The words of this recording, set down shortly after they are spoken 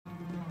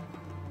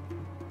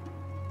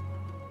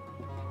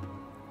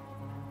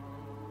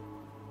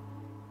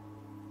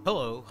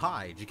Hello,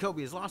 hi,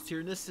 Jacoby is Lost here,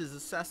 and this is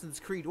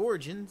Assassin's Creed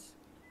Origins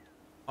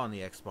on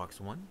the Xbox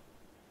One.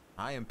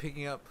 I am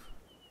picking up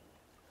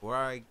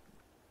well,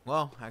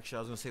 actually I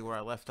was going to say where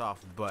I left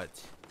off,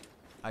 but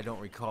I don't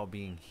recall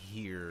being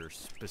here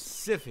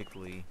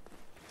specifically.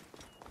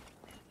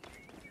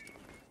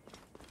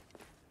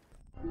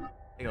 I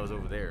think I was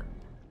over there,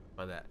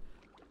 by that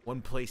one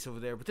place over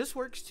there, but this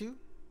works too.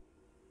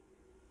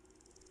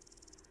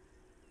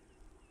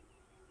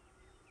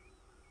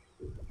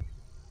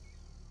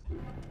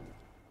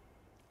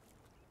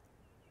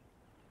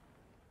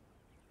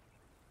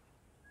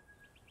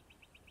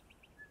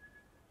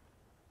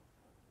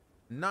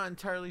 Not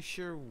entirely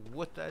sure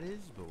what that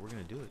is, but we're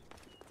gonna do it.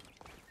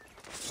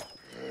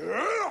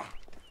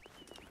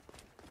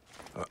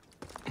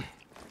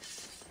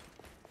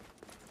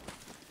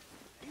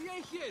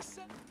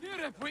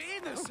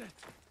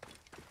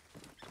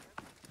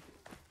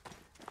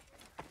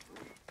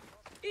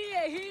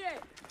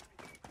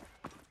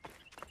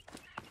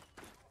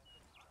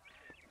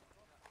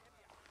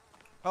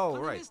 Oh,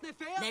 right.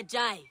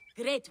 Medjay,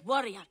 great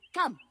warrior,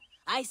 come.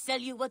 I sell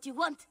you what you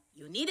want.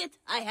 You need it,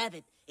 I have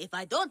it. If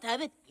I don't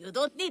have it, you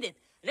don't need it.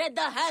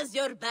 Redda has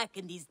your back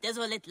in these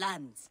desolate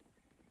lands.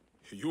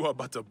 You are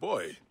but a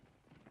boy.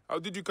 How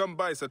did you come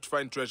by such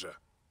fine treasure?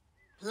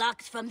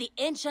 Plucked from the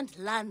ancient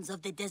lands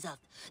of the desert,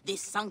 the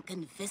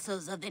sunken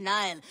vessels of the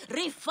Nile,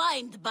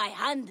 refined by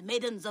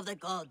handmaidens of the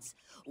gods.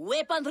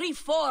 Weaponry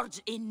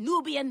forged in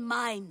Nubian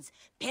mines,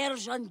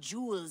 Persian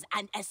jewels,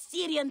 and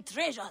Assyrian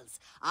treasures.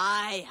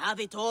 I have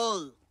it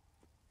all.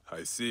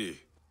 I see.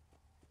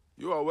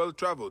 You are well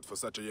traveled for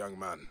such a young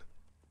man.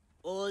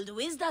 Old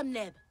wisdom,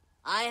 Neb.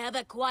 I have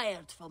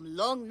acquired from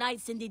long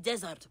nights in the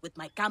desert with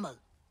my camel.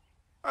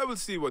 I will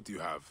see what you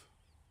have.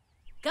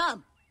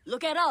 Come,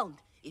 look around.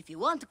 If you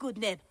want good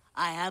Neb,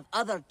 I have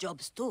other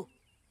jobs too.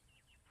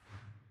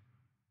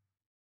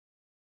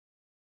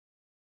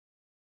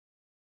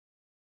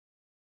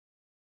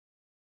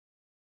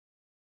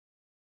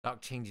 Doc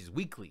changes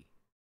weekly.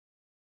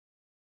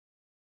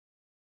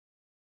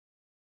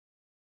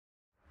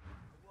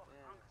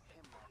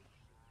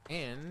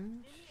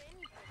 And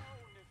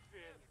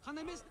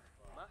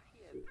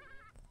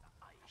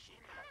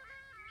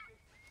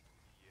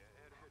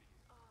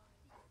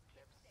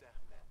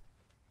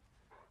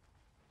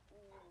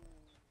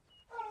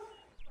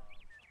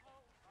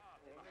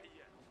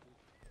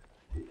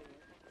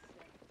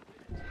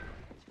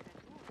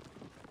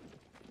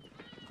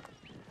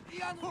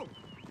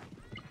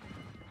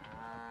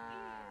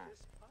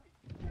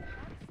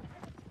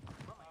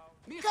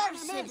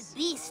Cursed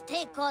beasts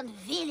take on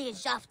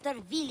village after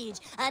village,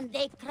 and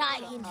they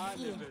cry in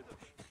fear.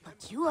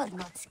 But you are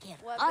not scared,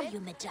 are you,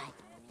 Medjay?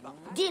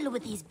 Deal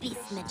with these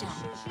beasts, Medjay.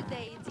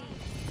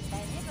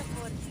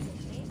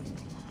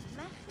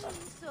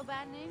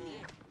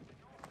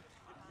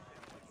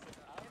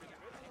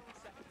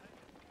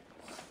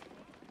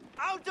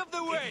 Out of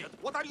the way!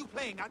 What are you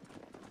playing at?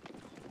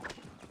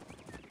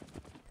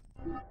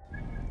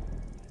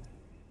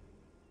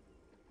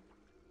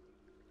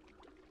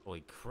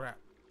 holy crap.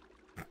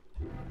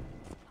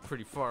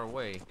 Pretty far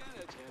away.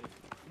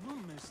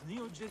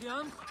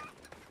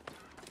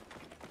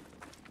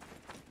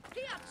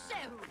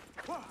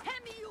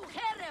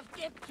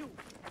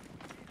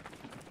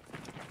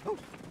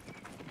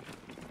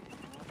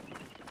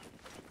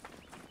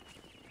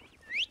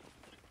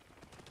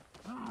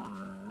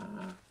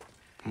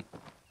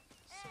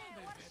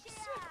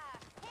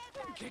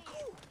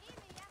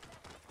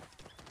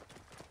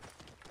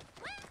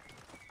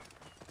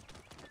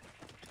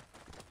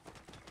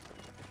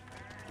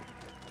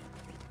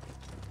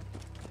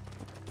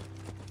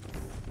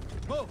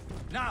 Move!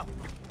 Now!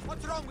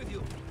 What's wrong with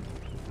you?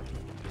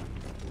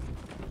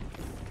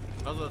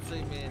 I was about to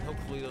say, man,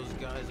 hopefully those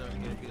guys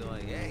aren't gonna be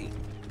like, hey,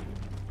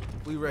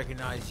 we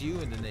recognize you,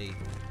 and then they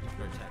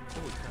start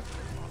attacking. Holy crap,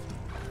 that's awesome.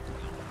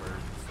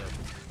 Birds and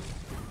stuff.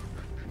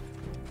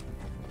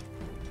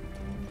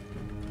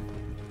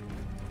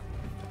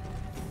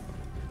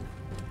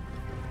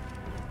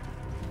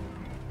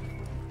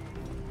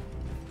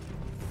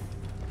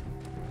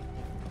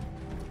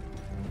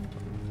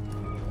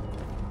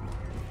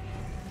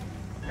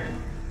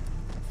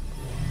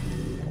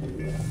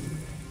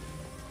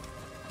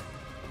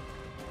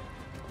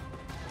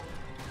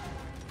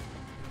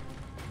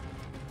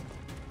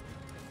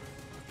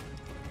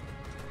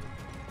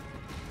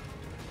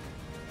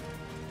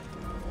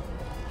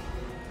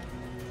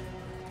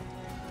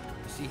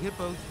 See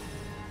hippos.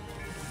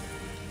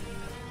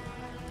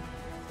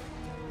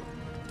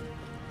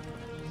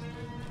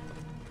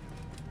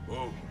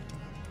 Whoa.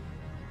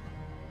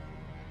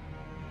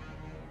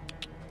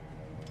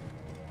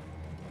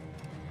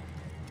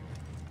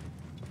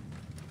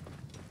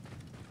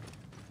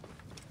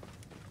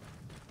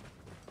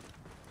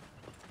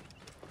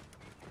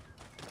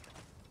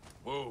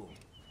 Whoa.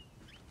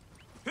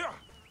 Here.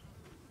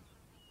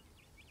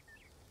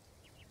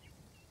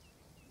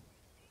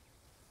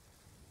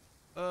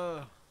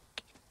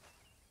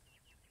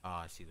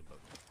 Ah, I see the boat.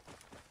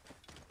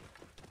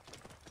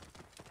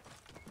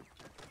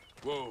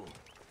 Whoa.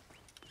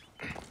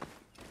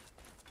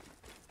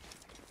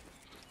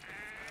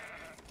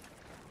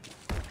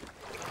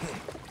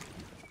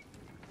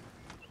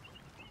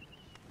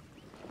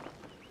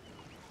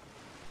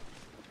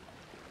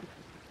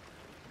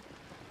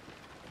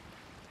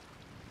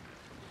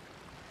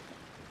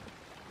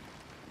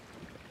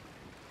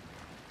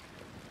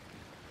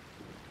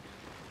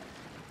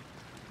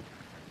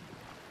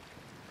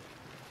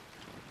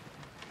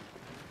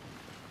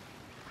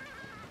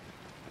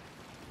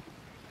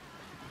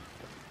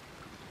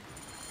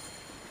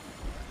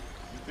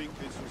 think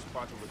this was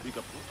part of a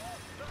bigger plan?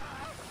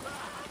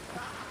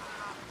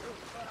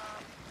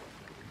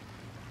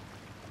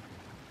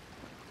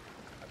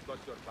 I've got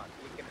your back.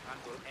 We can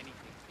handle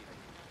anything, Steven.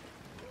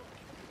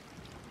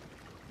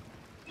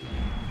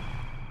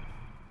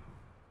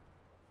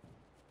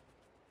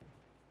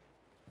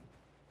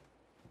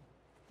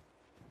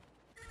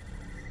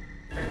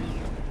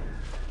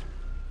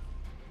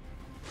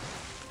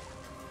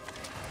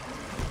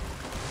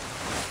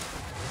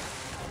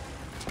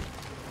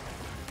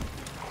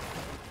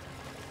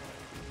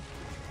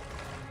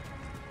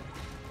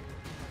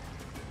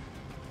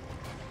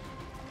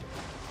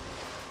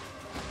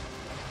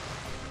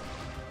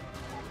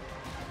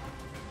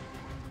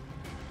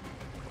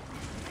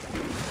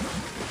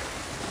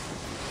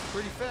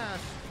 Pretty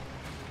fast.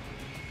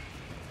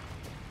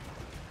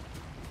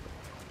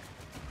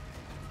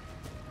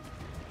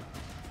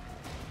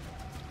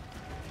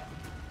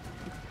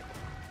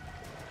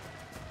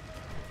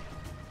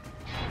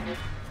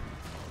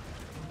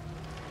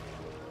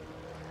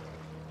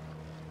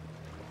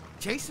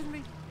 Chasing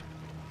me?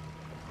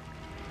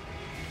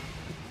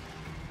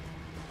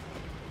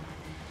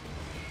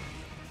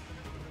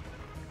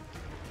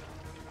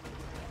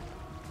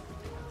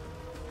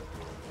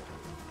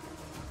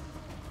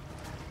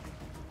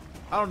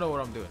 I don't know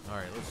what I'm doing. All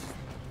right, let's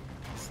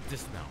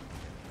dismount.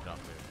 Get up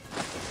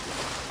there.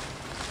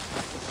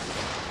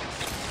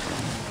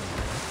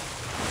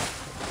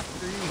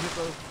 Screw you,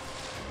 hippo.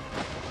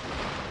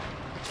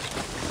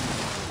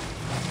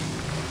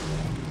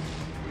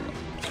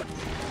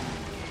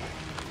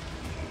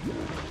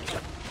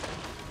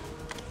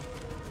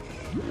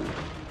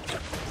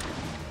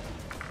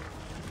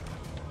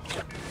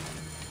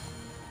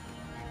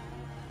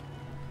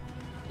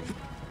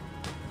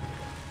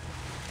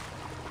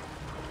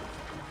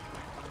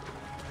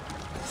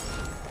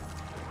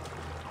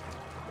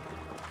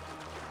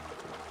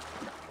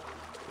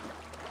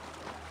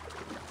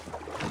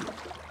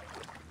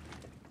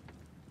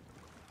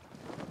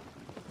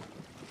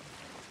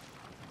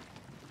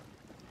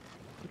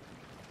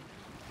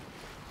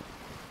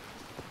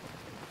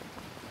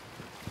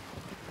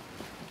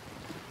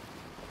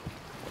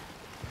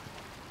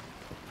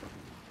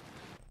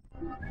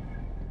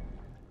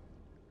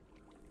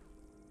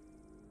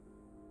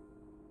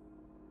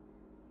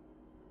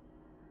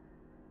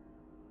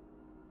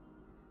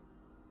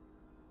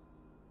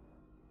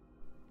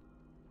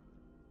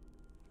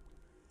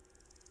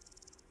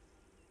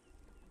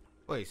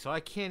 Wait, so I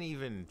can't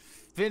even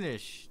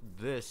finish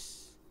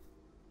this.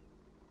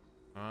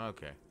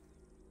 Okay.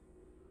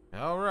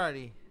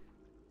 Alrighty.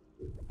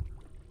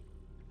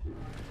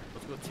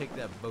 Let's go take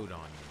that boat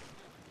on.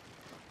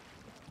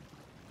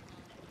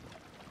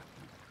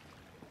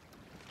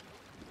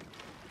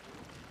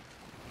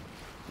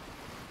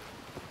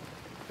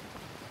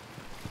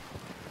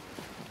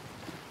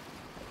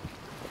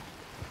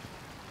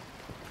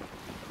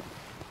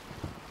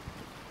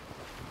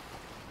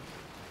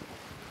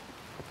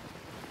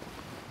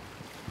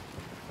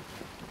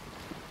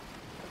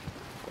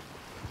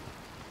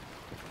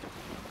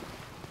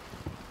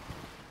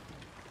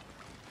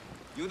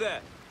 You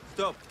there?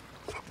 Stop.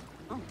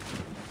 I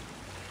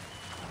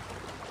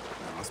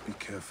must be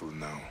careful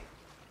now.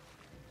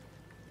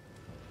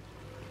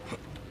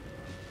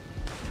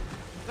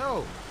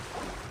 No!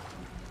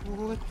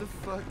 What the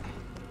fuck?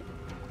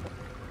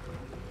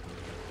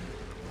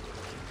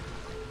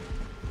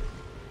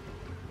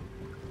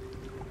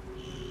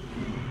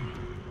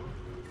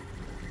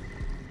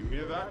 You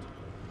hear that?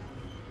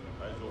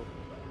 Eyes open.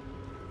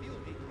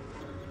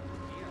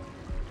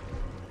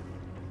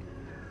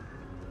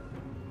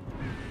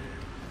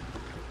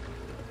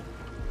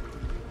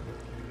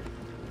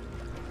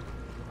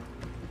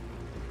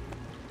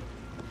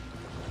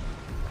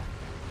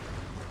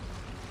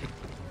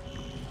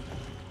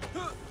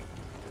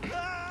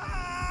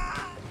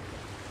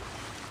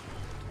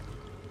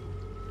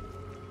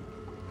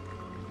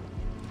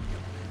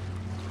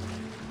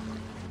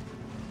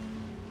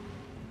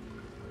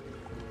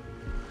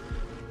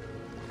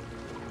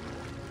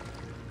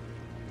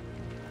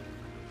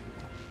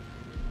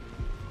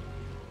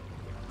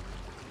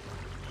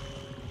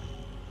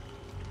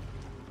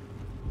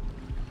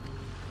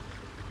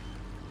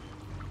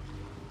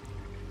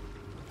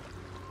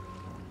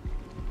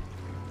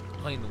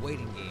 Playing the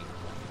waiting game.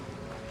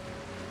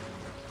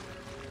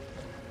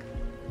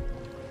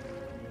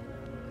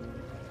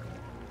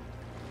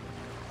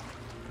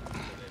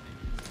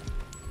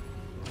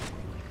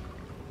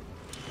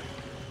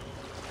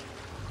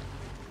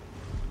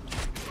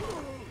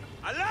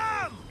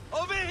 Alarm!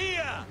 Over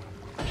here!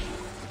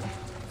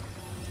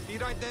 Be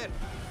right there.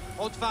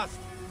 Hold fast.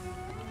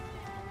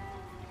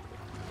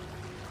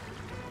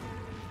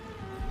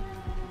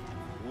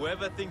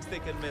 Whoever thinks they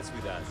can mess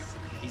with us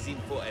is in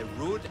for a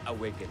rude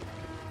awakening.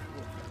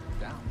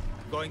 Down.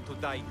 Going to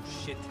die, you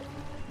shit.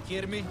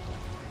 Hear me?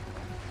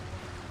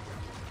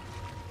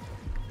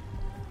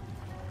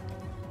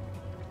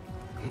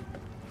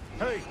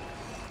 Hey!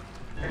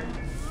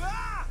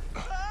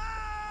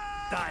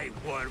 Die,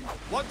 worm.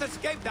 Won't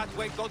escape that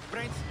way, God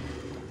brains.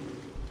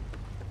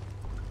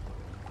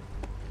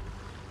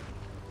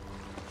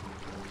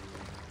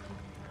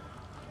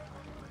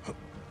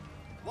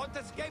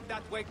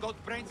 way, goat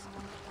brains.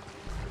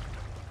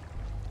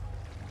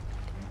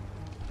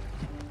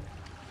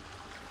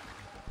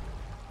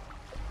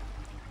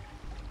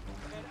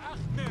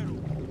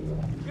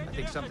 I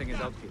think something is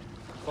out here.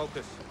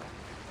 Focus.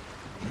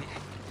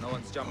 No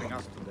one's jumping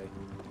us today.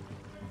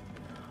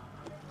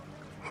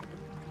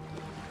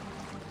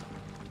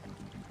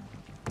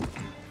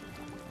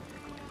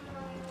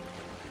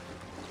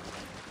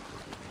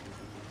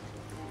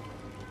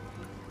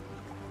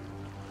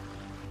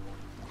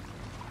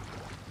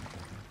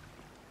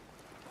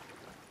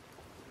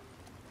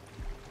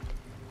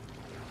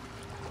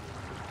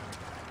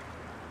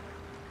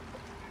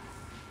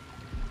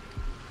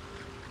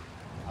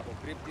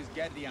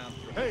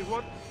 Hey,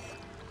 what?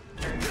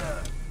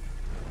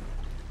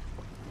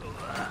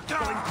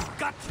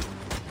 Got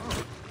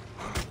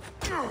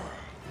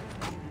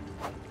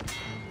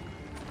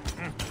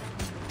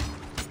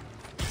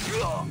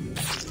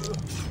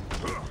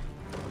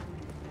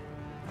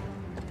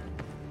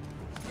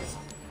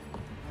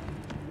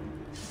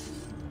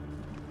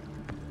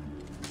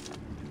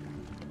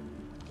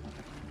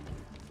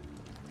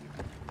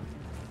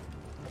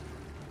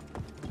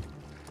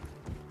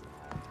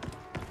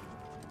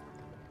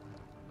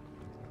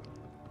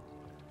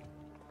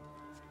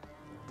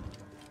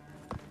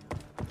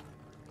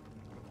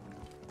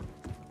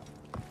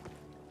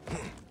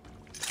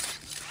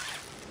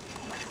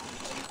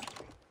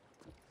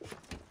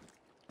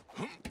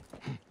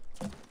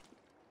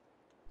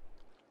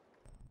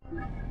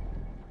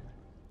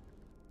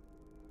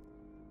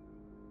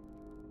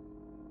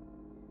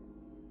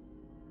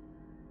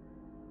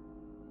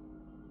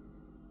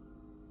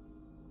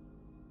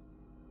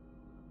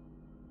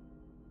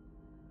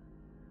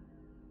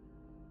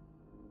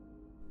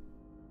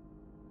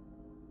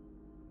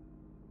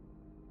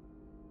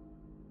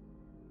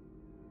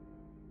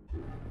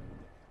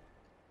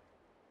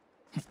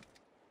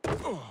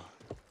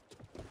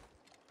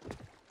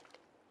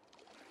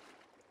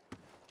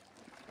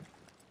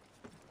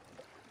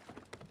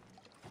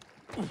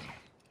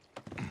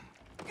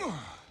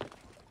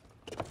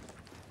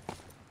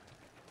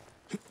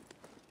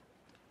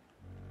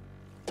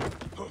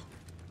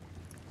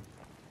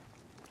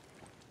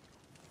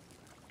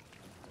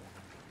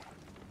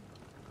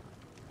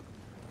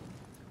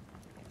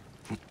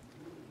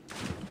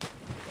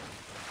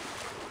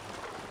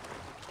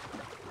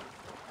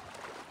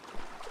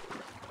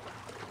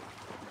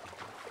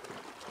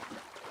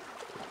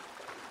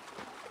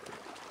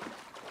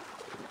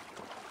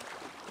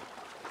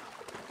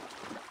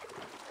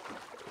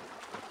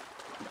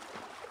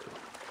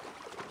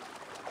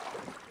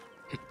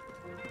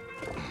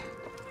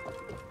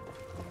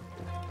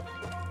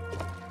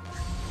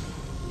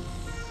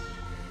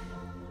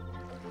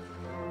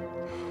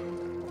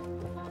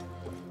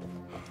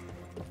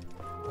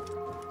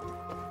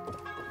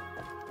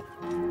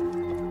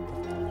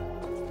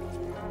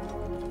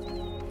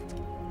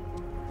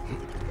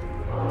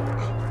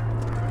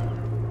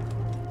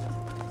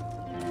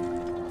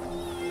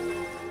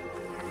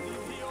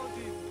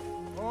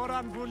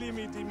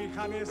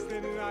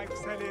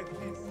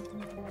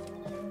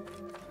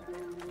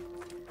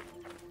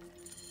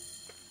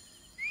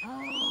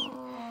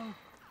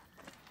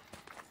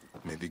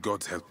May the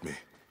gods help me.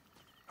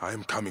 I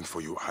am coming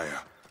for you, Aya.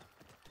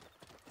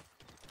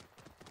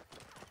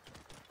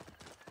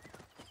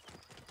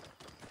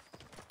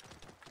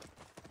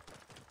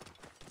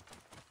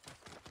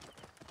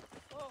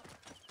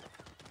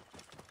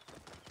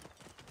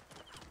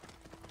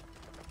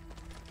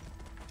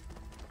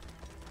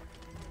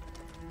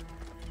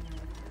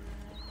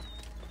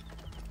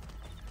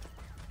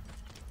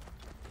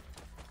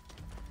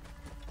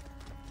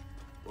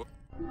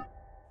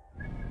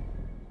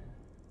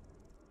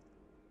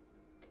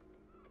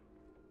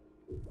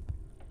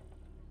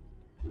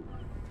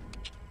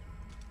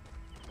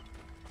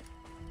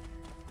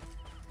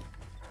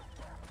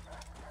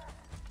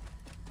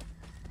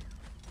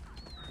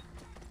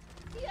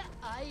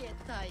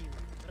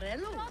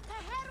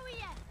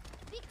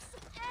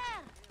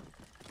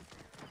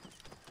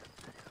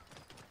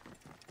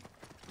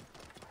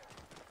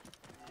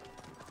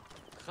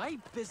 High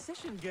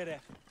position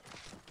gereft.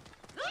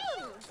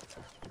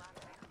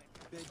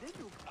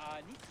 بدلوك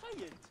آني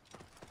خيط.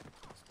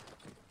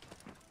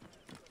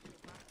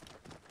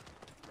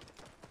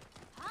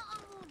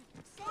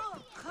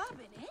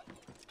 Carbon, eh?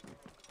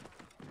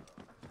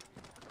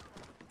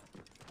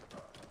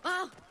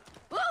 Ah!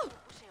 Oh!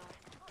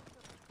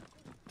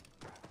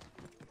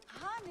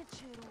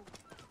 Hanichiru.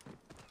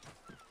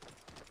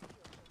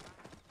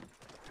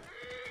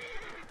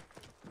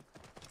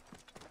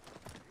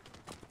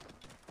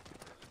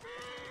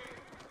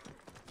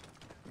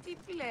 Τι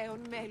πλέον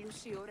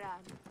μέλους η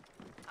οράν.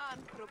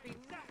 Άνθρωποι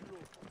ναύλου.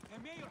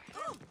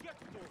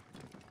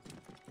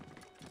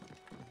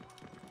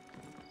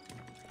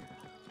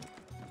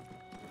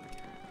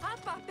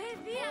 Άπα,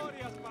 παιδεία!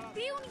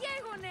 Τίουν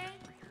γέγονε!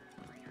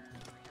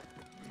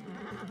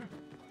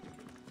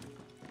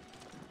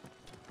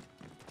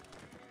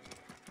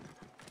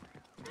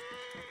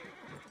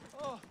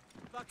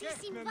 Τι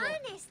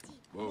συμβάνεστη!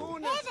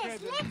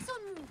 Έδες,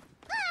 λέξον μου!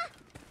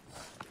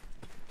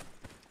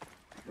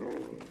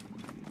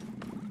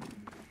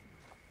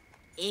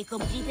 A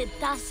completed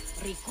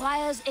task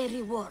requires a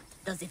reward,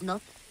 does it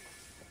not?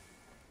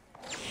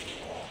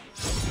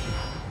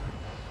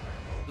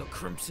 The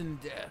Crimson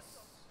Death.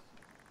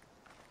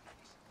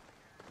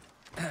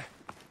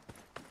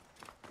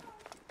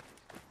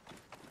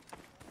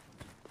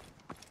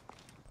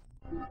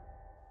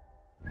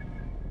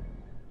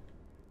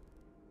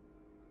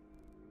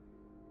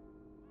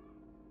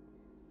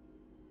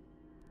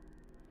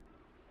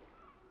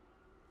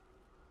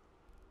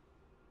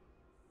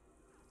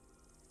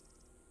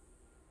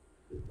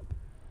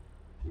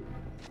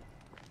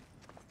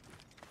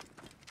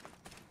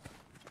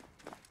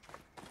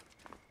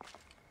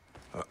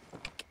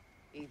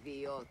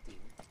 Idioti.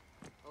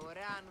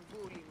 Oran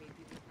vulimi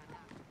di Vitana.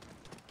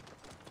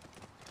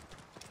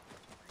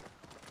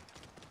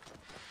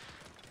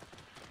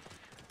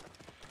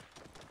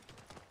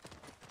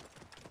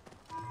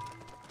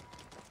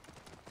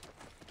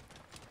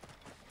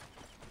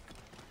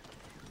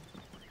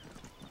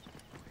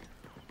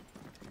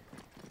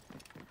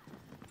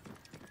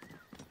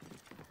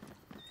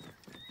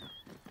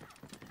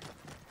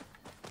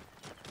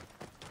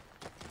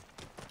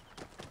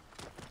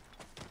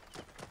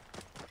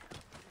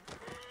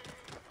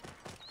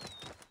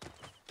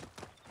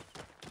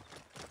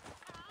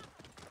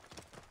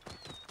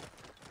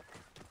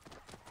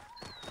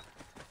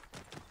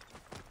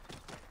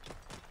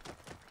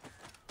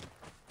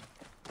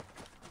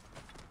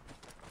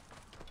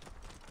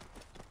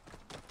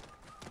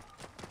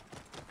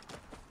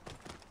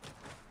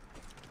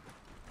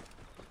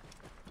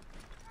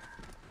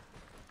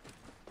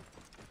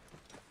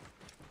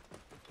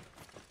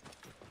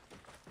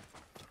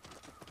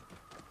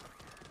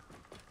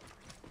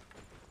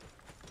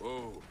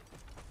 Oh.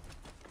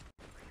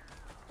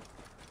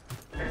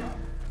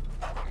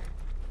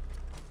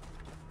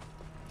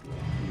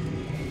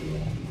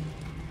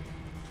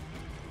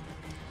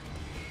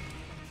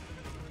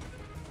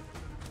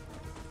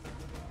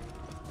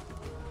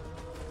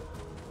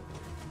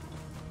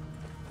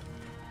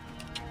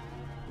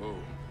 Oh.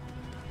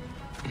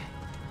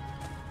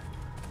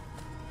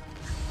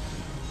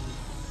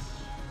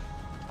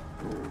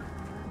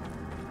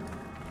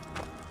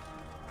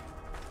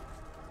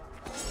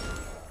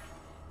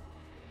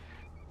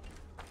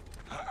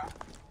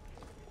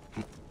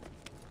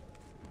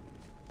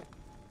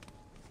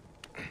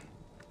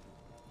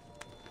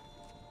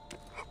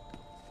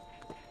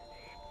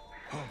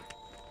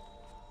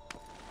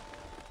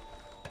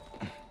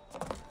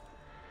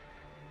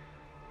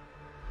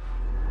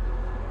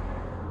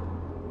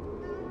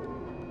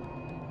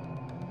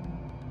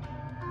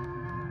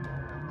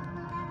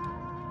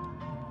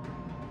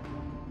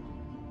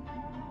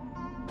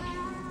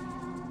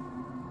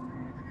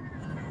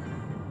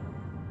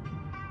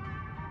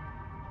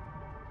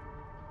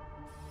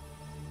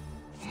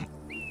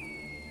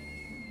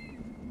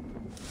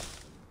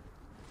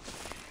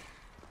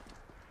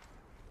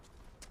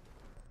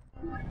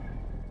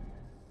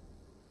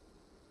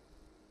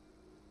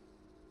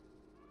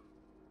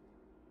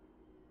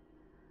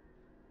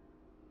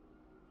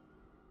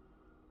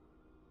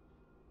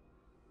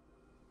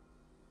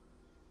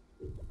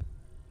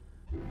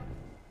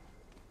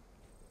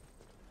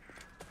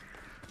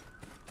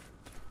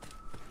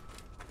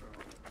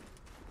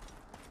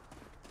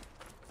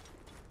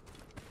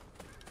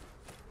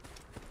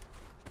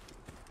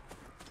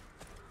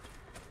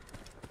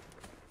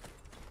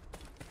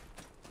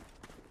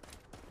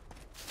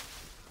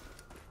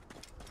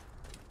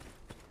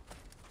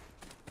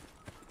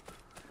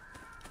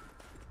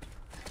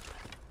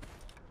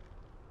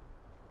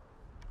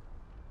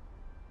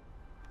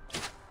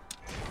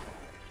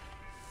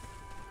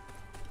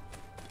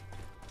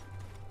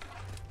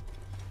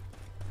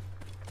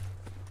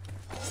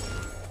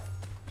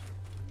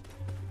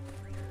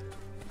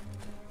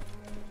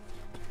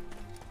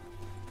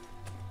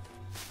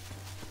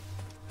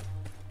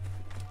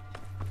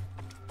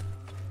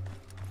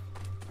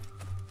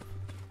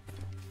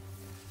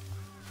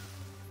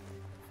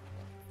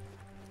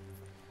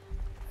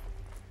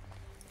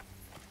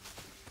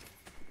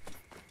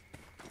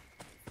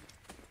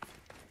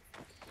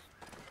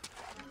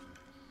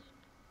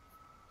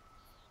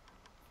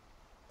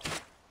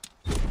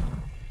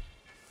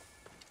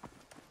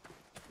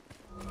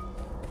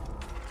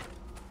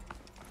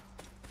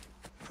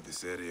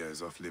 This area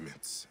is off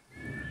limits.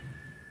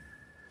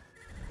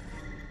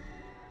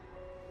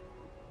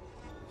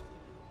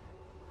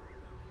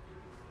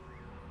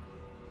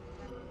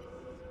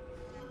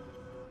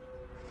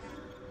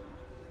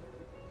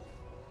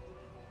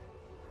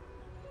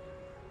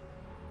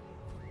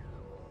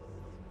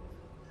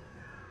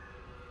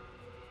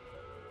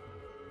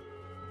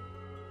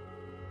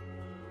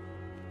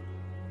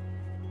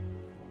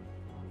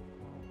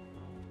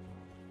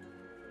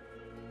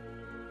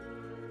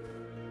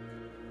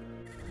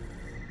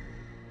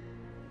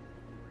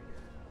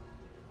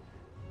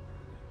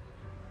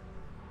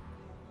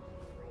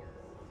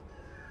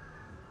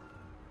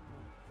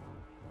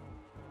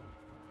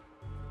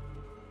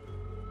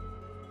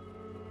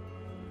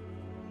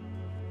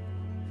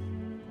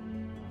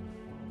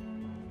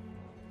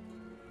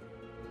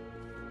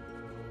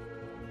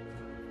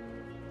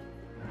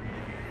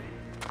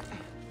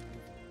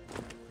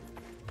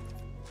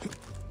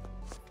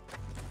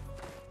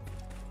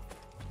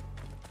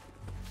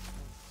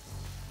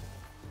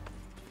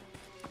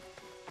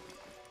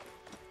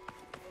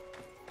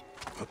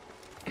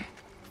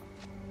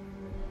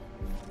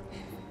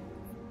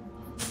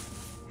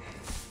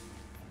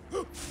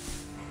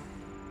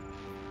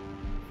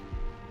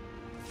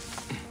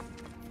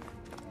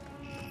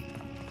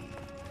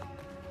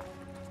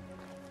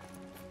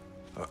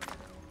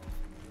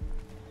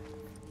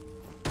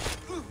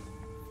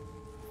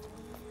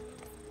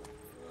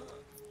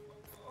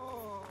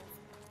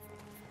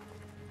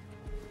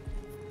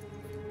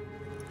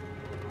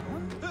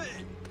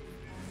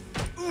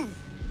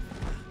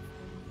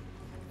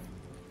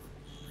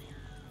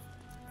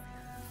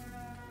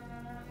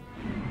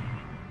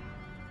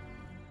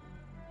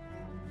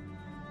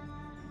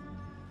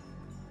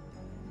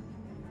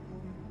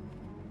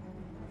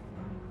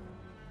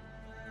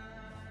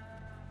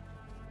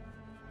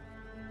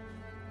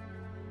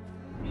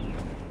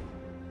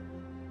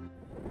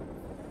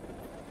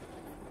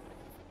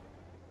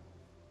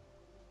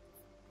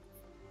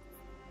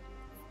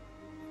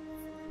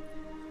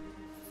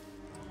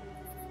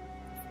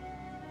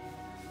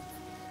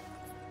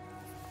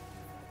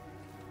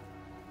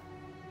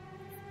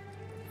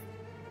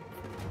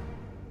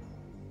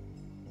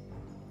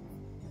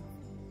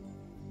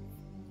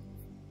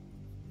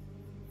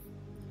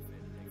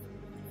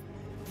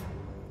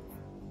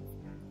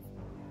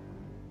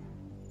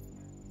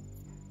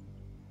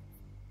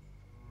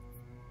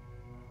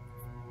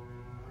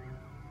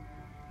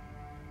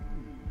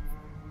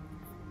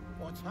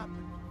 What's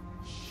happened?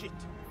 Shit.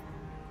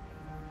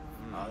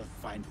 I'll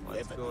find whoever.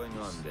 What's going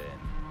on then?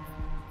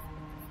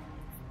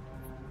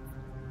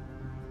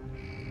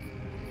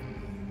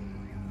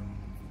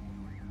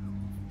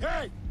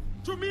 Hey!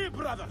 To me,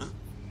 brother!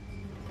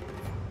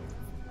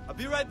 I'll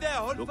be right there,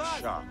 hold Look back!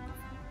 sharp.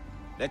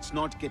 Let's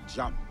not get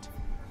jumped.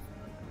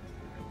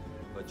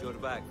 But your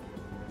back.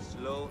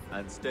 Slow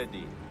and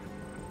steady.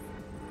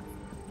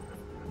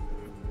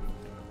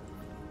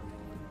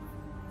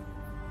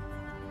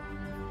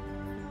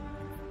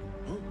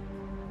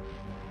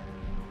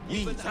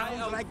 He Keep an eye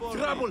sounds out like for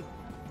trouble! me.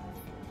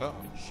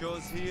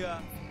 Shows here,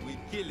 we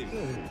kill him.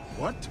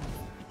 What?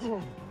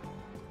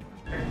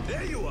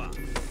 There you are!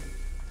 You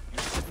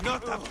should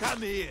not have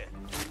come here!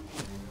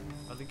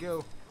 How'd it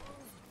go?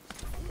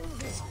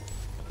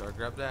 Gotta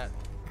grab that.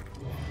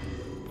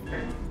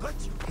 Got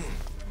you!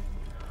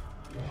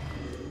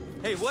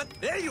 Hey, what?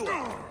 There you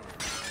are!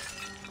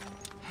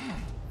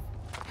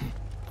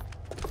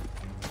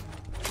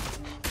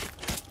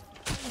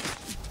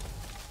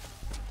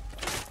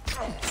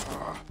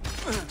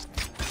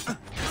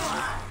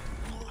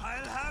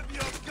 I'll have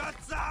your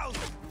guts out!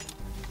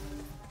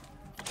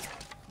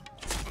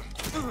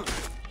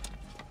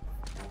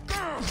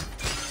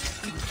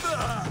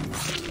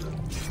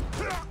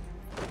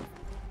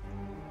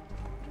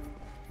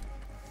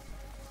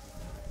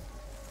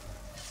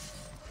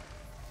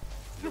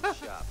 Look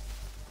sharp.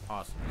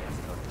 Awesome. Yes,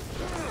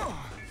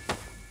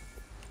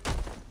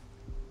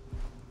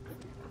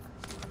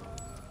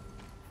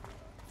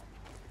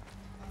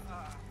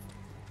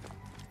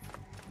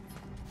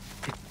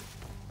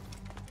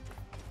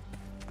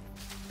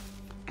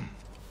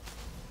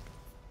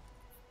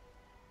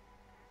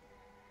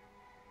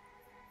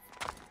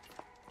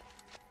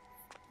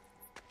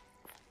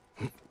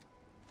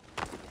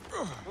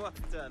 What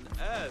on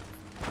earth?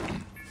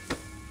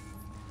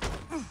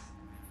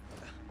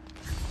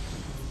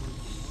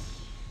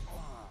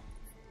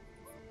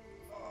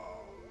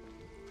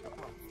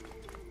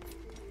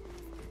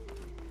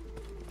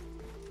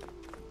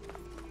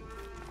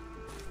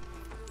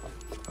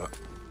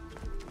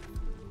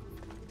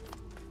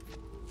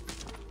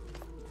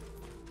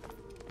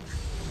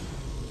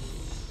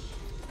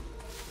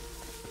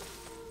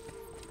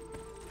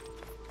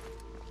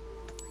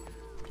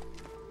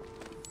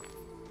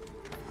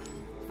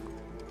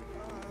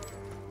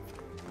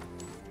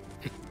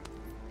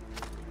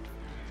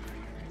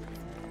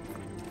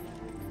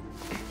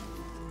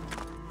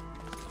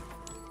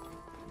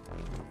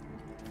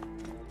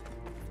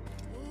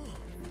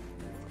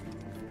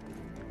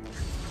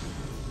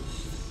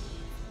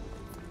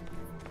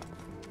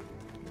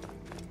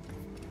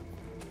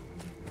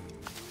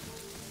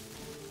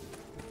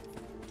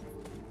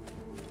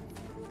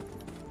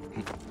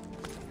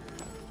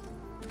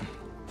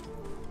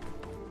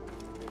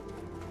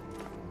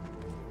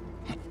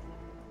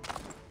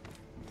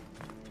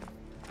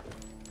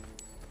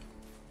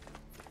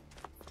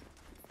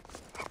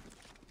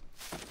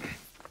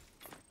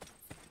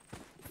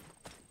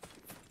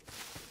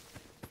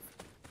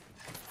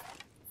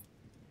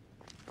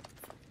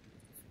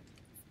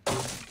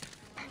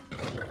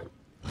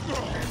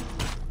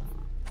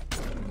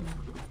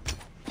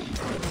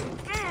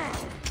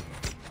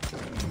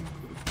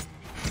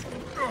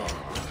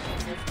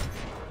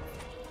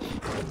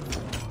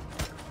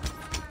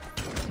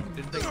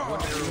 Didn't think one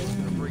arrow was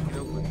gonna break it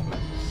open, but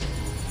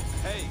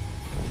Hey!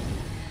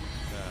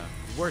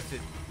 worth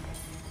it.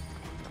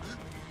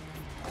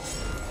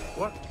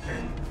 What?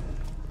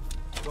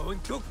 Going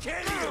to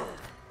kill you!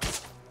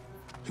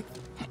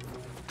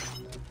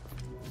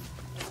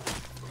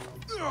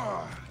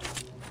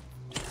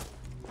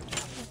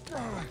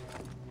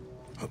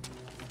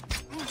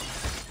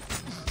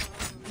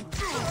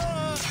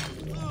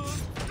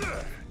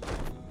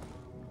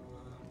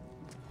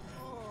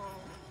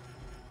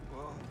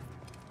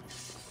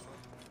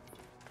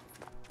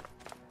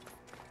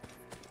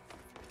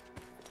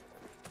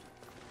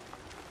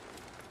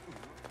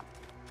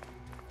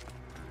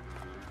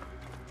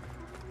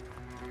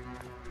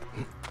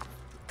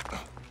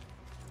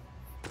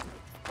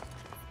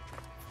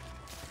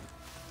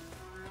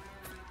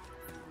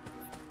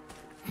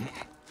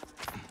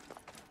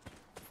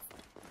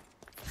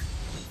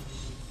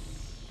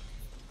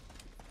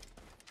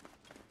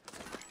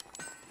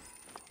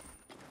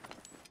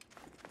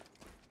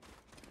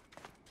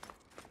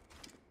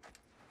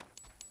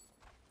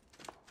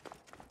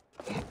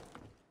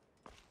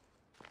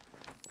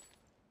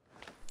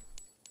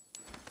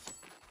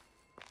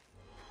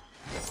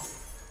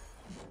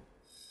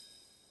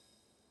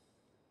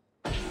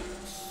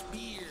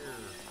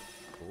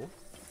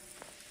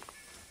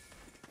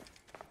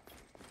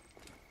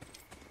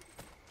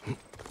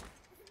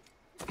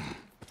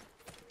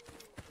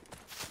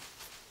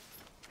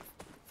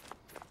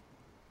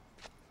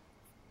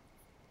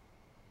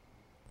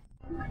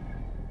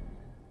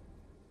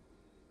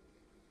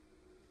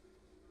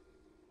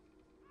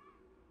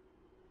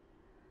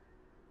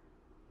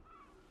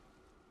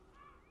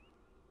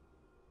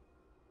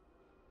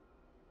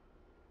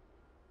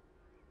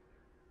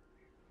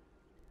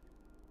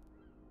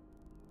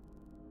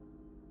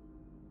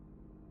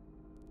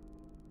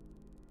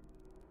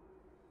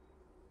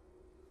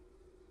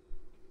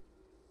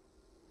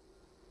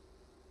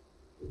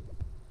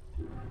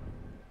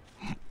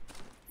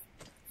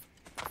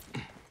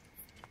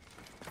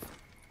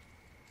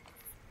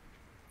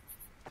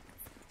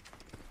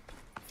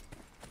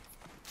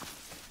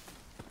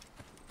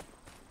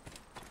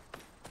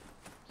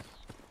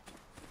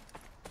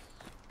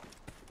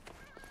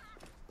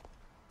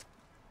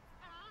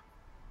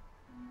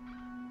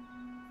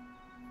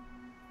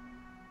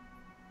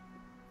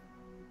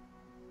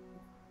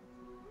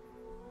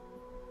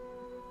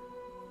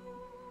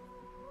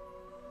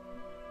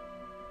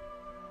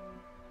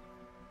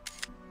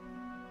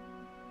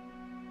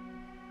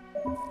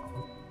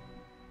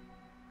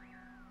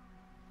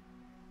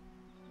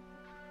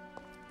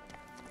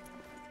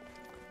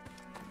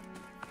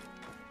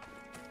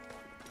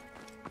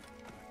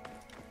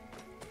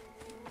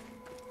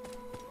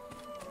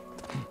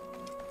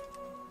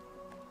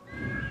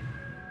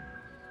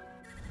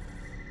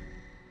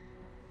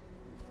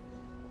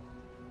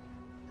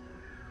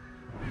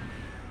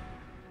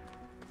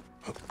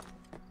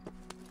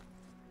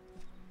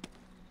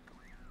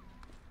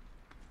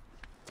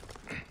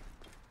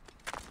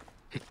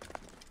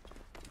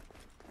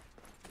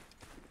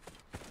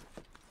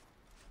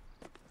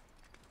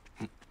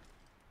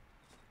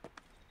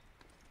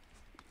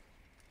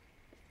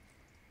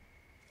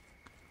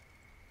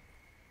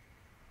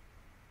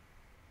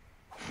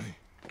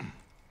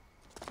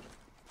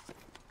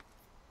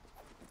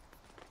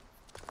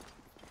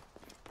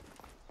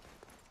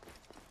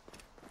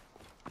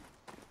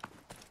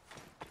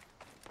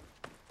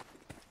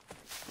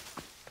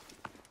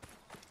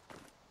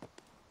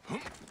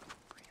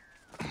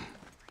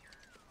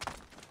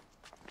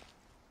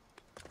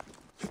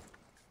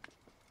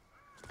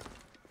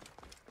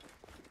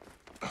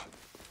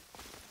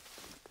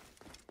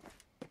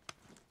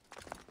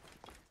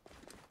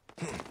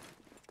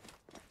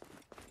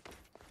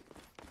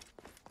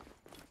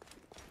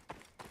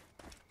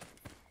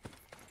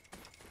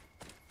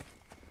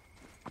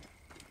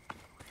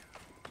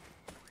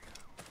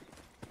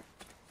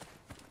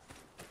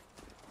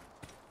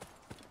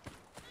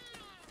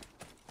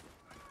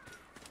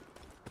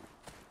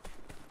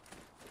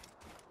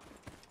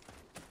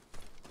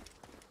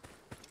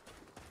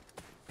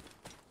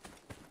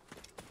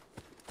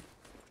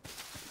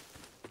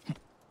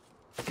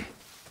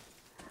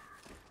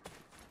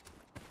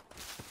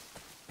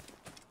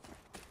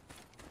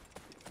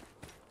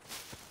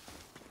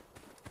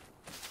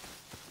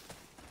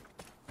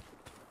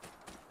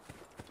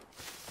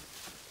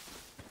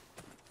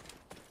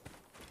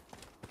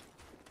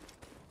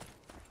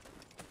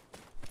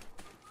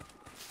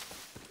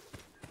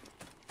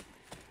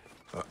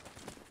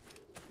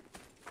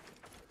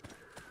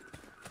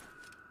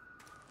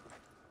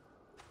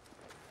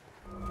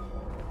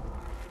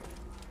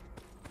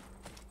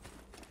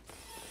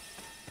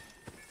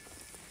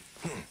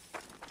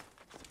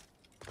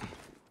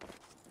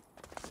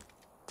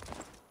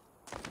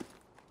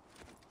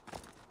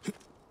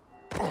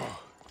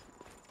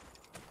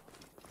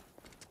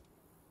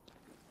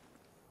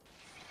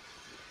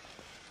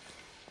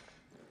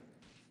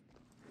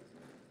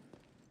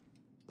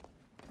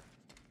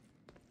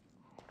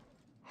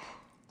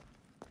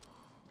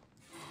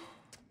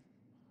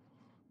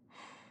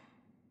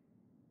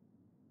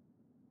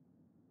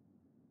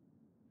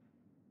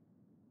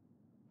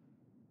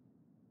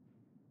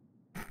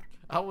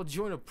 I will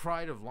join a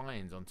pride of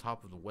lions on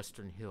top of the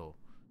western hill.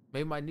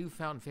 May my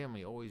newfound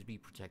family always be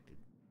protected.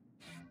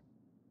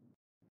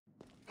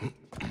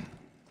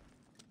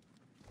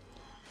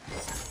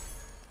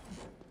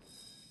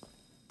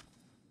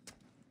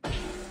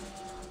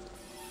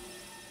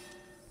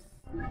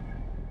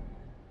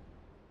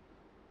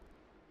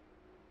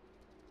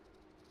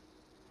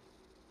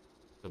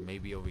 So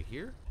maybe over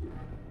here?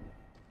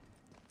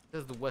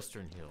 There's the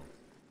western hill.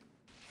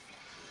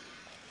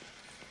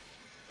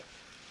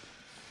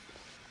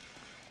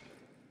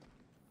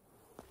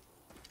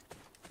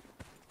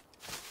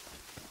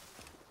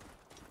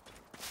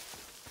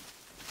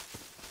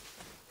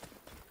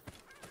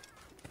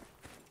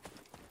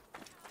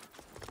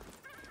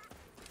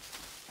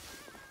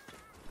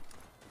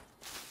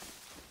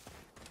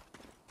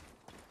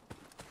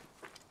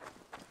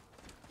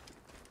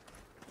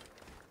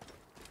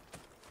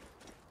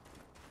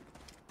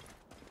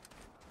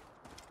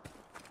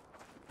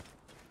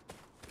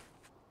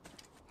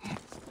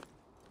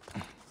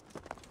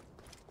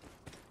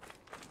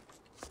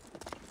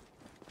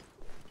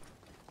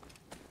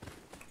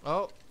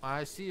 Oh,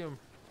 I see him.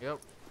 Yep.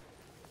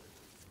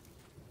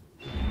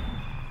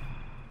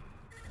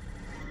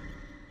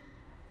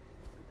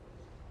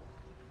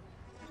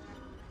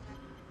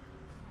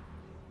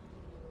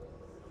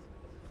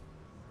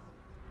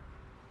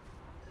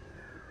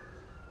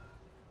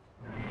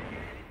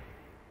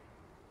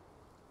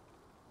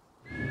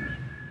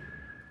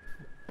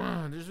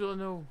 There's really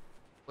no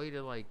way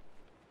to like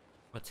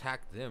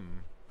attack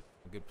them.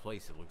 A good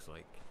place, it looks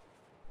like.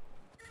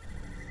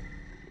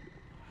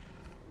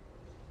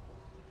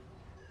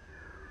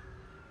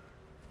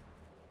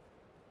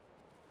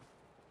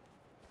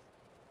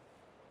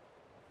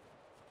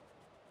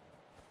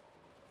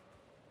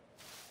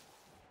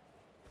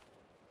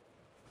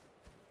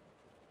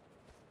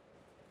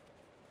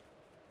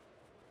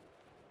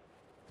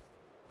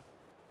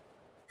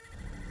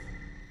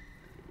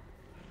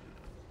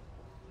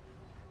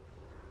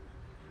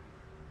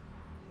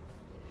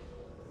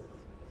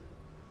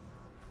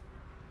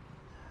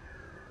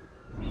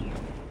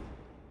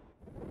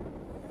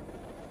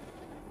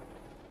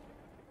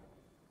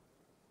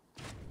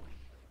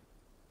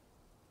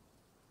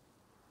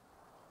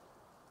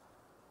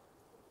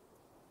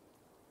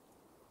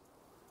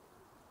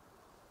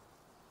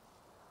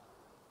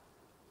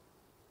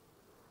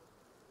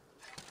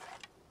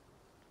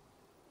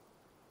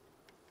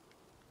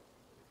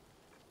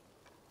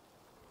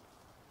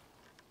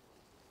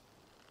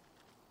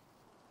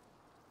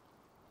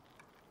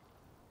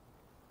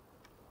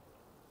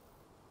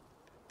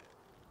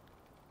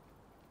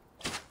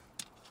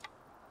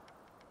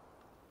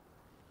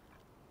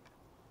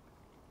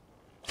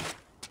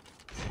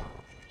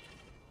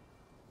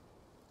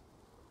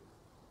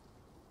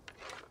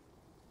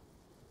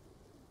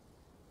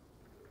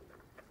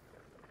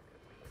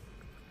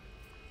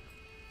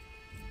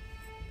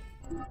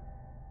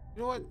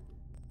 You know what?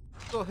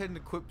 Go ahead and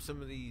equip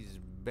some of these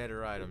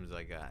better items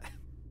I got.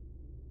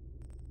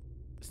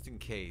 Just in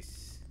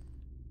case.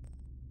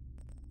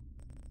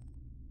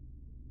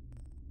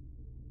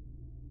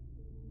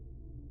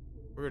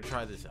 We're gonna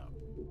try this out.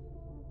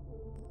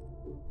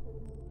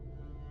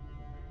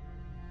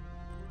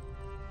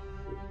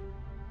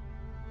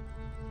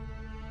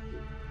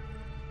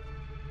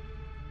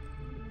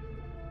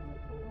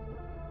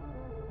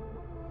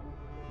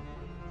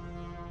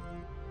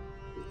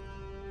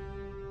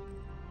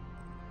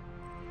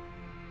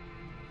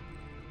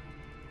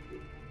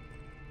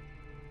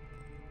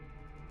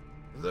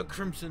 The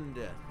Crimson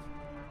Death.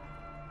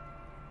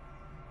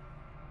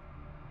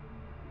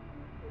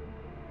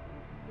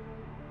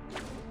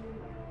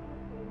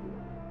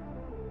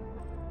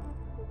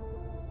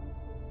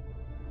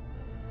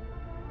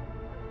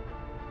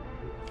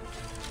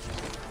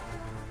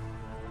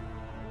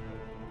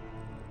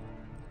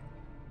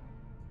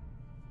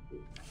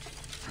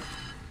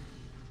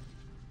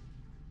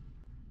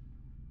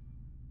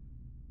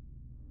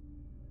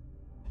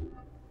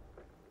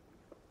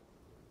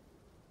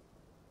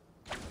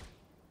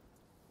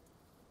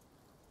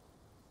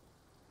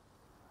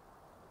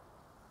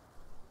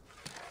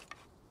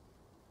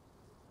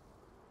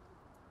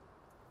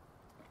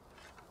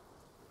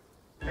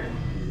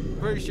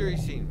 Pretty sure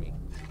he's seen me.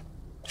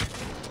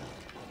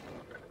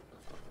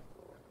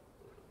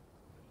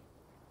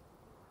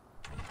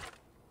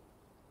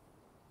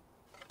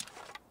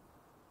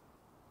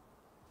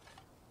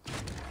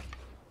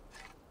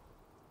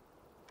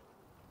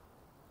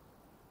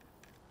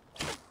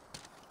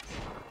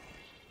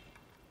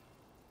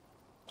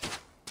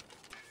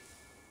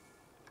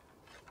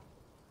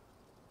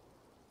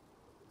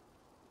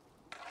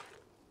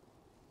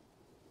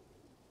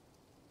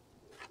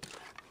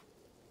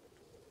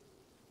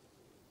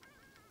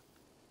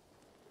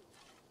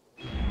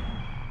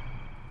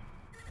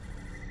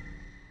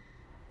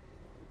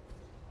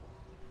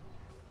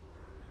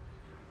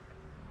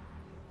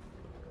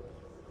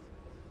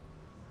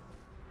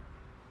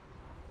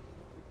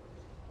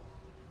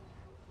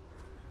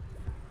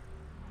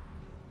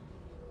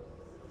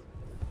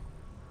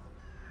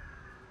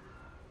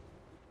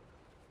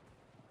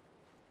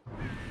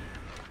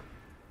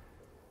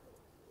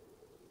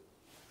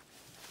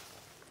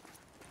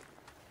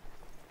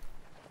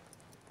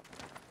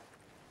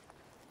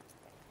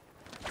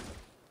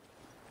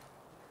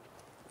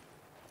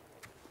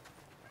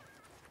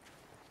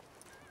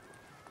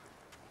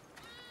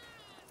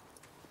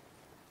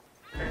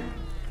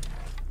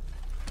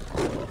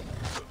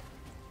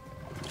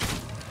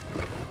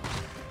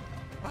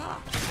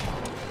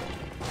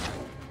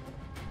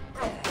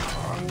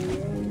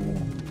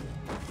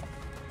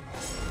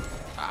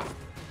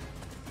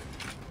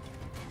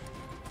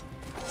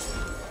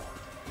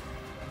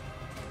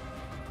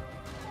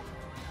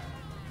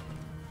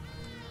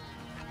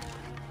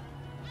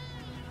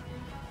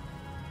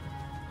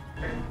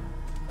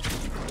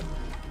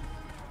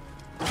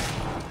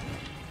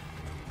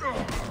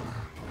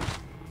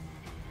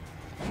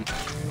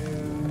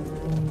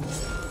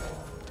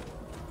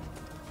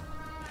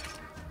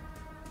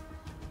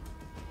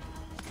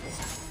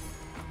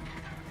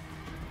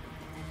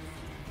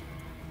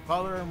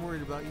 Father, I'm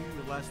worried about you.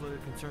 Your last letter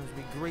concerns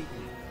me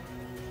greatly.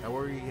 I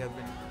worry you have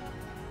been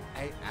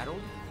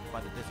addled by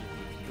the desert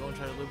heat. If you go and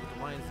try to live with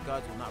the lions, the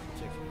gods will not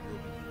protect you. You will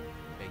be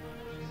begging.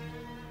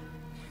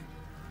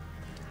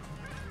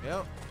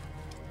 Yep.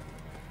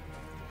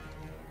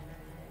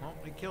 Well,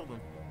 they killed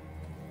him.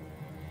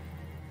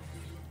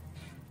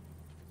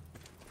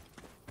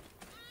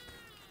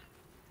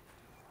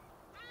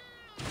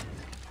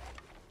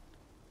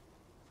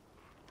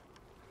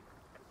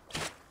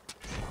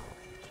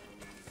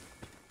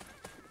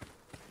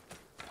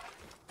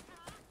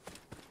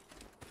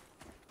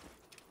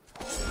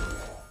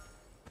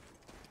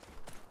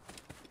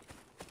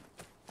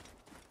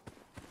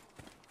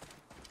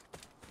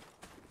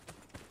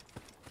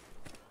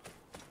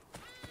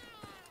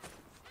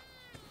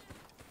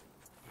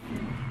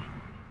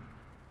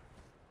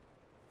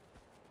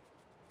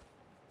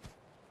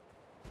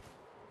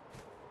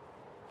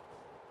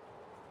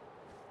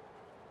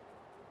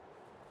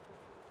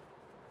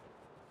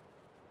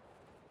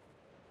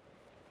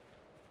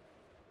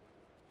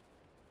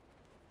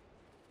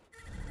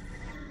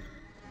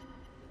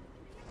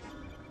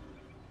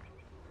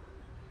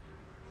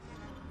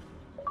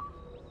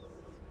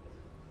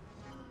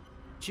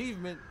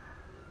 Achievement.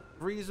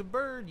 Free as a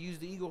bird. Use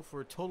the eagle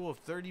for a total of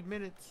 30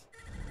 minutes.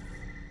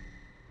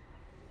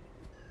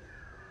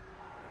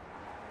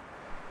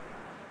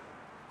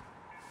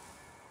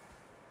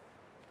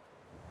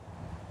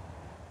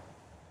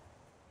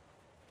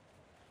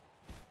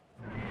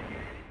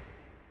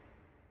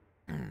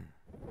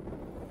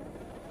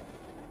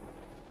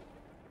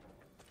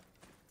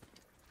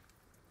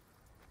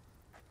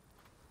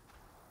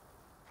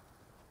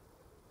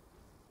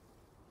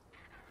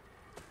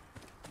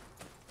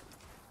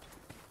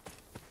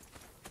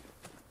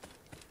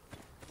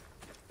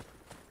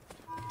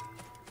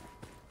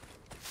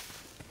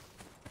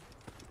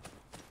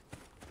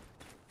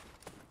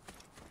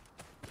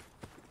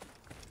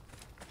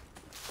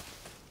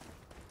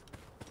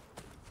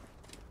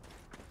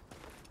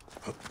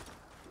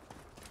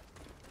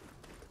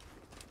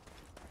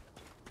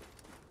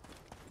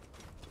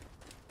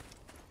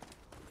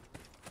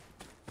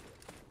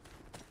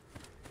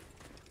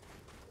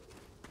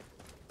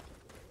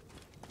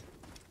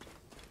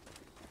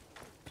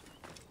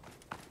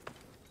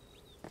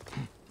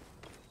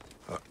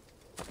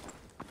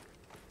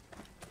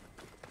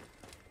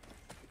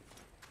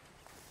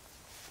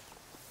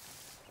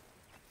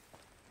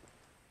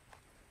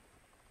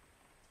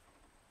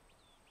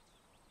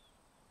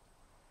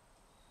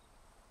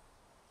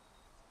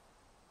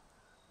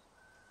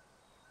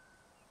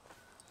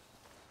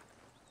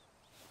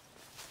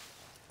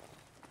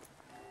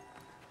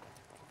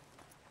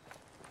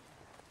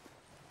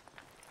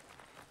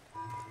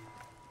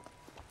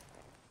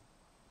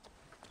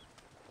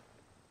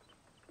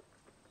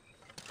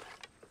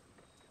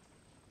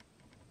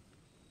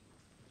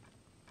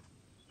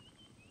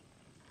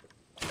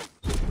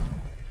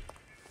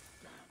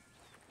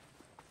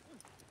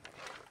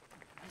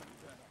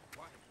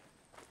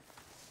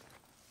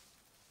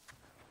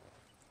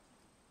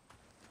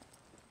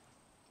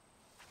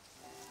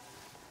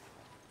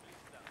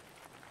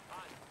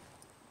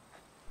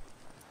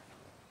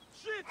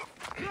 Shit!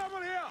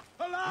 Trouble here!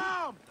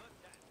 Alarm!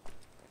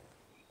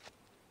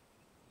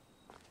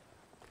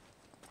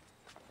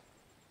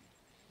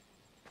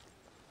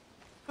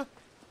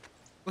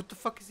 What the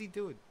fuck is he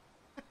doing?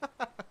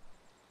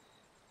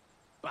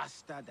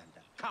 Bastard and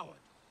a coward.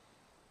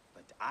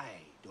 But I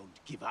don't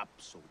give up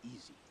so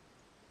easy.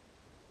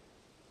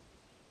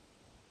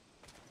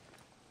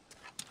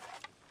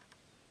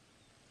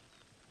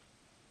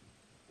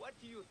 What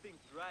do you think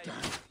drives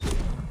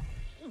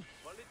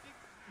politics?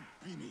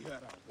 Been here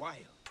a while.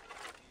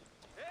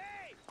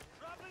 Hey!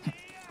 Trouble here!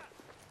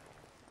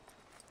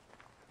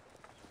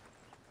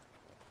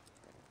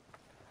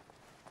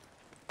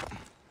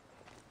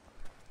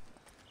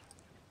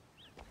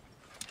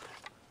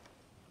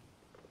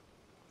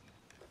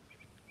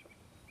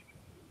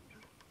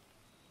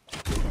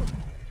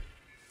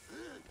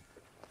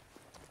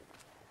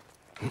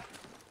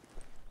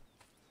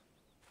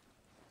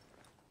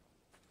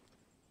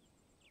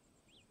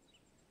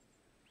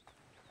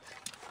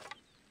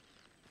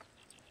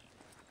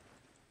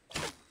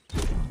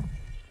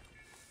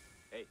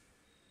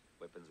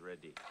 Weapons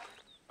ready.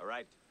 All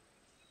right.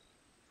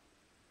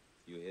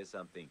 You hear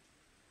something?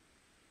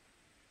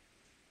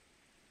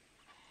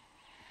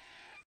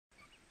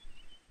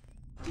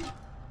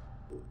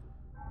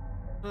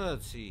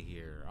 Let's see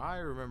here. I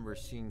remember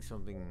seeing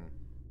something.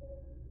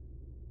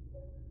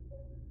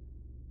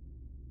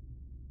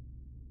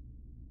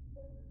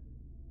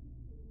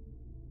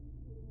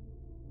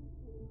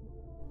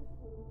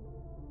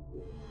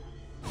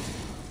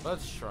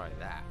 Let's try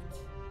that.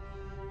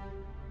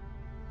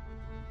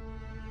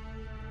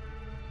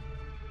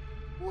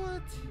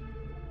 What?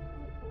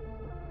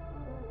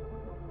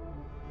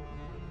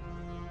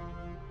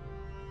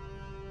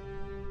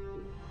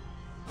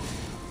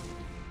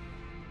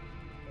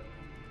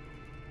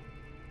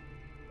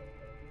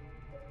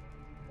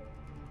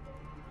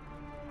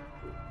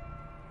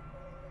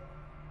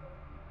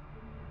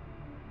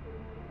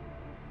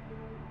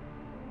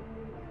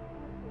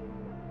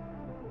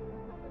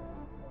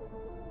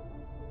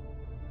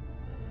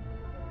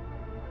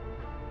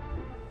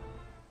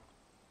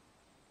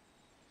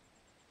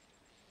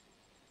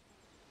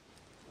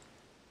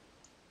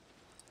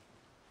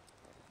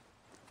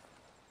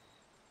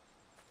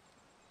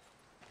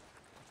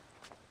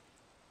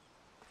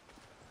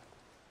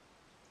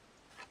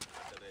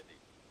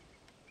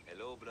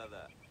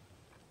 brother.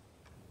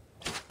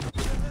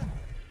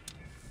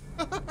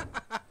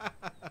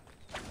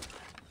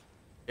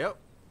 Yep.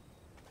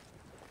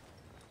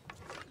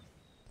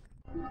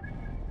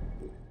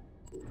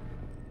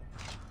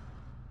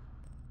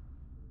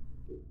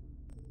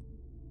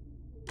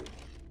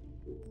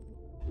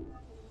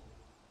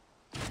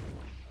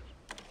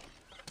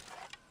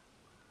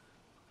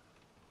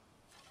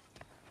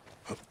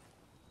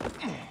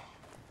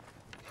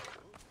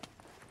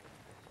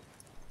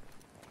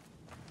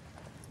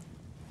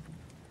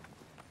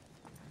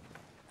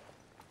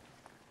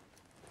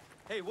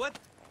 Hey, what?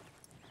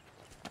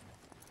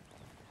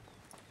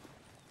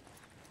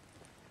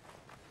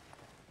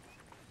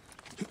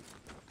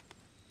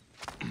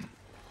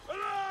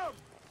 Alarm!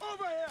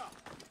 Over here!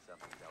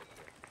 Something's out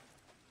there.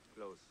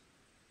 Close.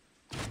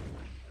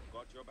 I've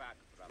got your back,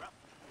 brother.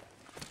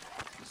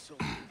 So,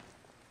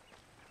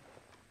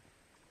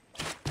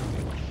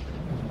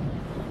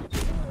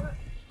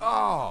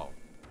 Oh,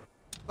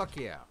 fuck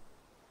yeah.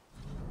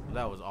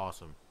 That was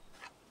awesome.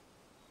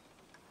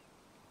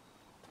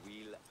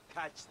 We'll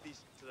catch this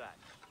trash.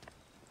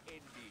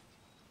 Indeed.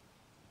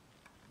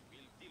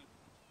 We'll deal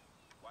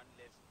with one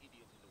less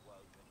idiot in the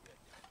world when we're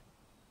done.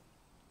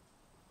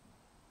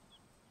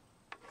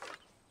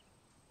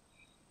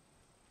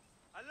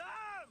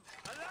 Alarm!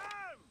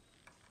 Alarm!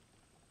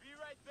 Be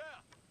right there.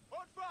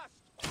 Hold fast.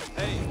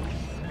 Hey!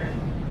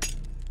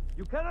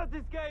 You cannot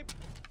escape!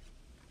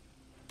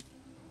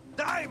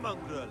 Die,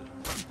 mongrel!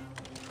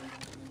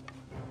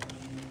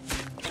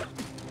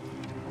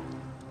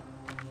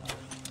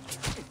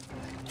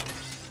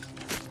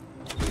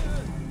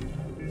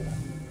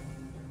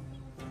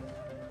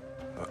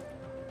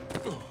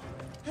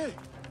 Hey!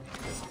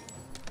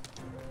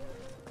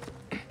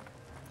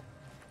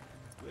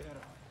 where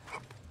are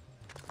you?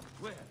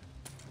 Where?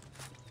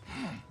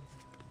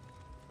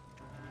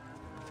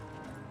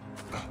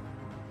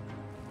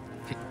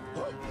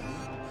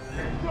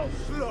 Go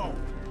slow!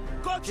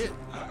 Got you!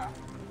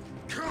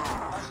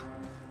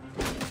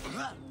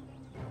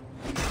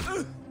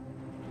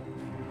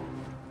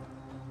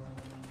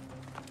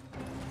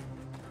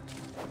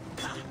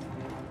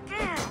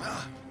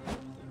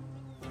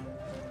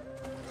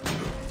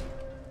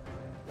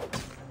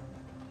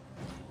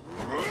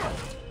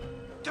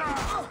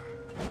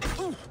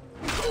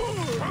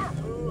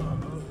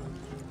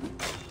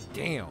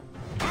 Damn.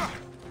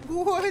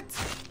 What?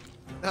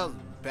 That was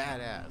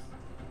badass.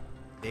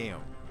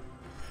 Damn.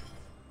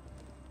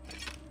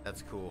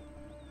 That's cool.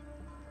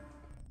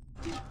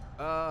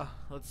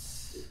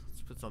 Let's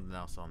put something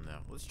else on there.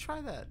 Let's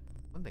try that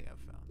one thing I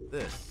found.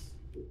 This.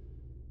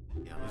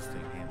 Yeah, this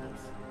thing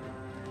handles.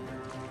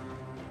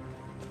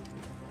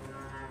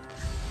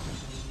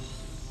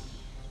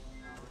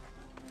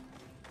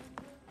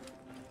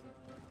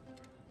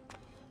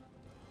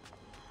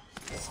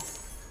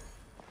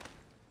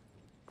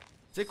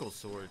 Sickle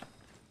sword.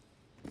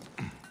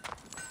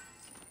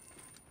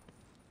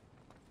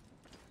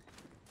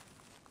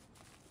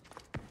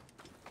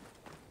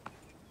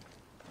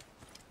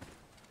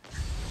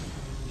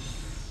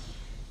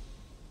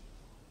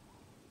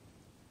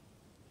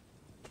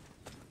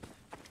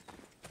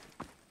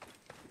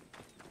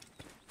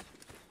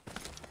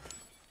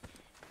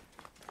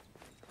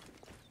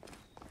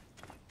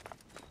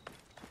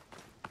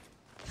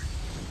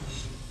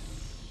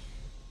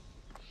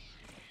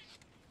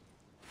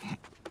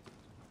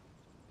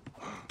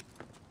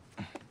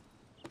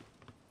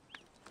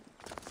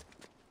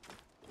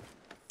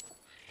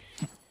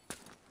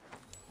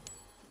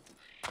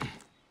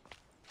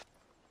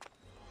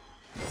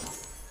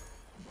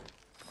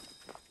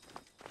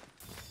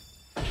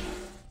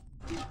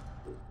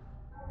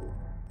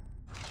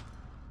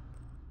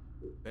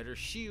 Better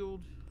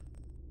shield.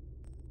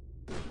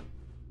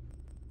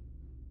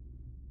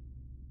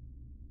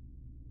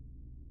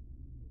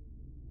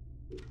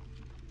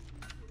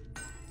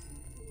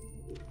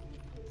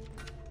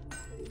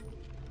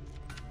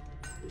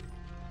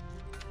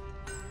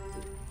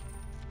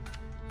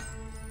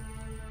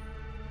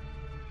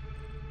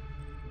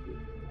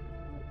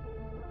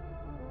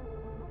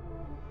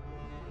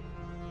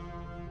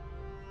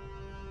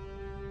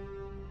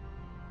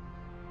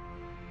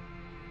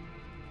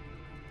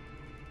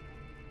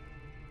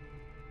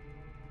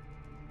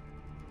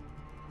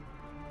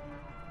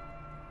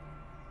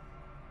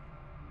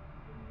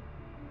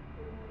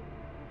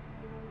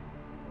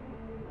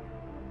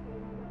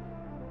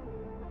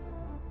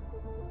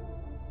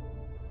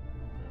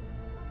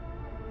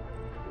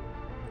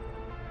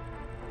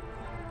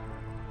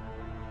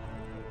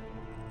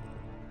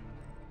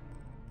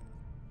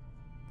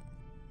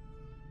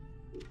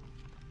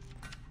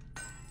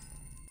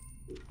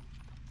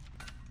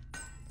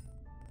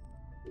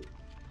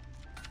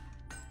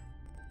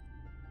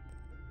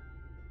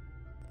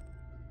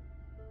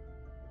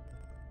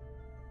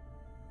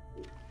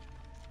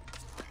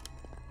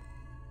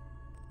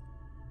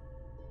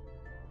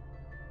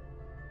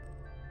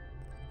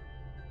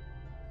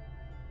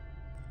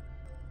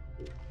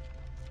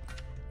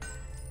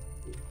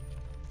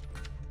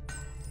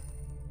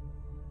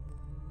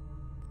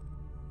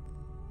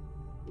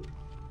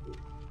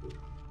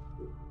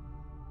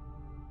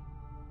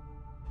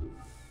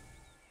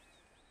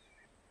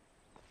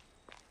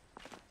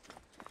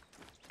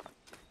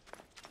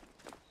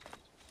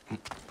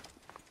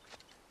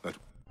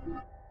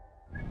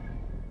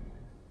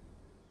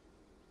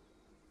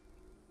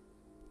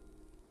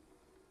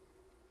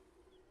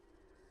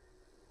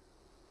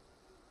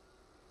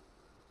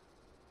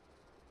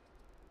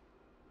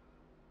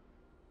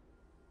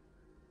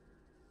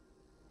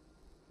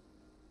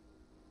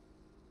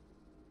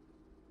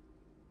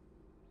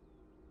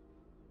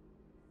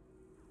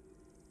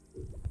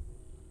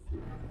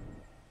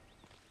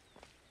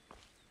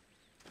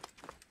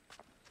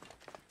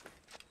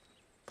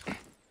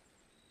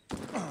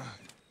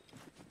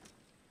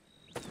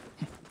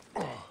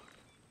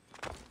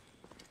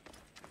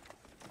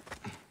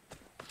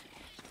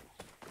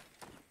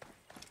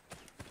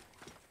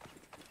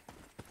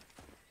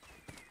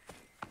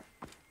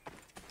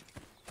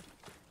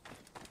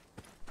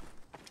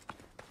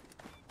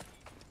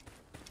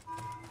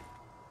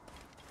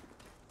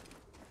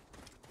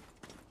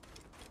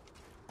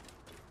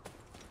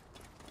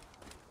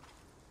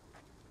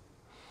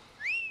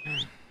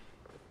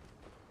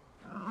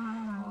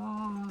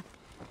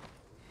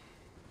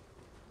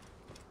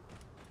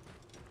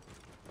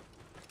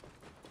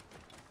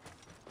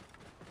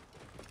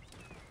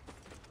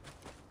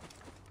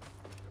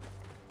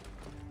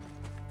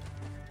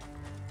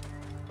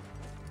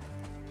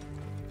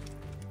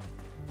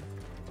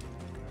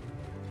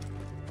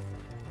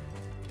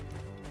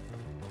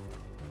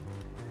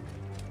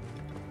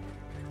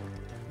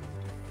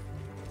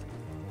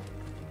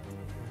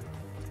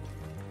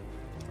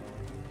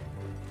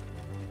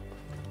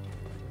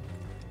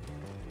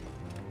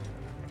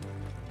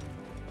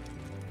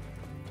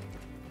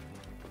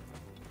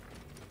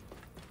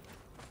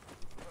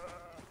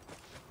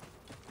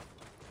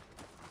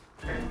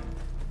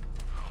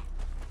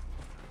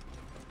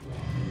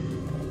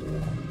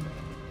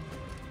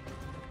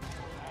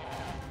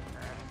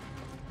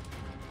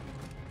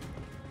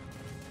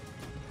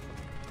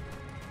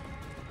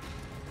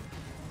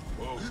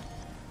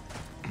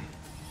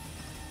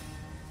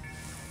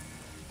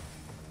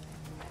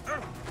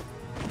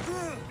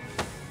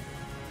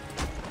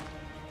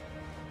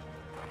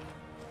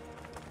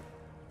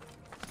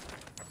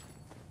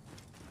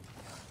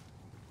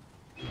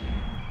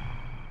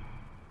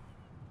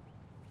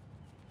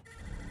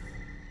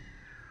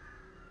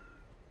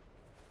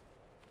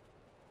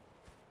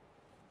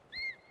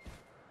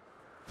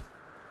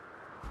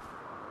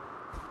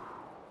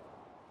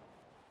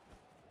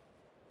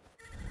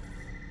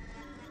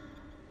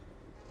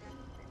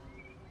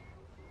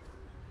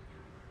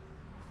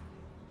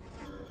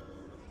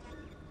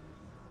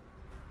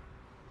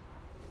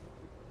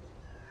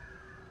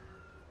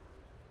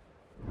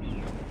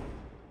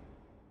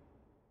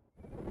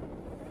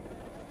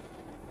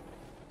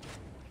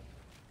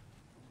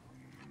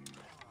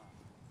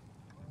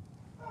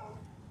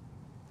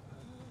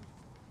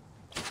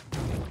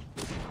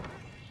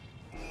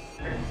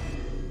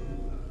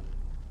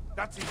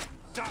 That's it.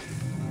 Done.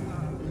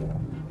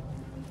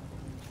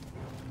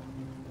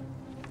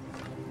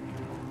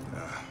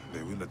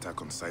 They will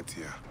attack on sight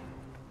here.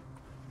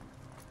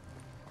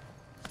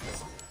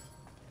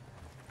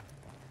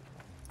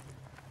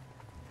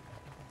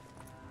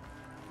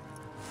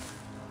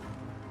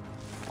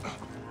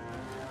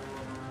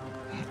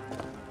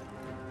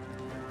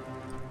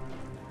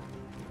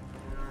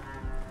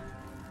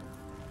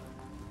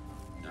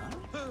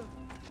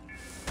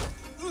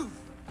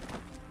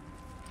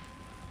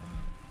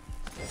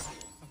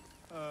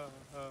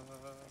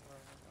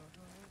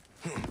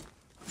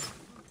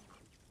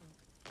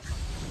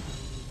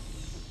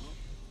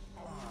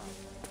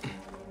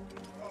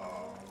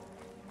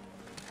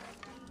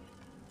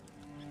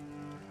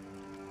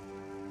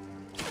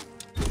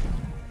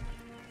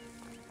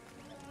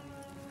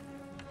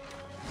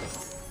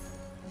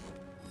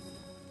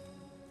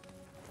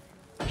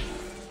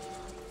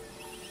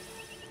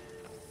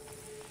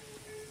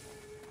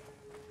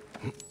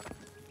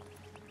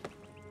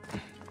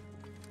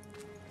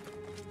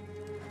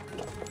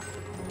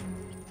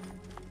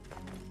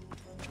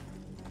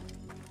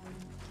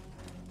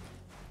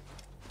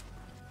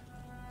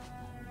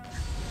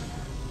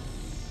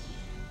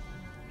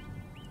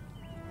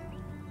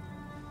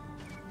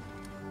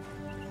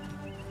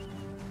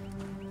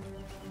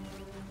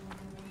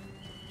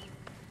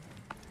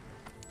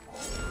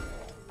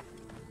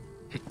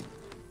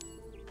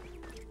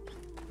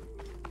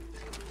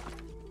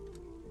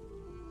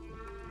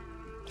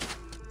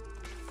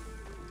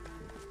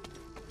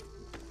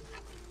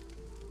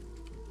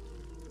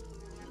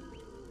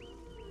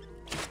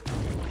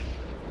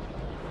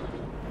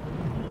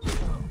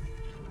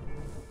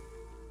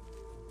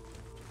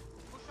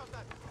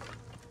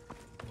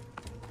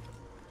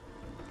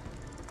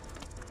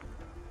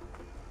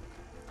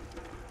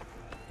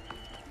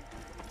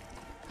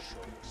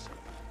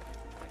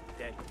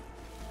 Dead.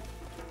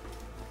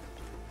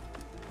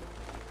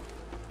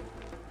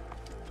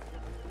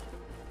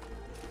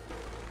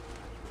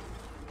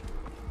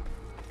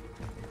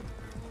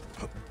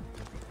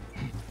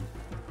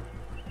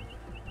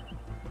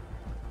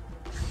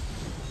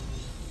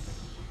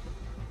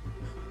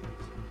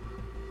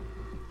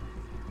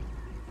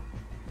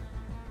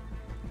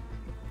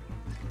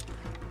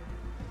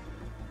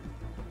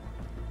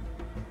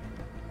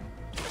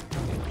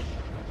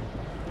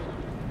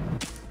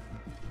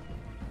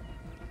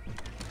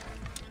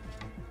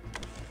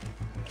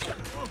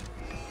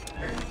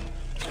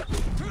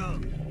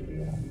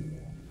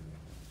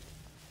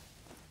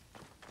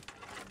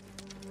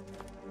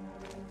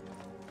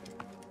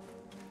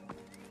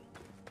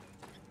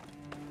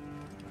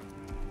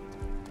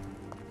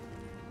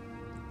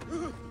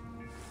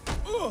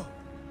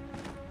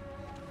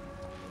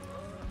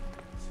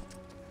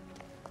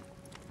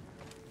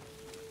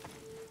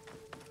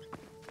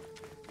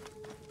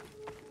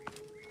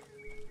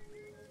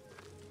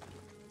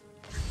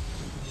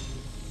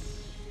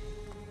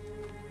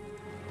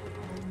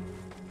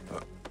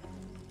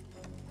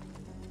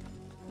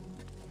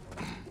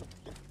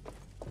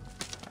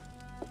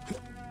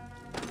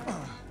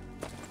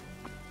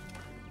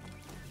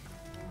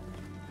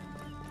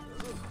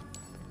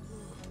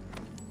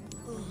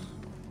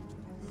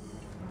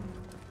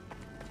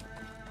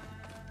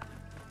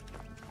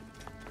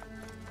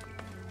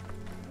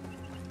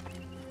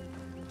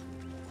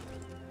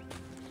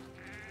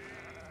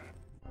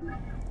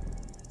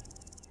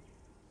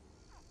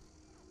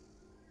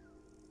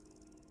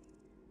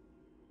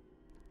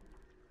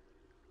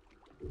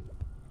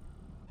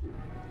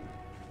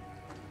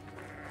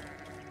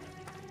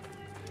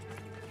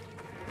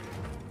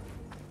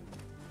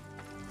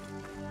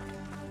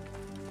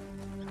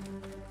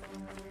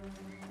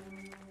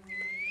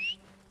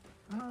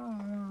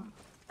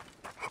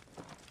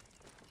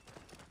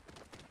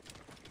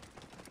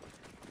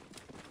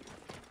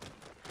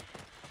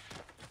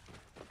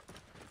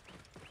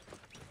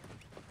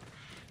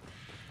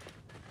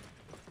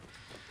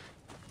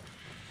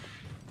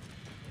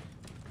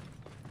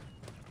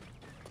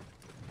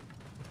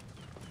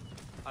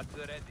 At the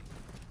ready.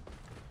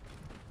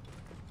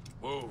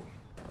 Whoa.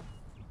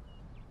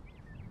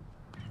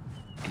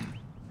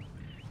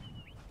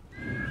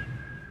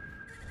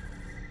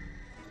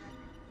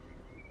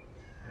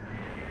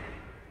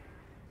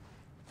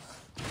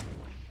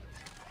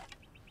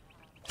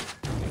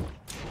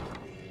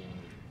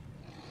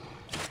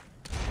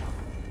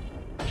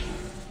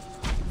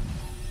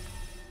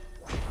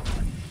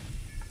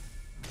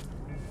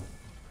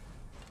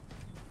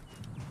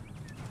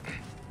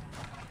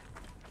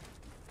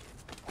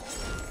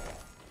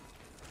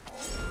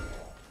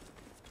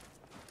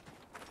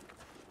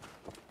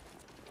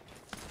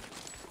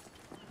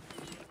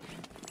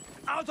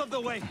 Out of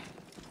the way!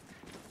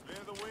 Clear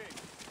the way.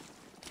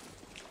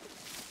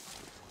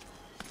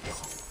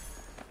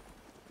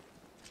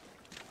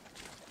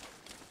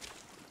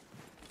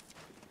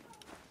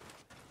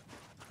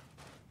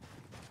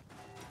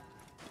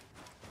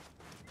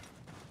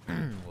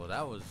 Well,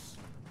 that was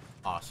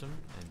awesome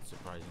and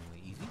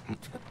surprisingly easy.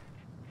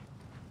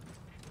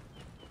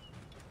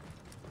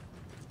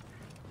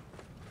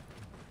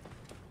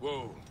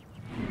 Whoa.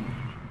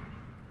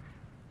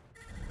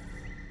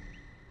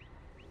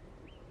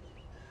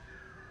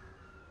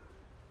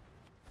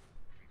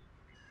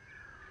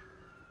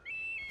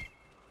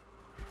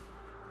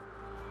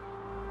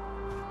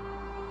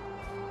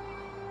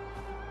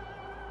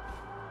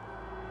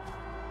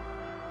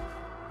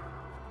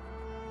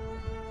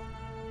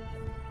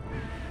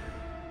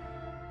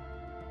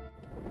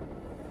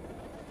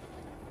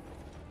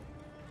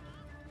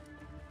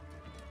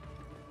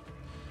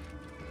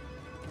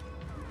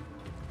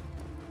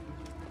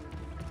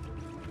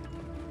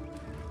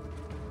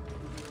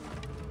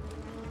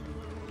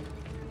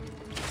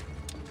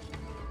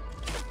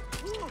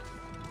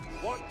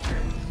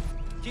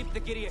 Keep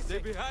the Gideon. They're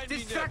behind me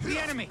now. Distract the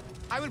enemy.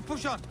 I will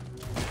push on.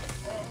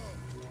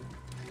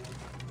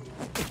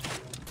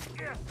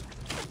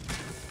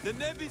 The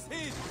Neb is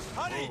hit!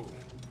 Hurry! Whoa.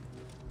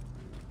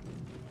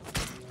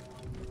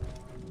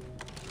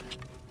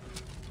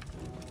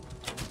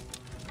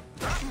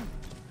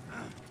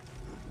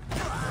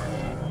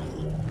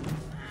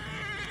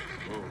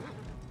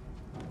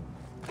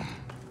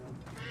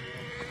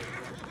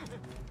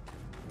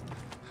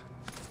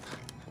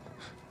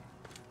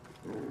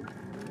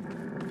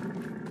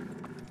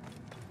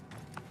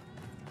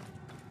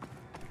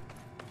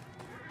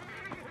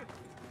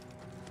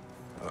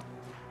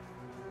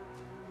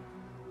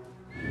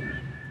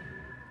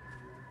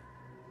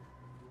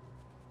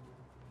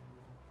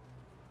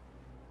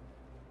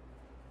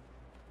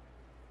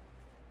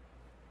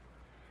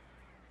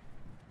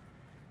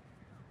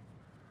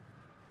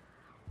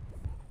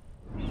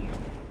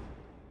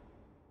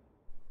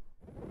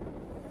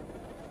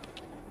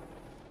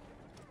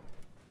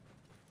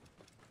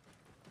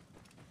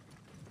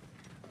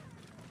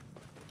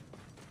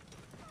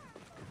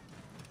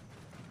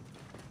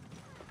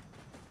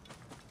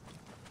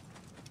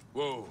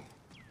 Whoa.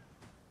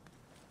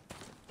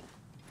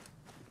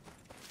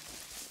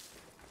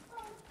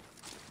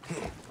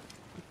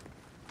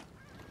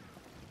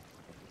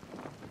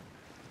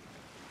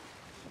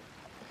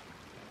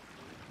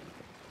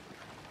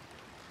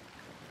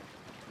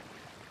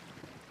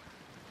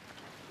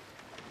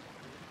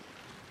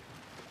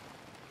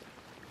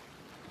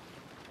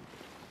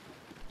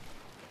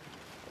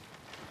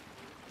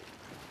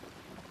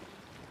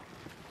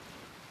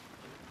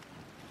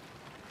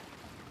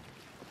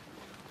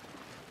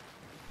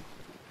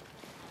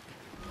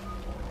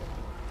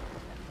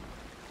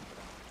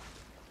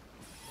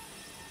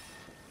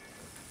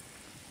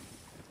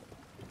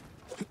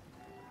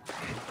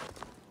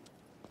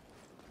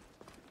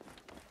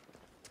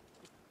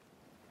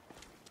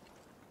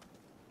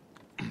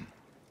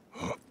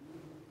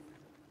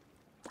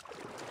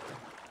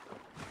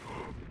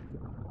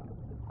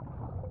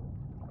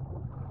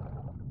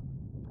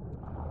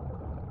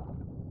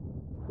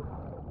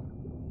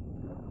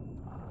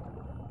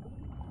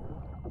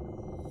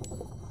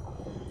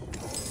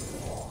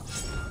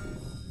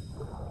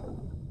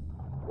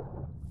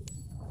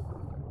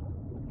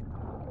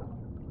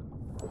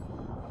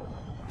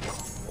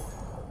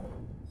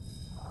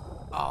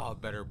 Oh,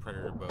 better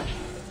predator bow.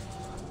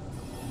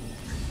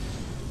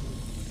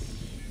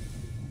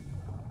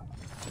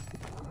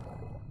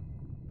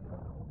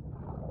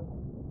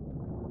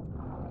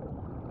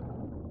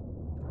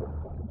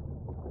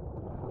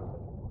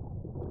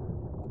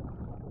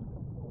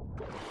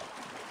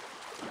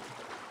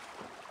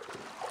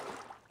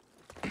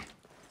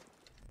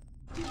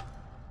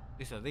 At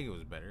least I think it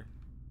was better.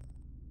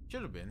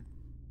 Should have been.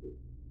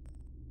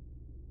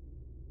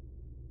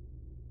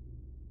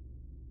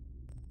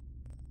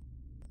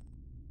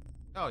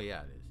 Oh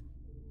yeah, it is.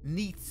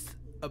 Neath's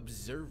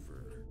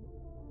Observer.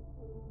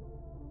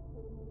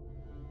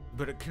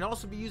 But it can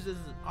also be used as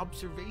an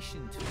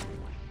observation tool.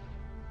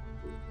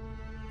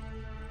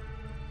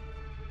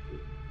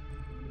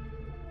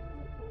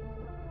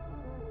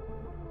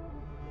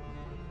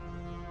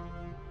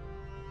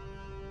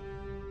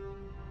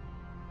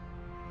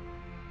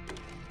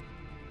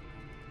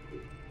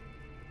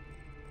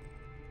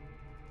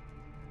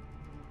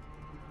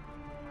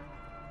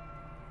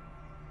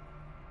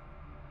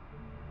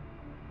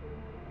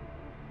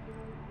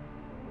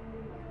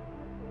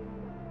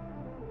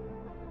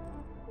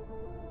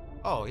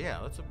 Oh yeah,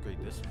 let's upgrade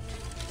this one.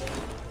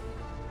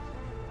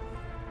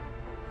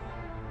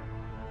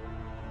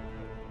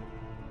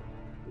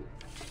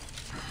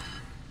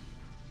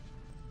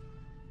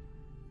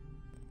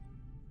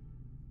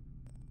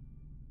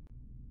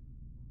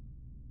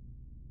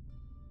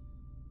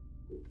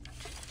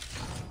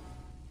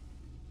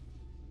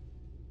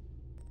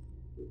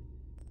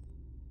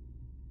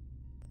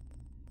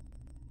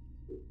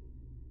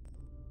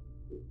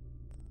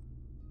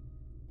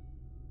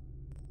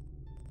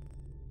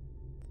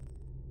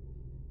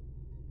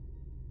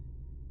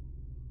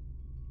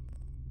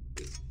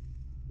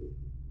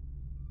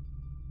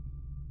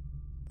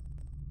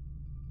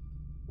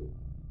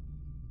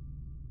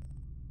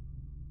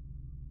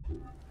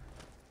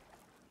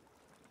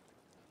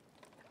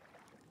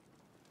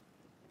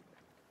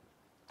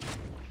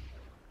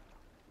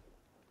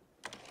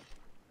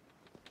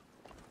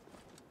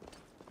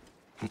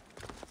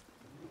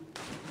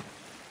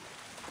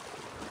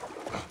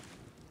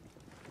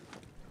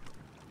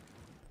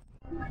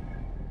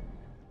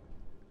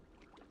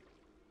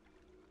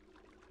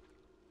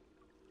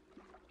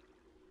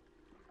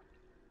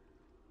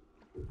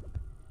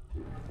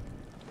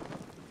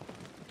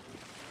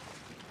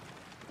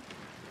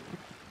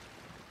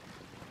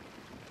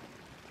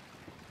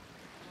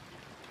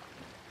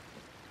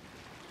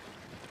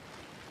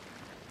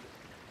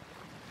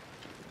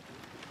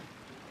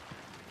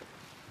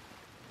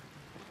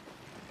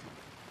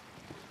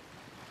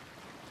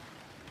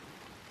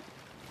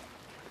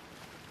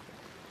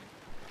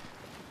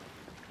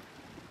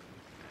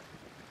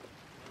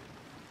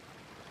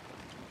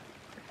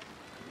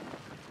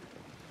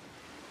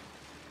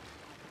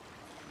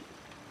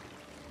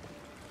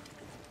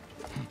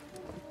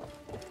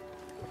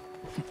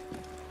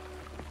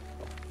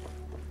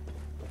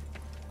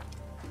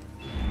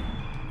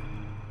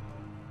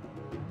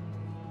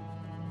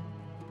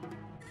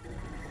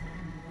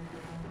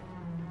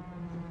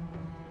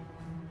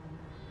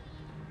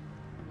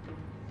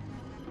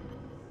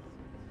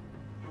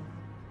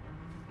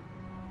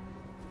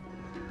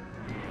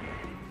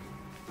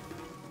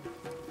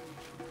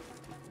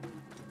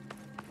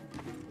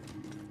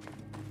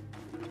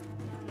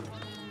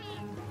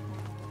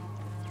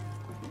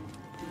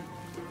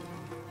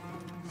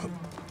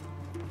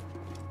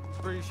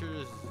 pretty sure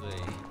this is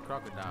a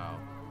crocodile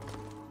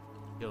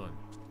killing.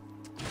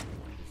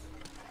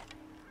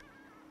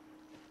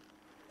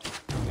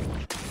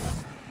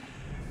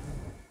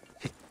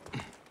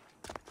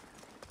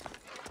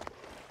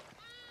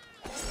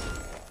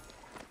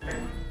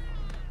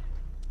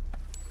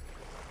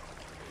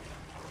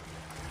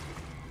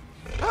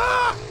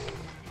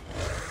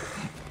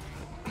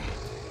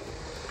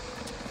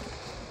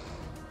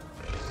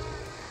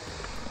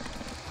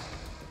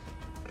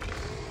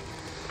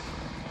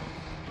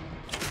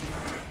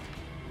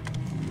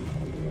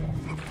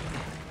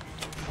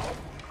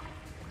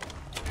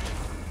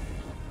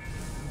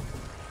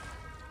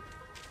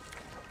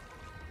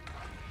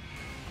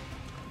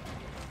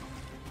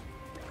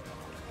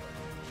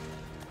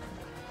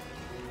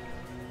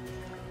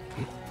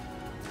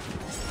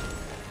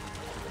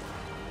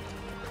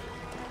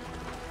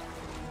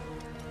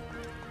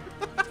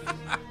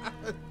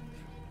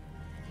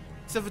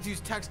 Seventu's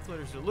tax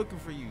collectors are looking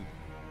for you.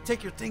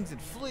 Take your things and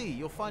flee.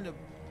 You'll find a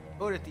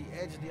boat at the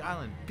edge of the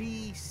island.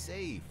 Be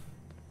safe.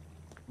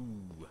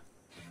 Ooh.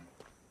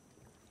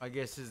 I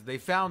guess they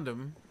found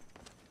him.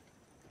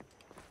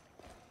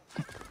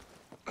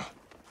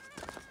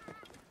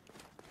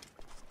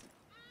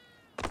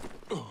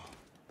 So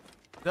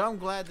I'm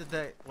glad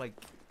that like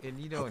in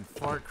in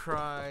Far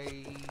Cry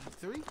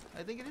 3,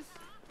 I think it is.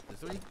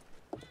 The 3?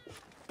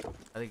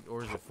 I think,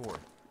 or is it 4?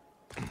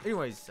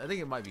 Anyways, I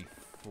think it might be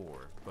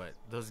 4, but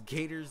those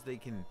gators, they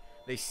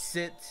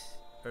sit,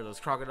 or those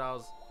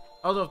crocodiles,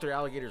 I don't know if they're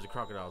alligators or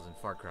crocodiles in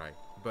Far Cry,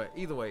 but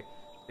either way,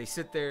 they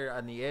sit there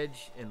on the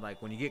edge, and like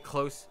when you get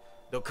close,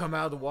 they'll come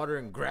out of the water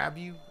and grab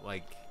you.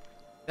 Like,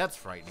 that's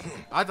frightening.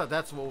 I thought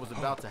that's what was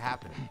about to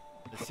happen.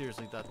 I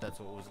seriously thought that's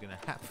what was gonna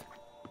happen.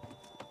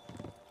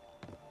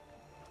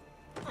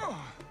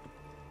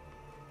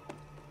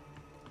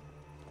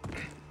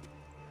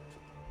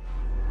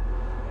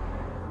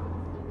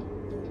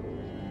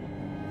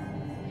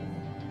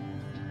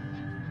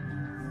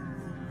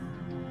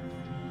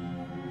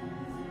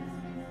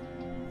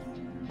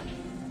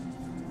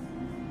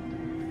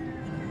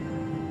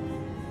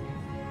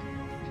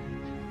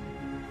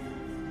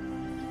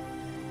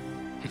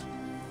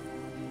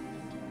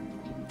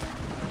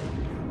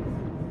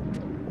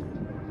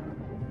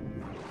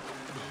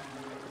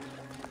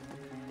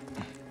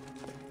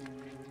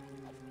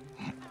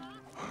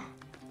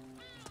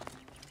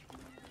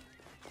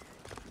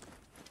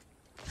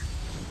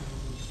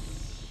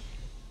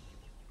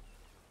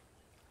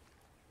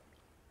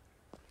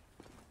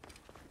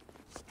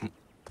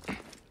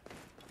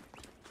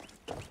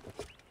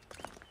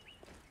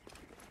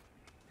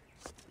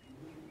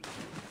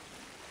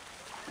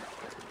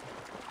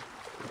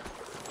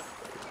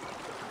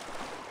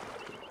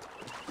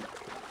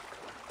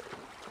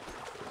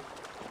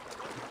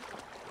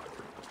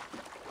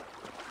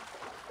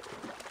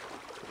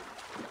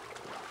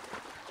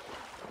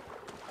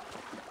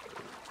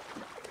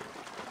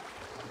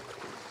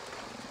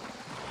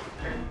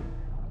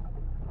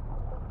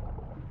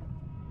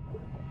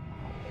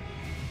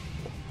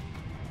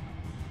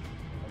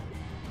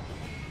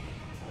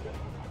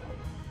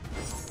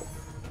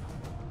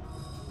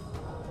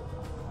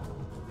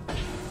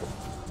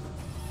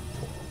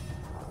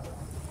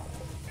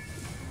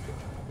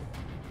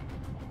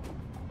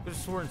 Could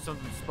have sworn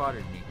something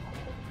spotted me.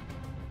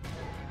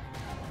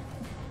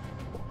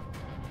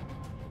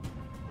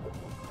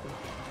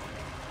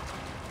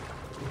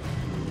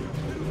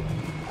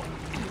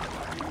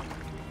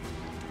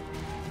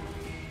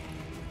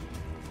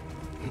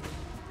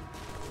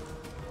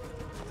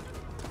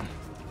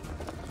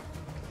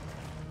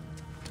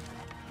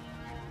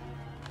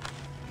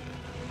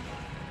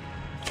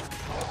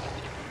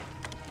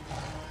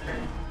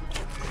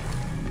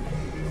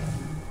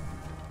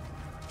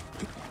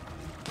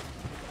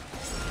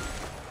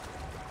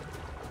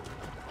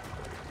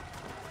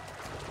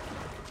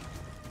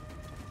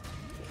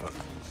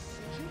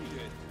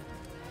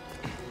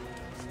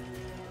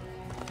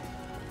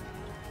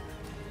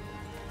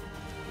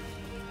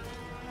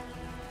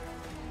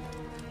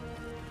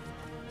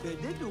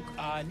 בדיוק,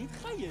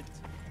 נתחיית.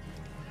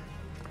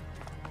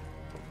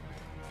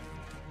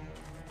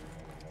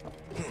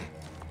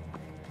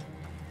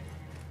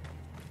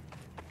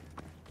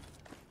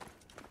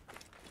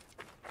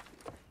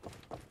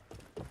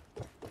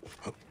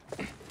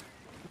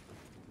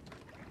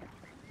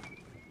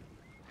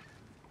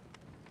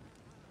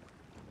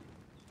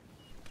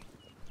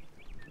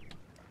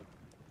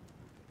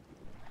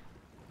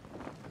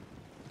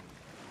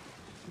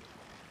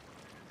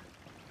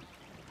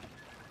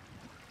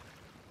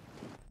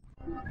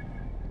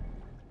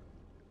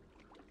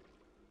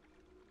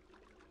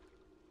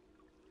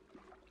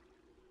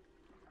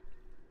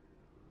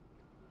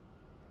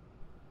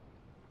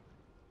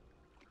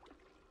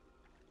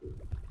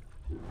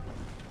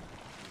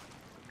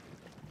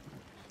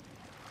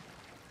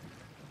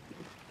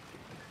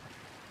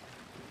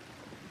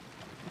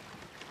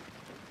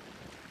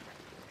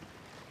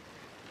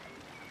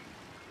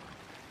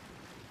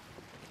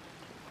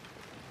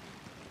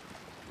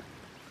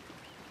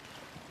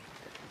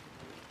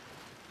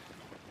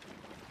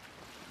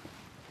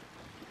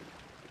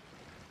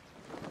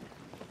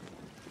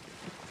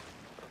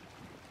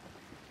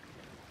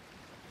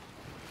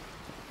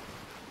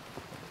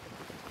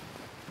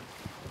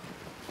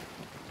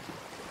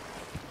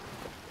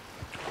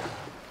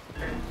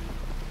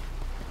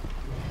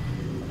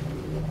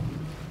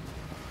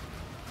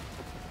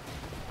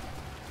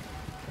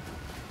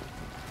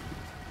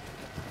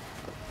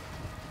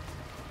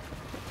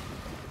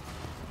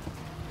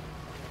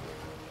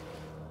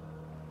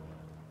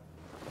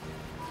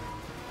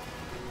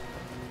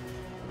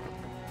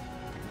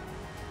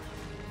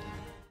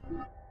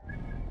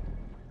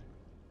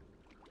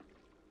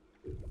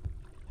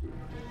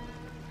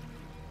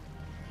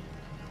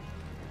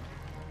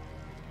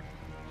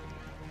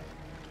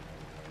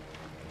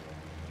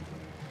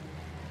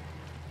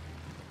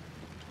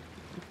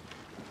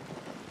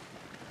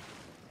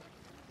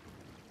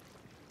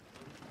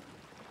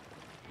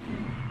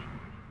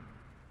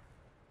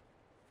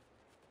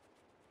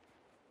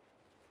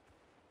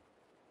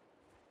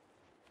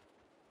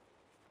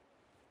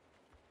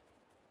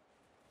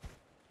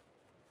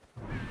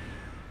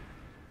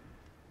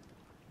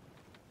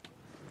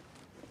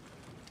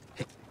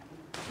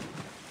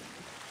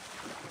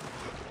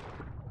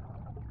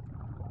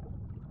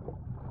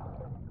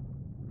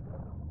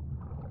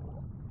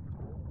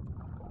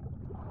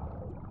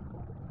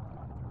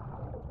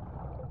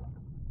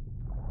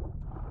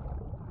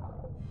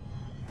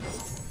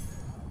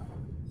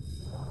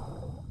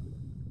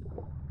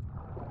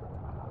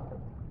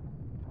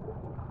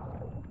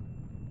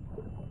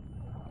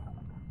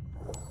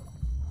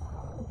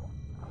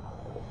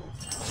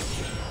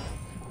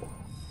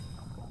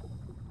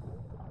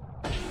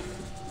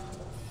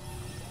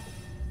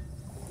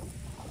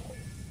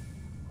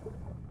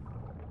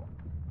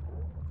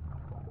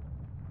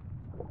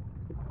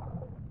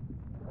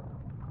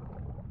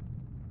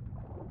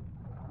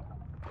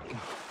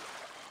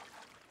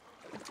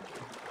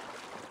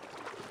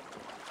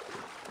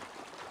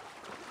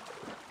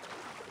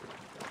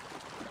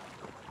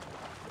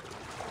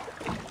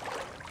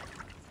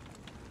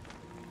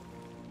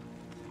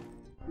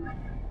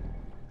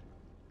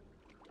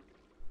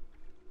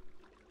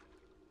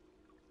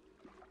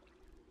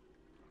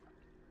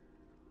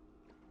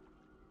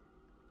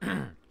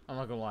 I'm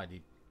not gonna lie,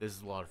 dude. This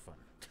is a lot of fun.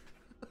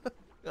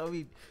 I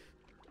mean,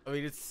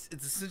 it's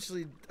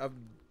essentially I'm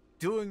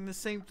doing the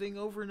same thing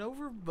over and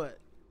over, but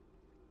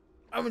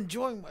I'm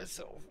enjoying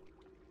myself.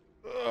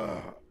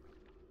 Ugh.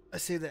 I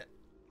say that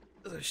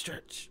as I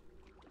stretch.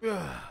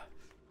 Ugh.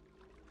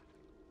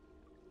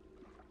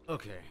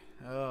 Okay.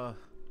 I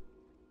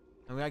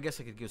mean, I guess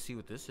I could go see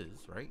what this is,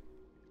 right?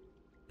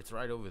 It's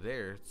right over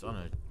there. It's on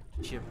a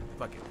chip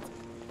bucket.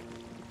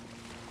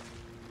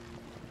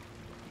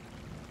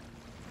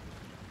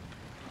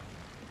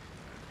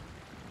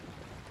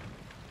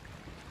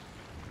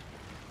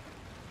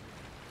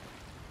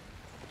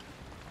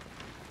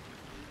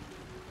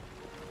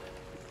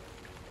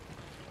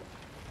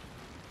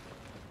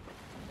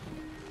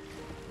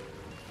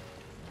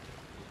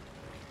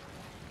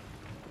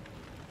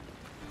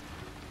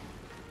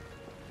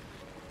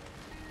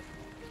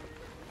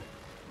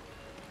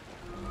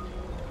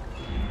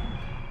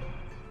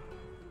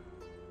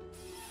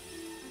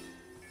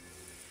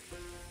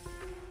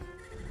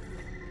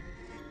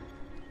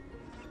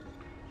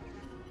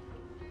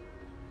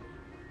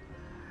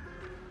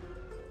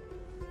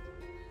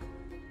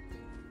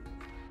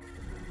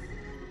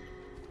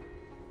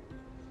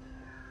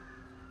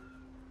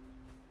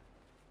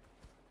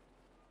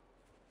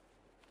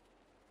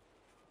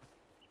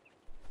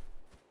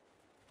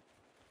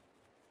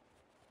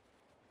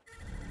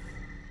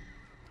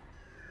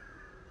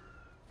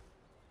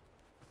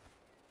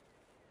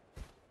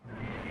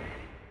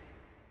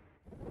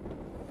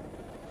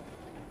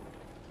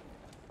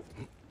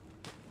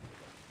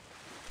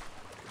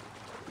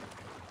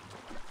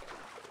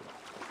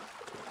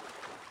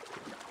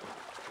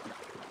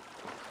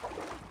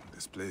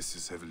 This place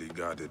is heavily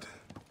guarded.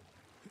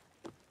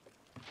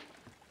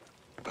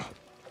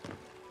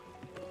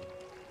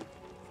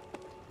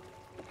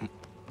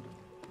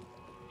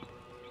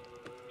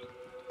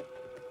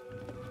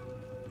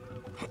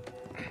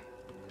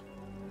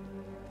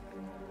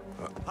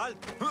 Halt!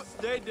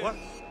 Stay there! What?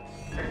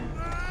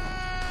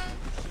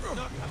 Should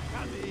not have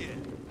come here.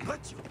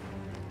 What you?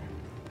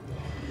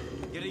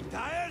 Getting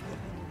tired?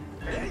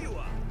 There you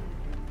are.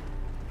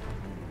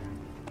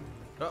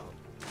 Uh-oh.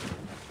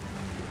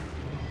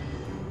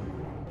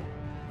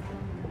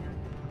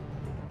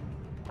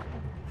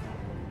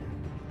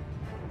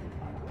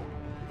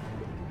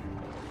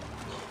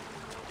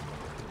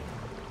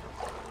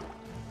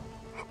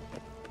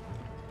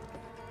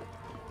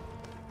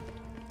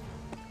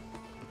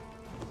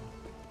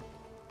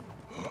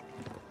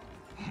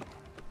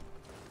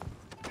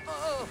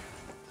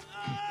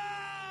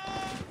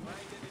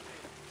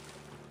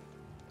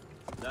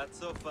 Not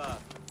so far.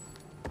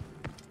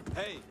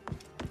 Hey!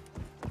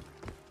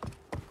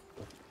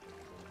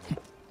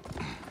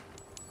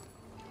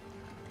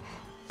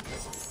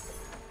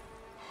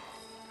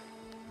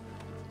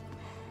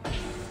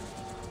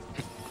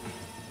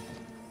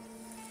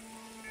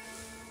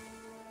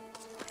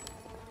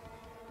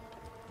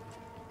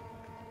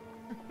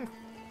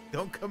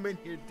 Don't come in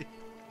here, dude.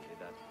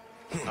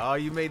 Oh,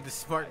 you made the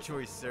smart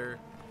choice, sir.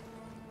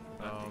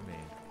 Oh, man.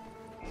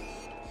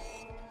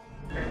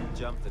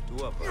 Jump the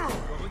two of us.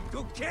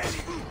 Going to kill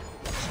you!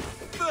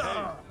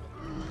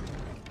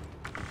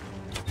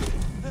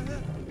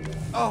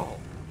 Oh!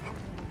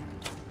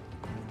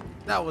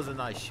 That was a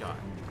nice shot.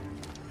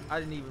 I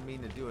didn't even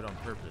mean to do it on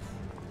purpose.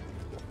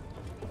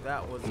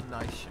 That was a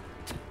nice shot.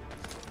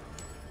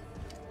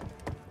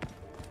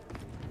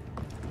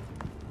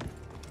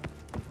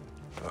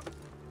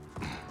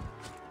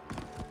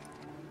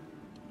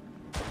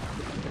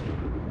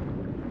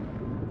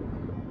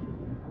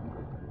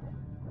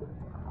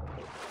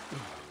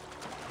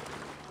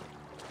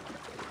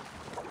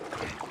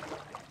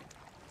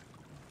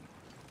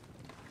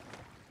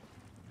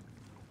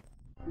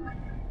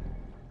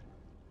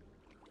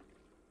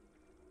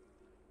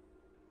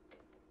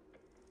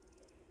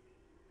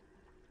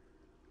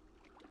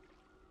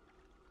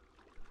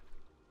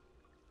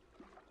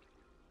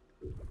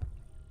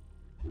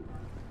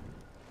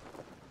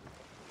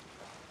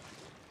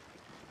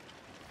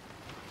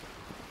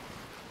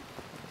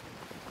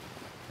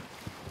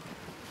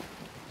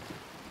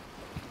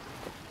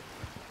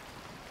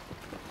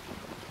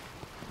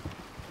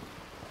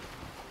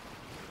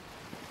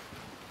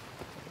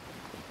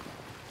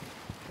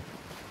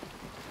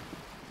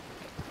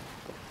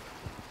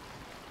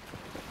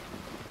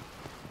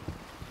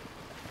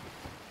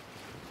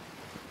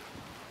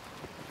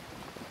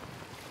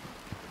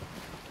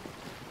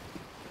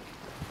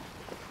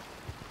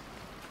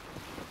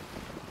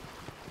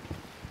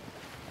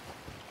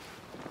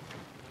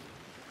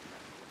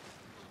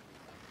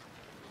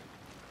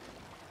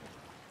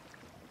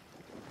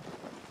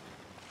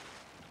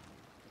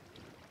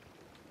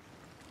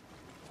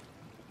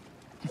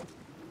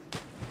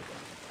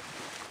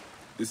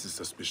 This is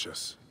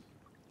suspicious.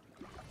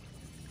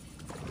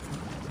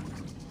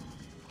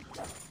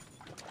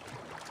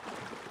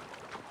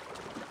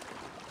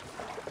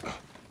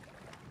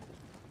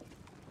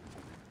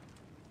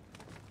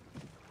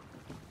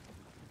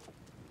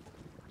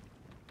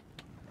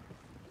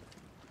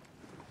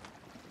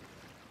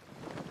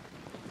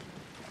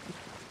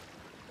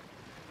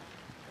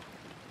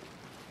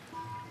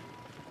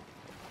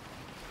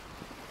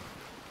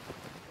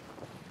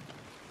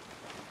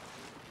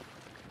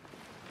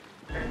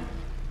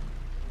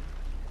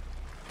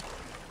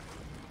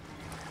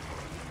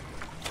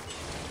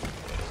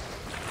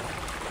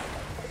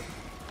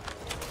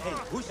 Hey,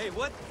 who's... Hey,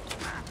 what?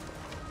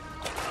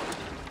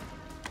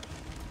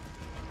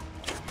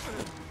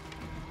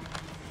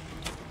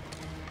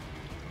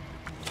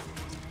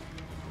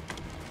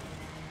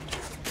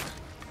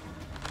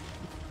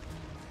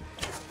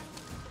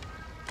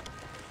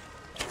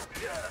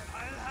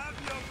 I'll have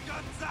your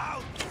guts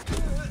out!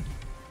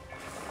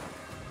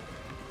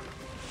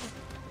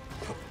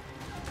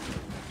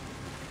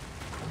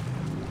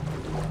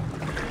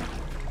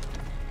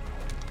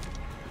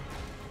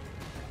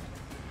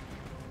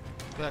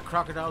 That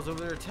crocodile's over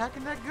there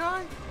attacking that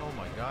guy? Oh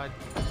my god.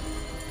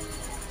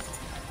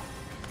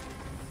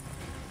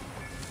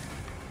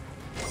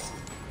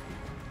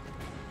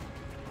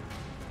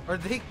 Are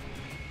they...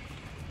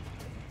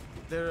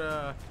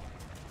 They're,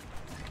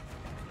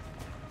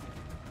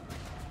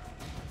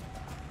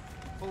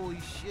 holy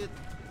shit.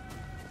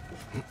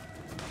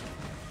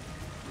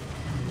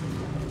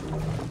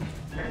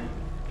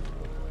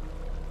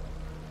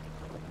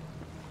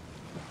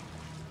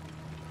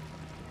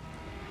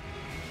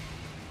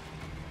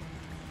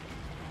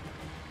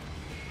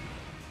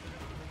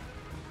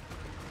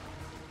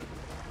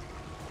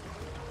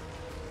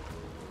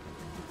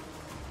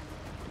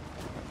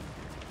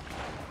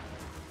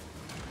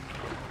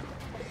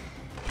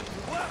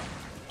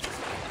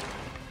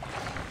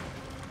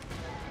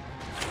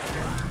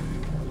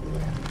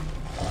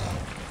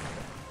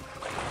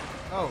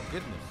 Oh,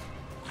 goodness.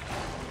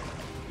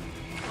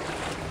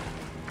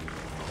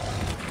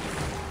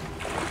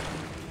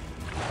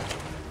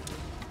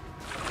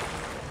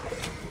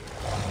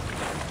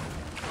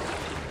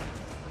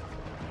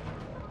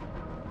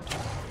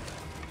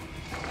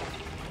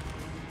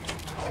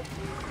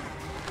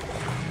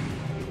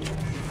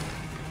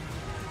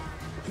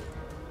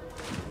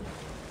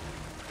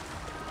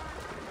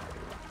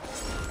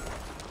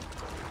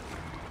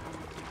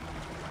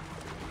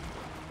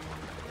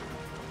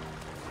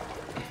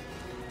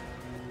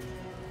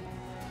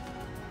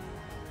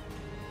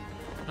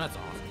 That's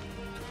awesome.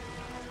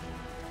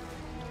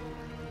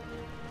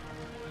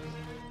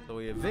 So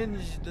we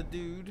avenged the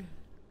dude.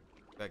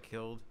 Got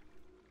killed.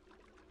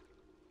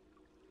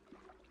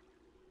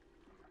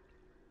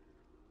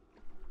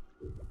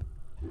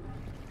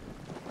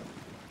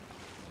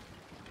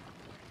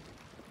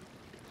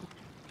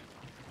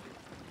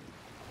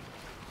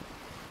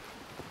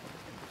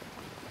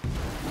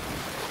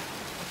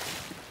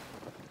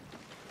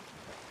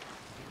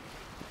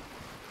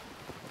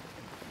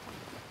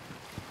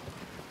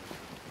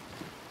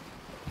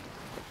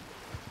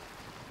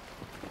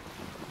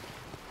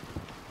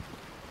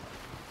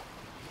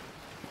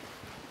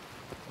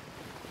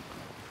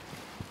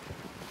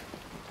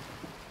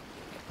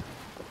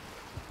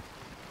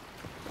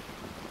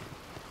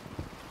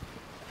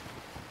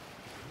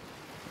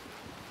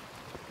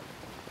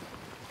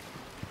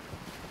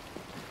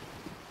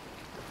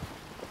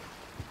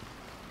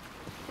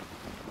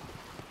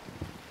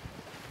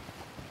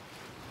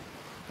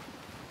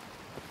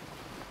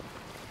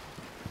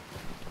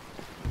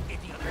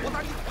 What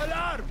are you?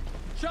 Alarm!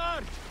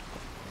 Charge!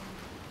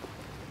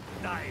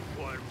 Die,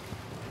 worm.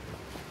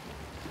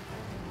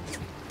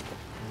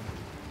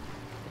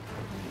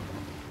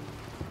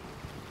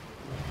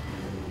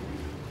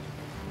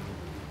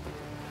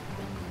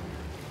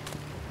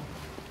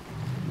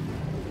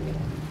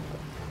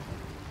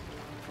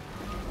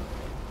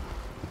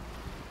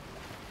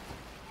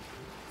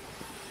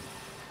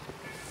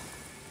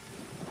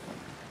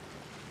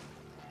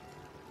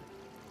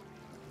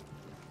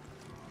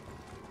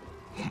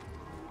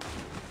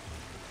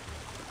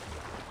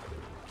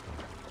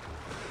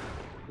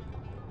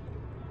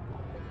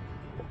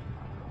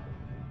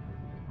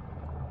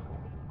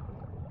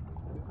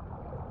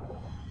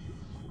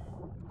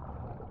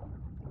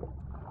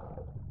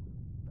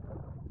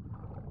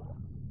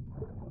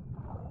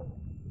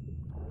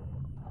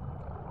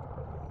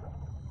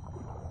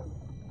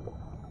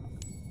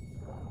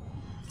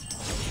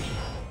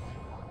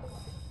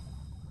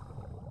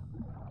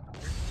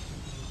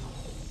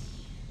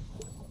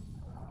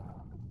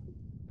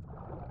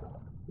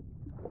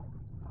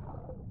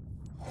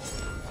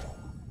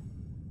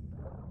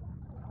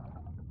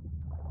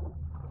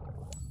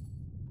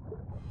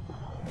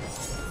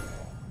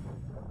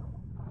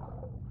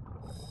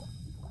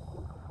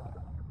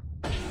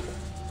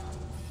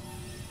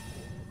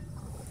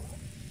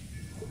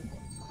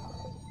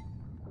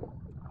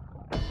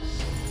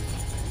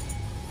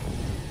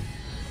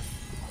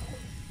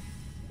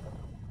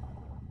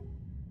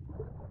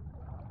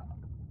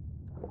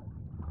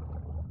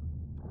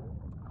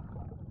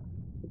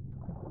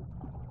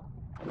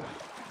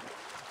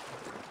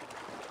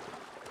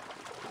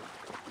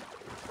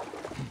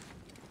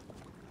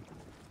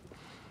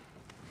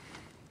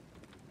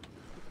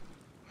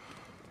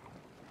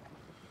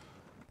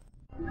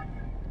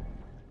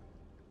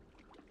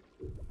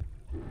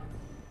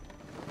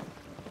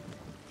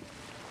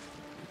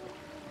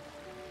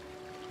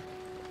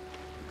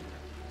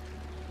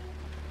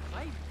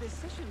 I've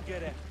decision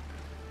göre.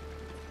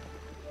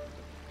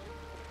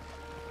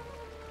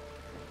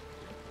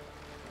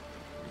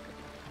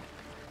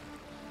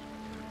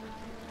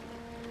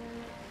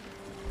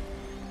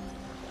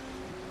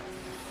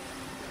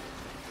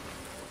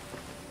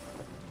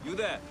 You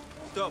there.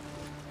 Stop.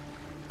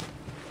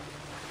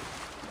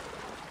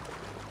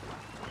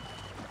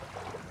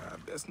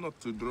 Best not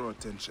to draw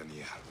attention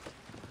here.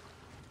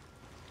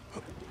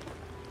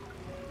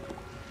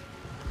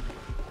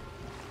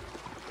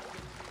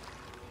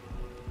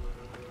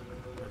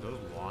 Are those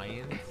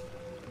lions?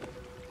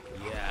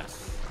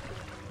 Yes.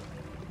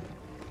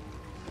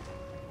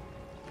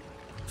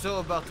 So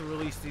about to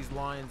release these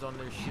lions on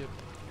their ship.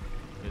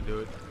 Gonna do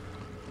it.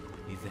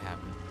 Needs to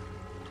happen.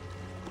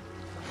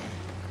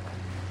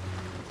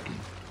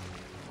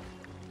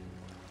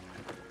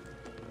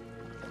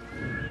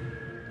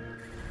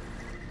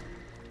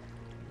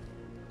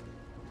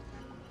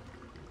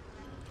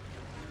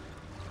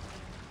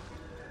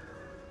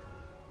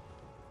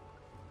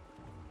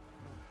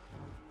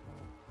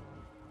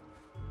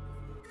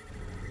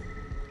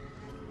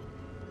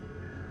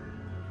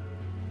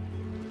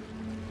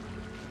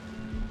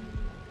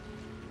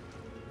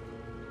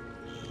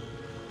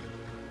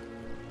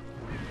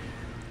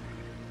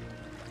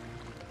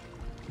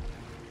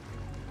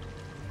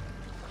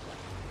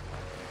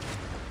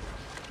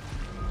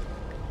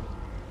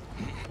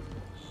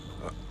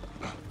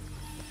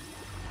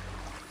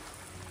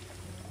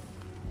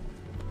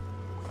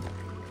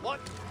 What?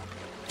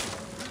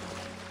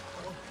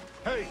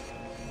 Hey!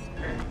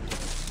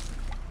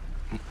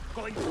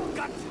 Going to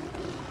gut!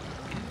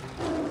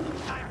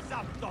 Time's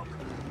up, Doc!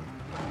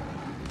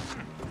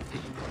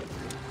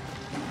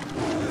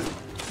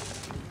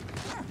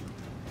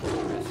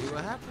 See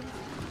what happens?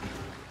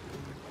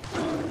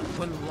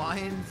 When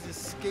lions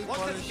escape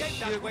What's on the a escape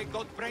that ship. way,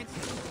 goat brains?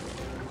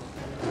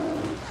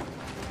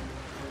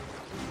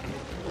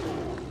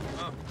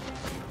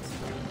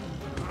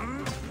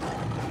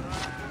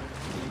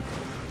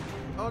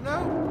 Oh no!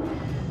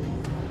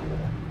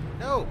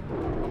 No!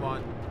 Come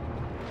on.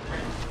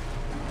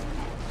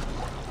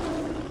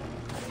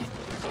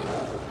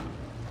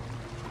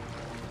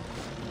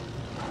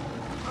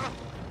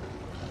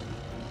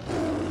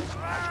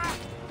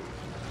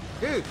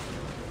 Dude!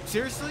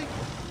 Seriously?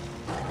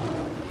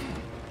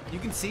 You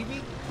can see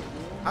me?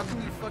 How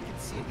can you fucking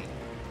see me?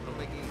 Don't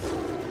make any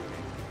sense.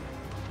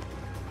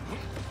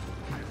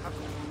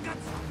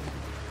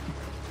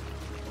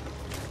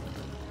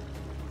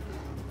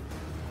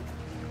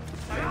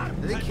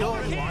 Did they kill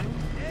all the lions?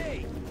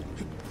 Hey!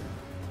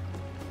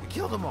 We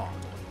killed them all.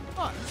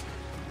 Fuck.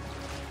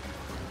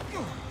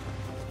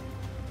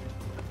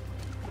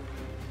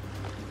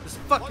 This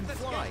fucking What's the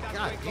fly. escape that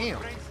God way, goat damn.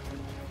 brains?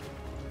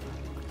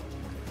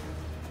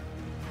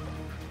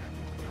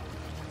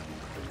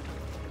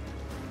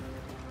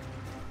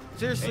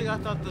 Seriously, I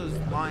thought those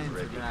lions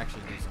were gonna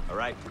actually do something. All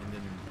right. And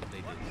then they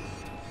didn't.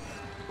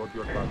 Got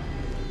your gun.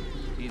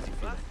 Easy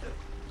feeling.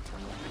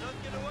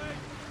 Don't get away!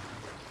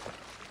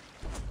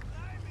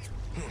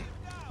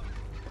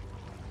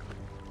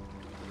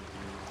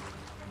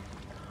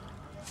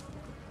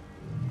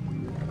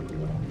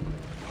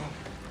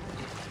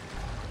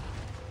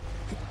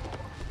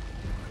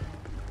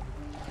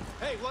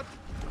 Hey, what?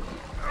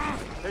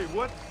 Hey,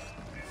 what?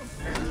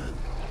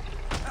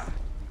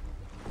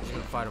 Just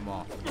gonna fight them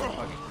all.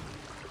 Fuck it.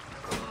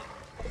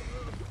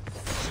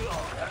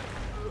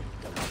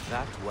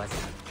 That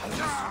wasn't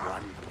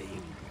one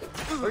thing.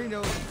 Or you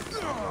know,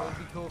 it'd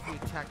be cool if we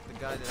attacked the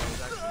guy that I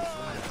was actually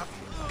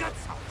swimming.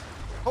 Guts out!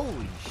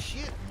 Holy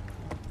shit!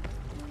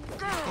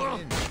 Came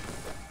in.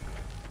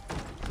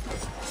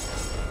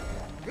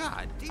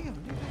 God damn,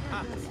 dude.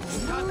 Ah,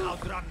 you can't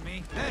outrun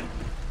me. Hey!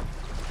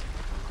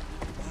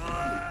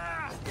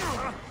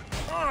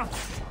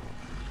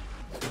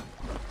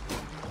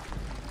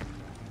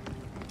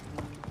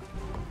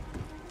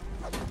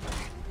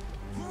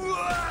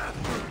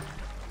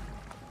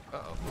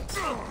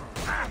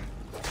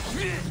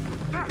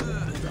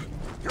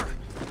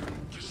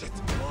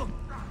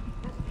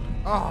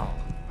 Oh!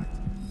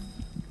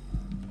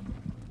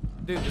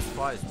 Dude, this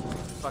fly is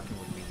fucking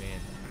with me,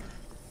 man.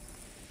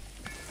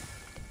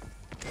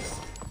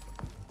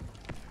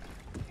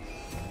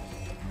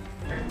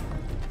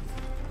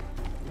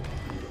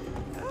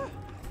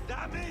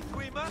 Damn it!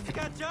 We must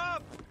catch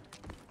up!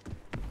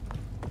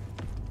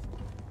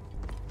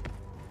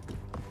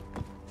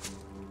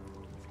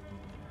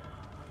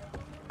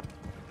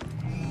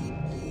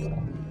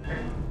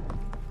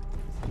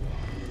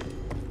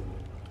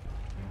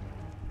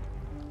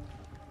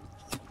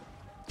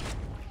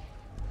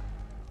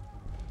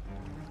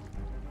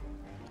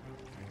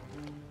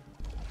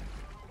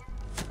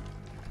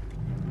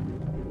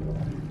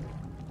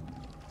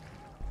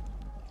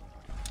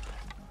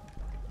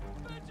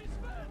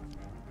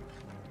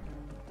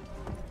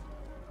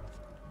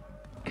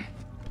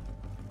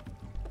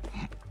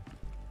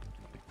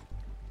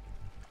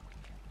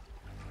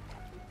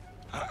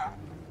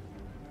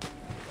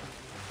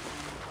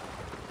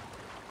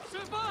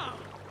 Seba!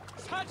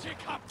 Sache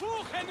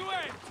kapuch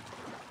enuet!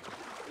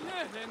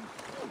 Jeden!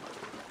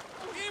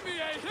 Imi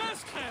ei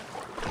hesker!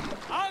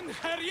 An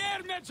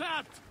herrier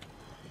mejat!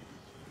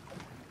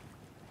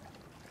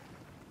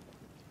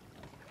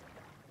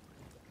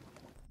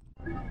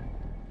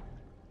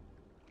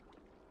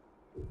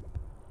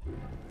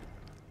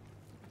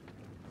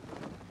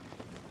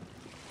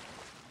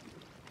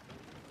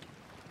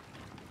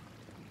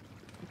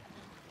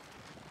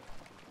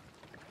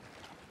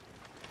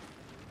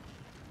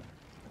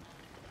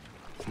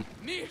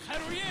 Mi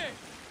Heruye,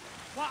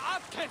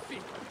 Wa'ab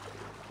Kefi.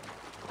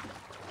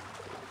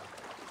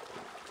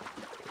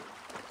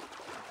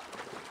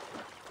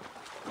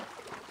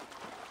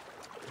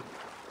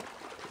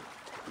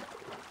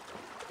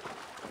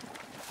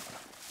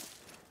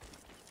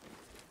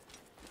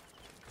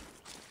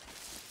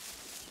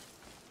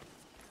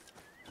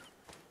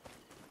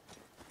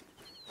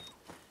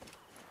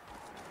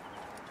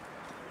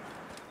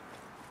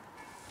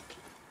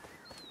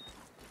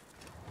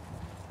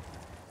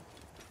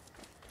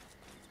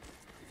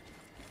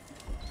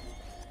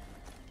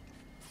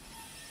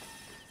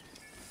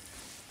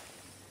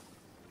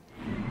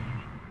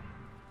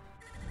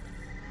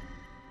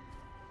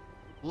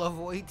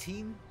 Level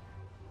 18?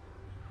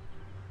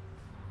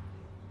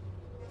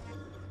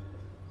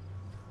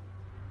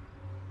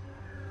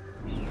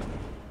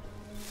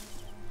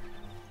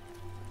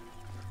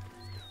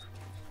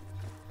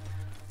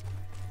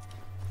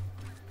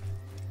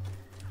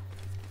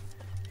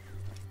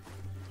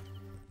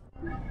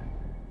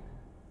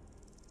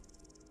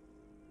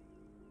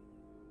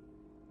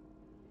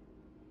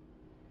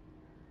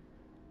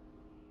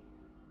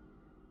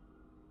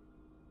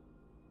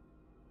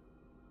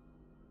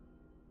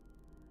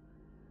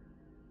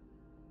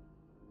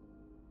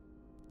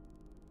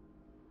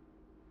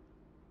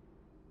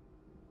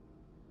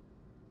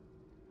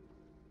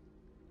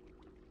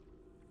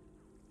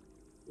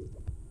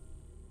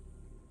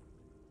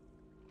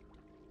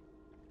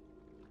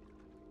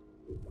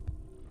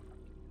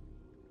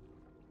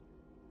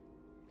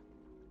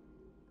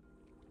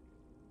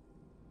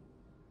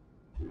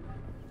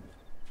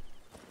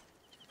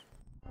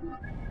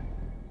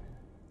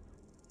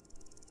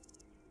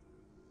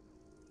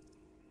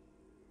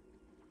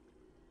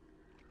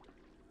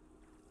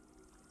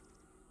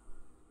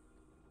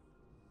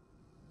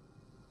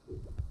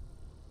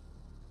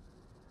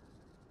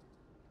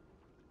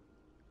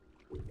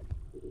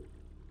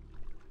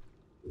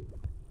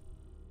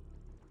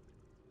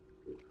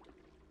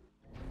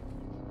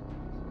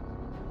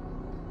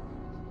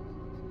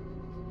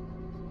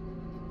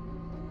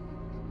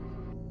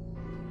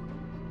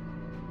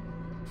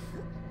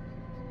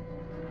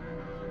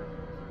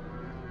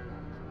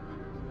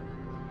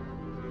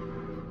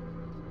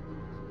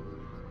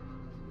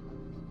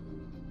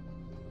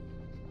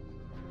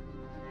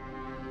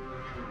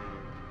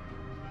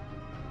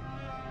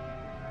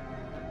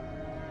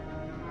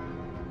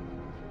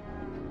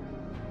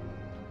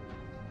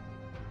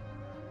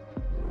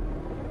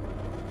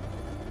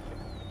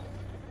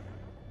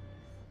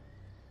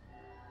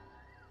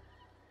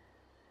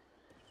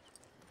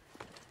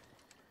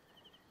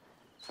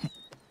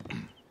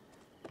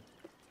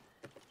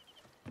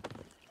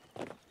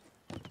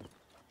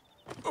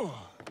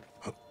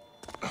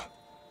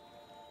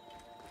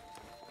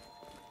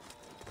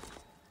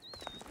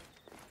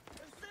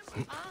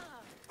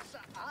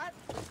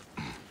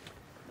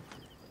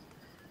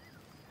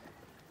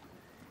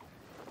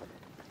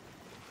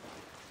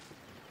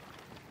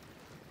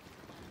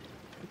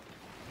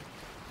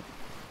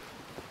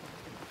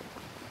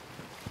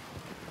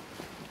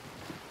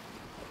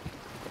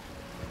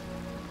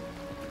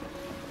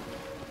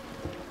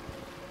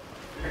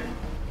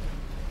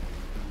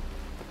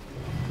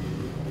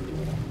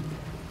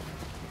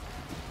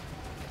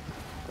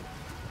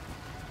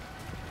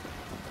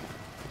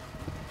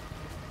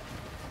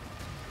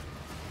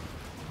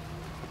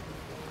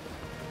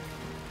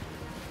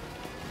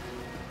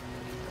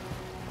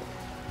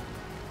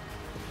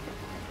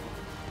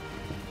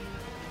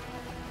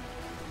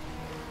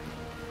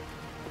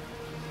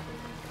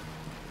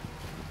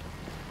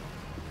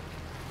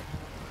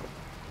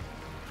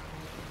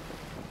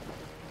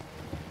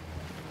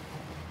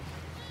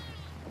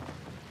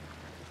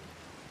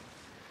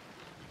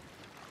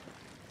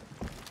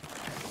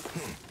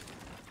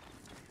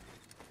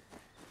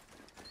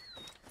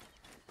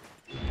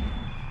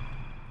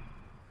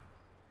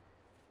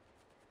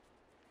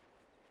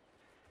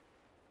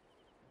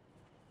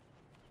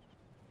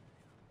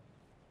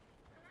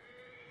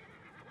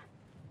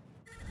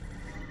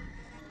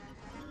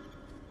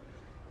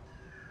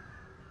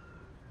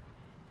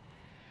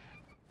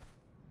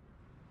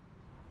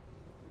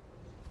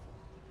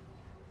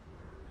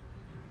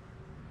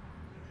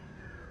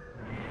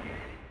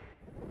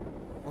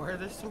 Why are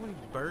there so many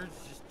birds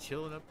just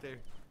chilling up there?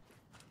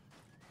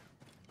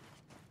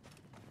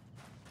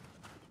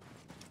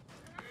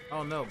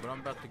 Oh no, but I'm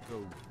about to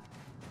go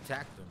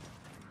attack them.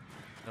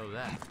 Know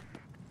that.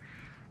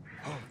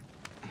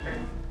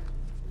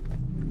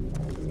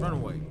 Run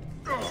away.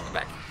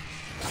 Back.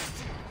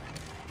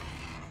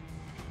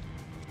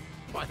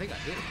 Oh, I think I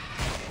hit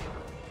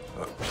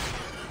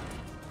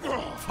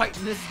him.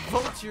 Fighting this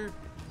vulture.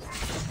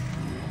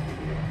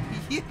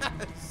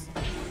 Yes.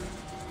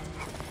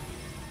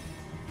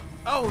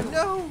 Oh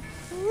no!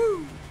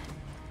 Woo!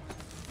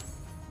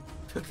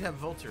 Took that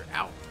vulture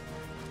out.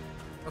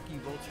 Fuck you,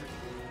 vulture.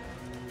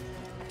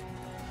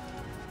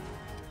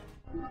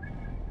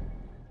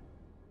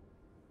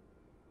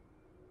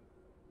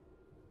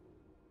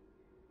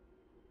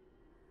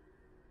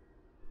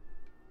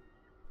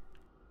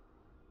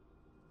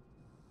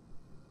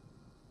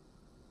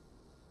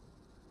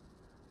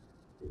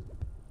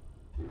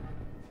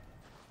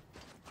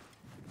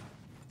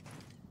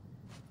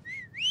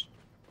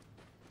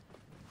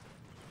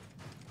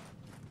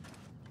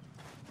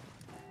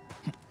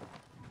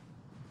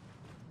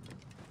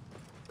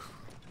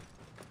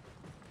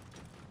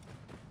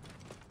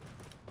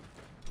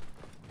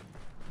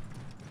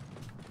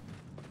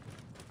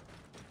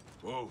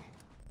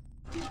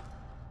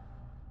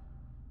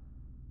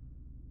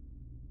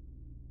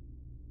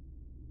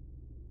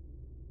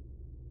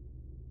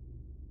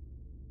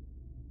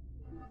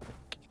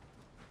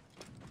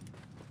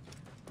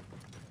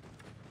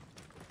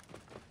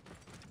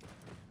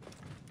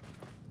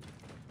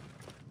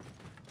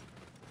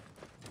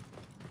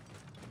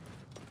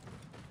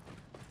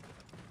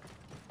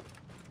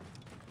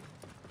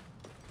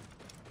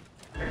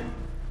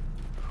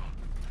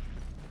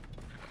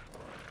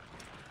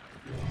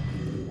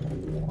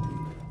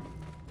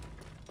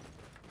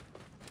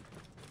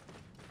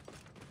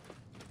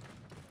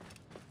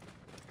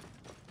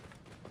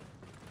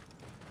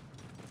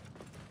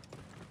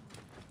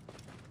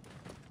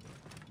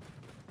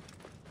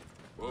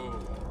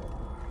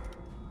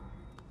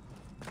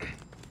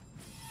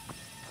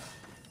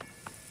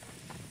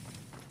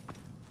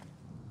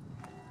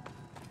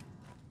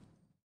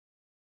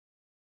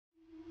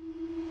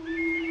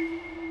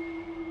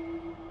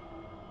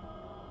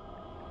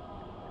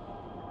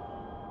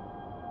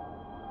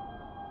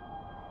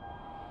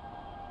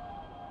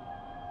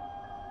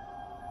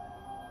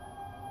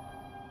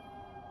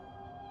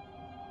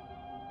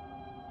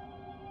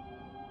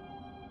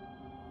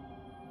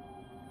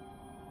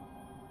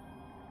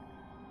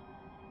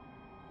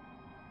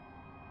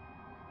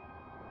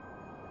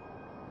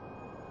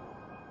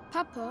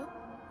 Papa,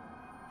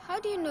 how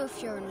do you know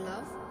if you're in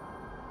love?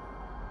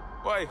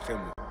 Why,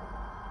 Khemu?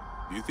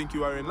 Do you think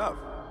you are in love?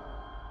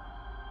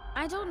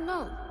 I don't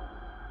know.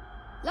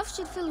 Love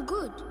should feel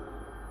good.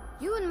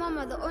 You and Mom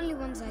are the only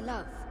ones I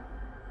love.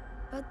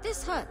 But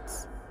this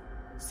hurts.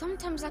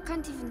 Sometimes I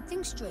can't even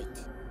think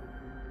straight.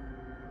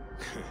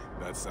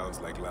 That sounds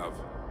like love.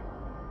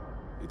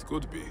 It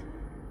could be.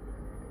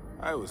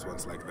 I was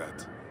once like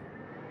that.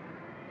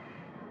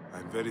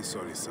 I'm very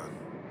sorry, son.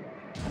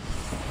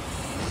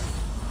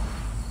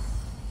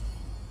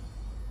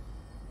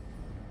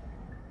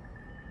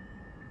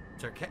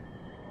 It's okay.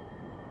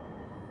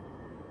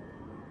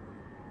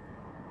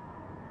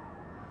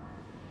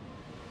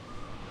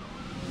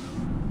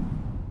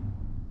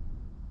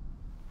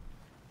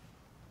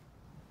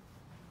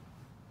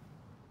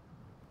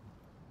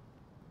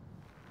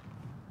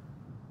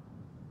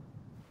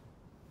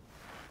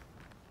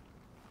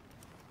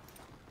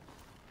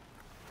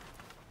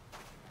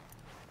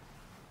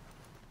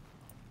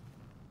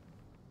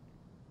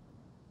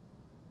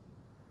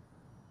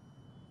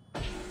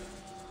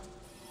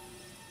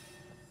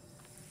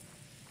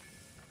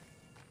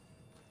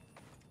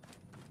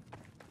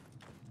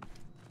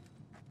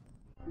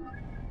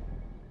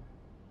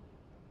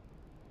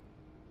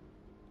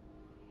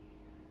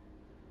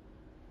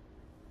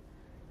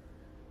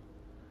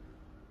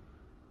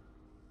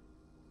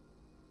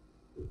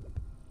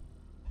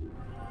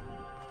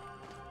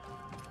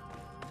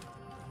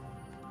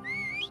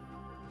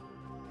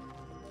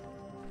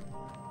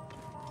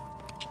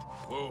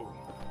 Whoa.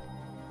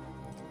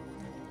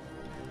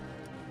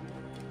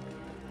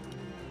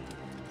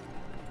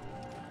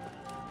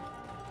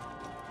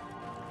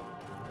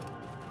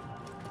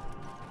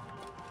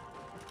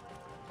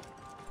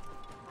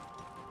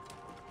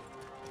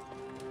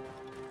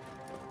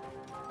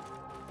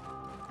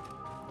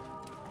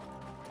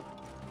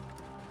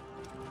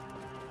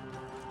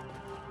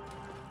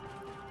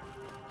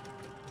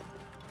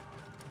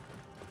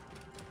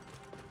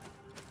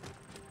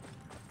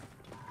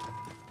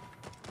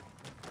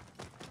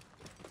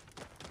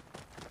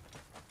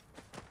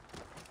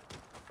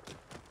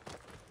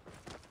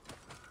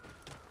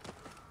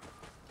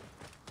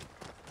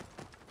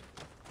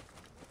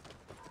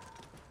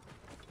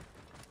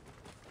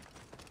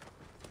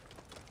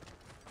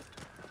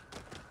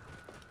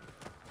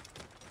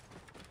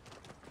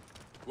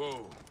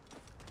 Whoa.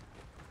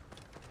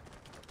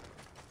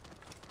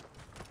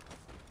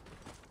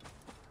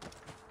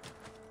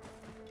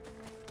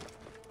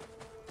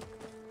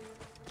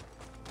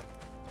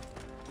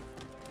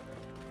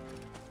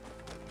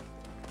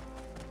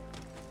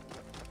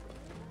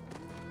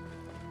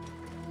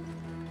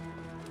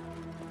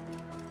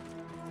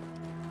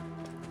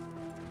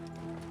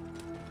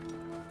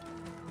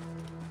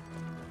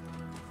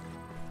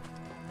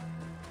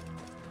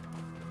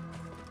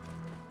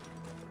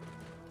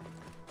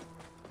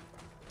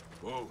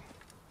 Whoa.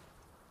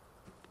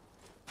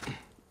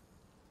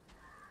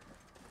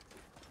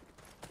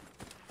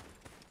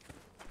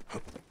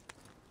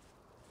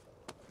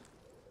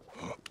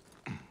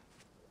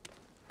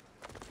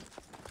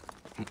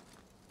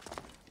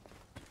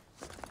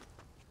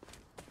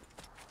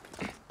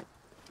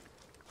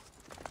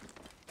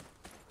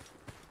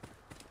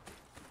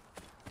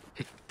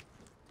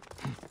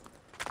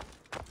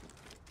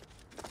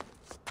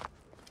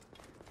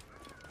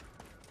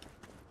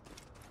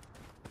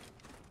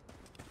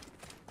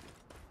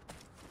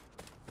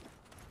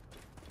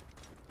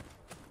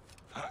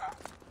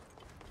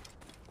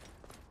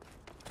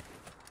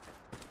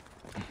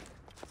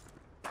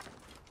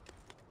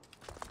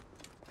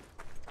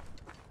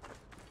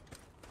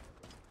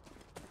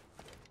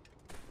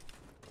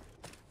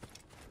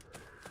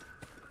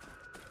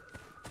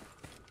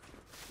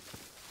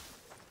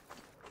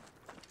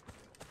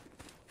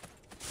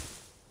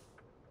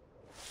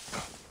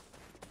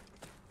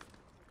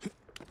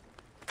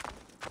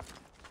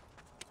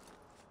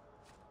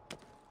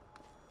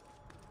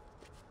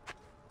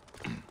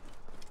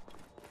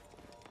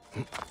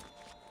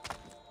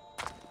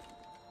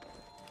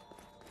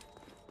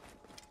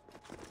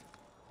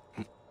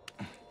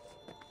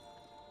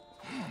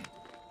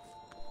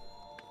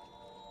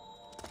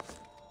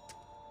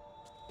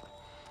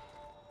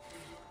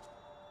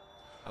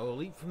 I will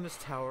leap from this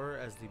tower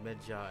as the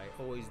Medjay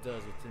always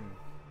does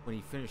when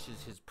he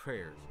finishes his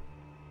prayers.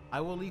 I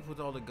will leap with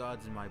all the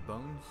gods in my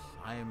bones.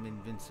 I am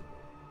invincible.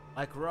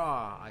 Like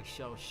Ra, I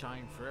shall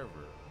shine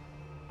forever.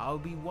 I'll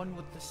be one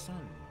with the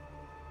sun.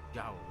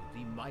 Zhao,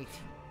 the mighty.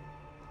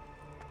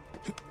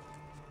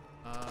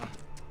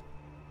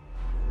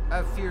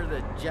 I fear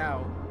that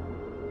Zhao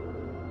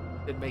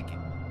did make it.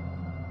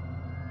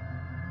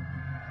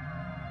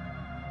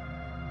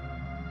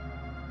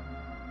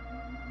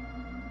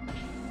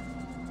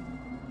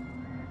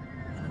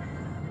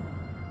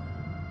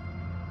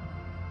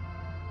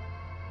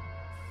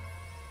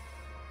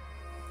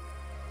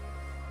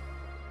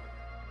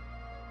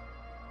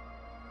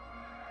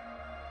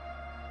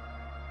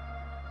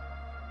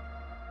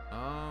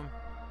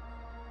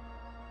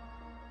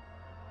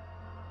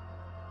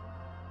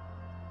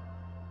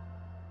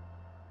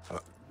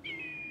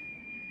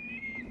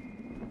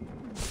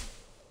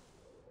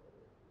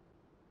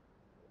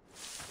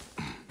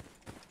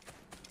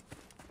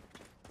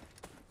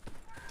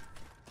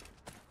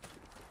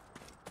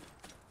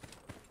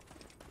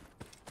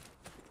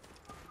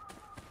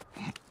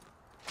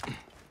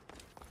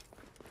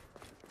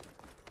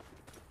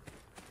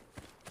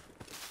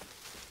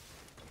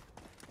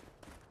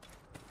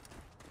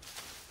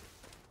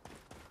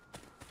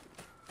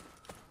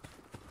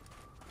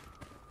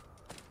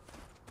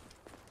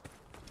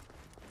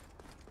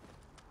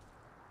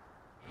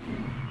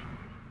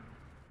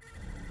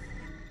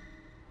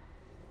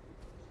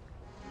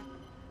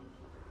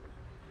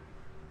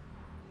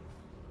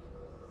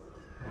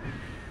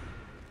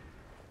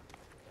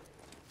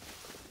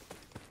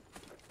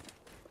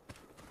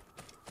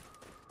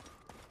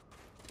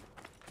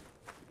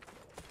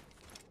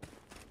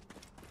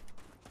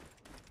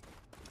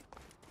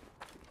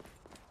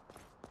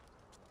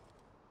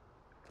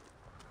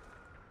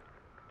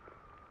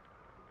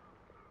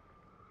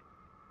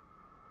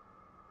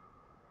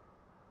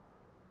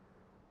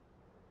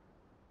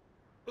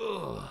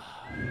 Ugh.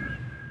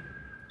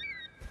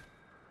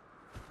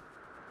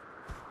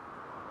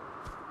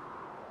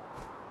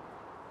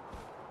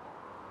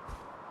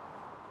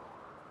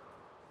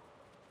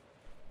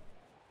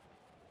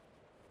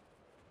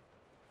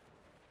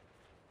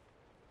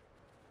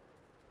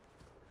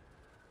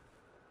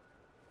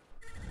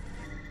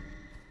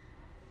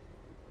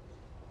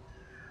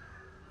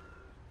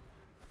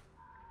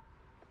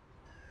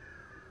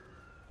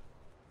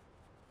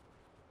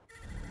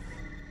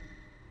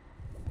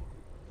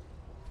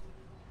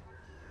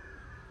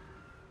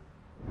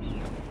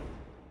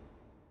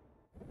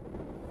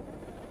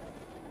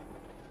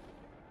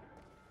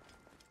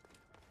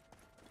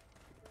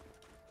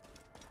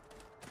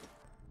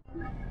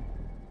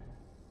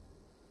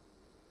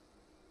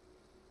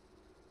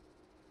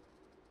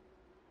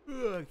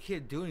 I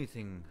can't do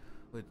anything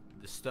with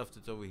the stuff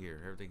that's over here.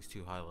 Everything's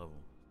too high level.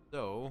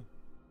 So,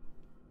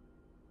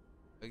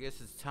 I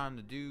guess it's time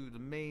to do the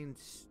main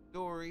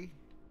story.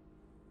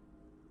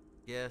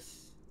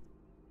 Yes.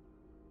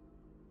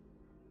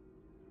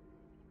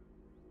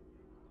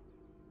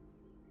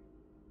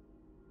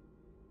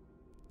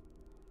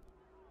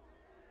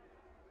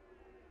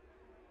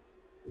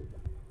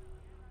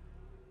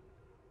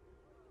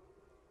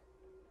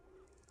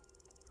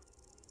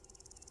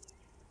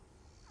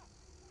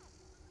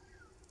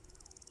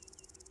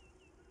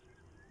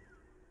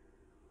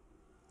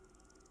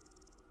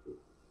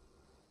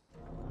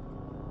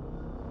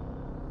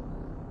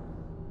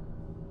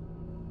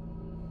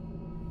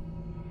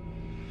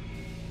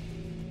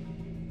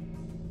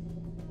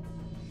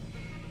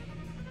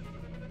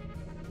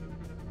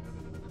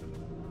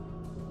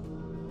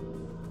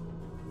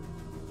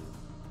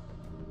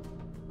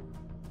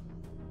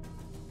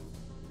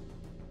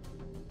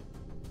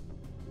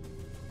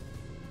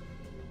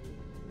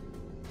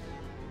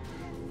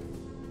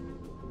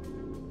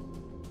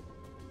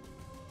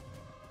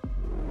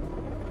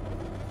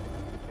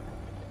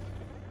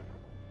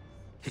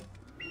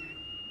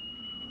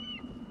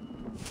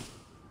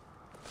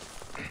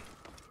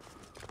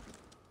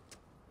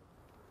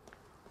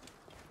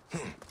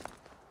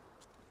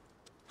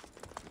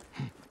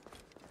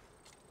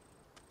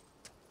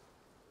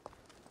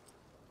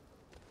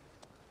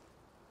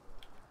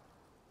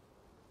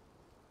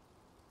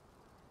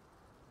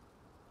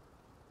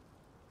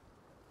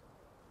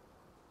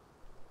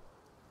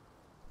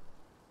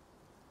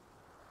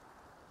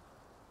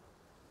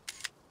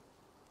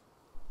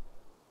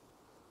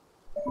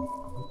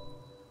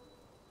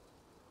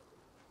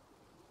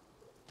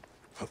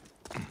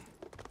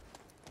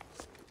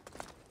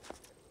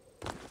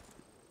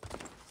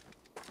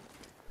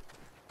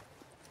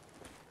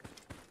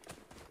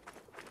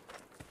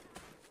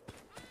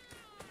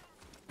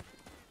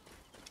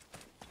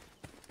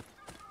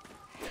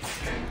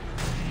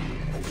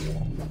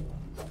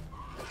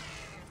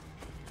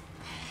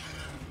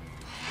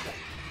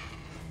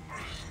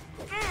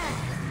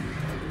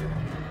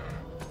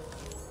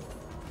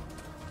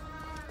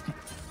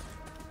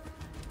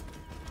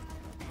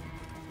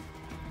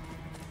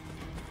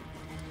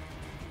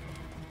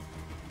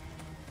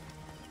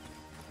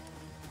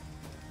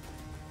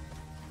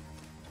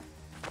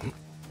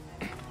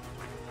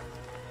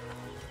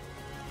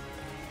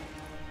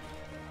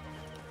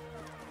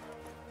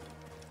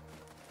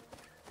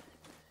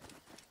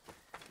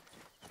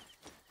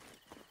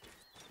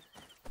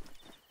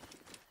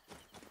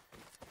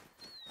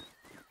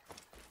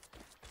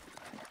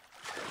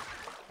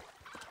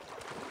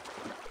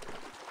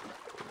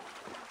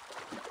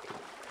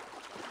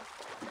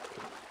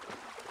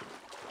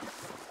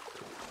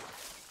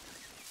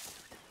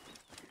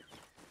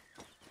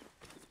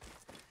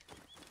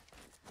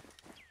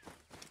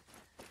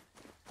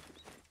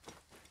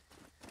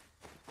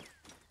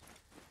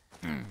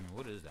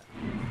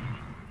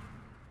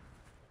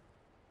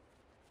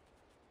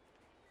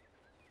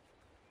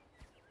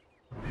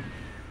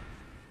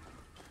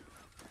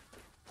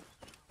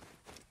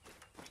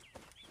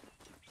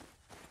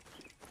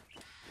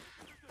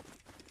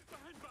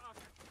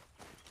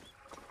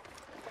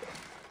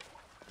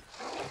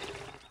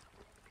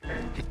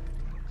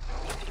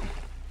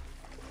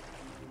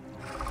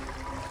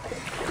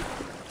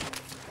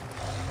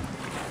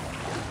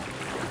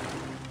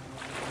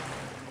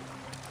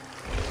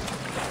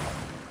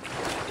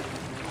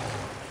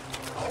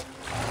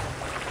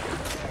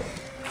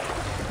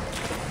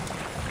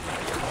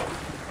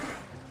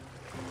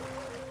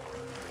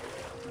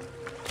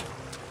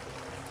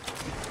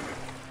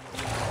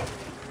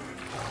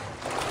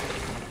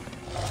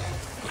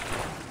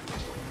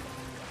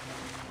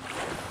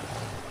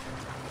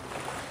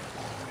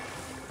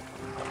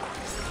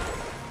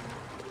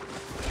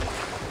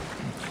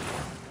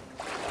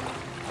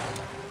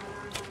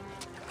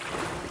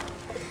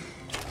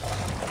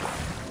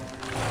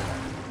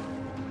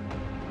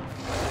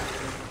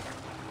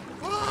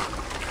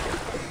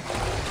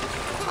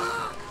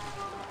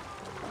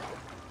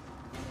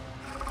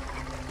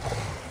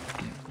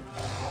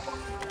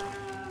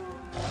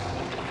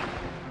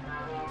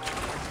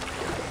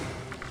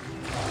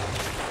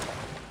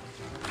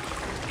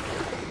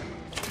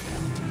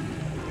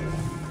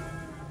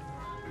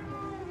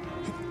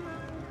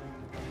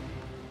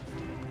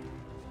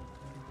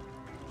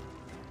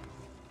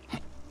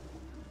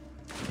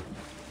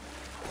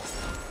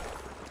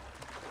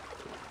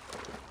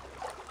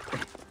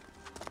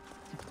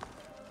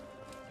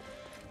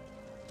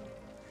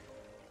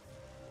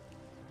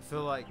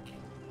 feel like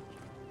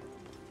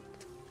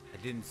I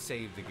didn't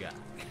save the guy.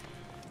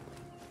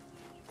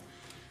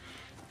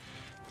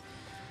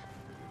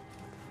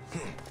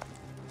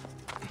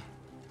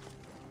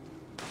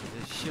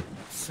 His ship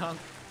sunk,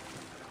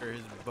 or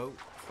his boat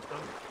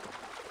sunk.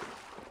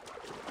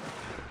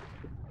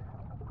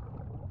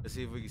 Let's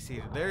see if we can see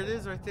it. There it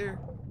is, right there.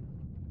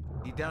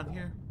 He down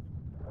here.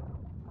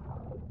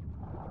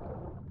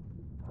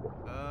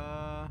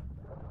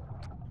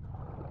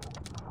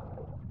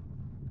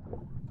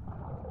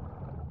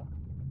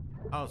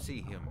 I don't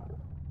see him.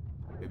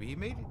 Maybe he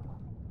made it.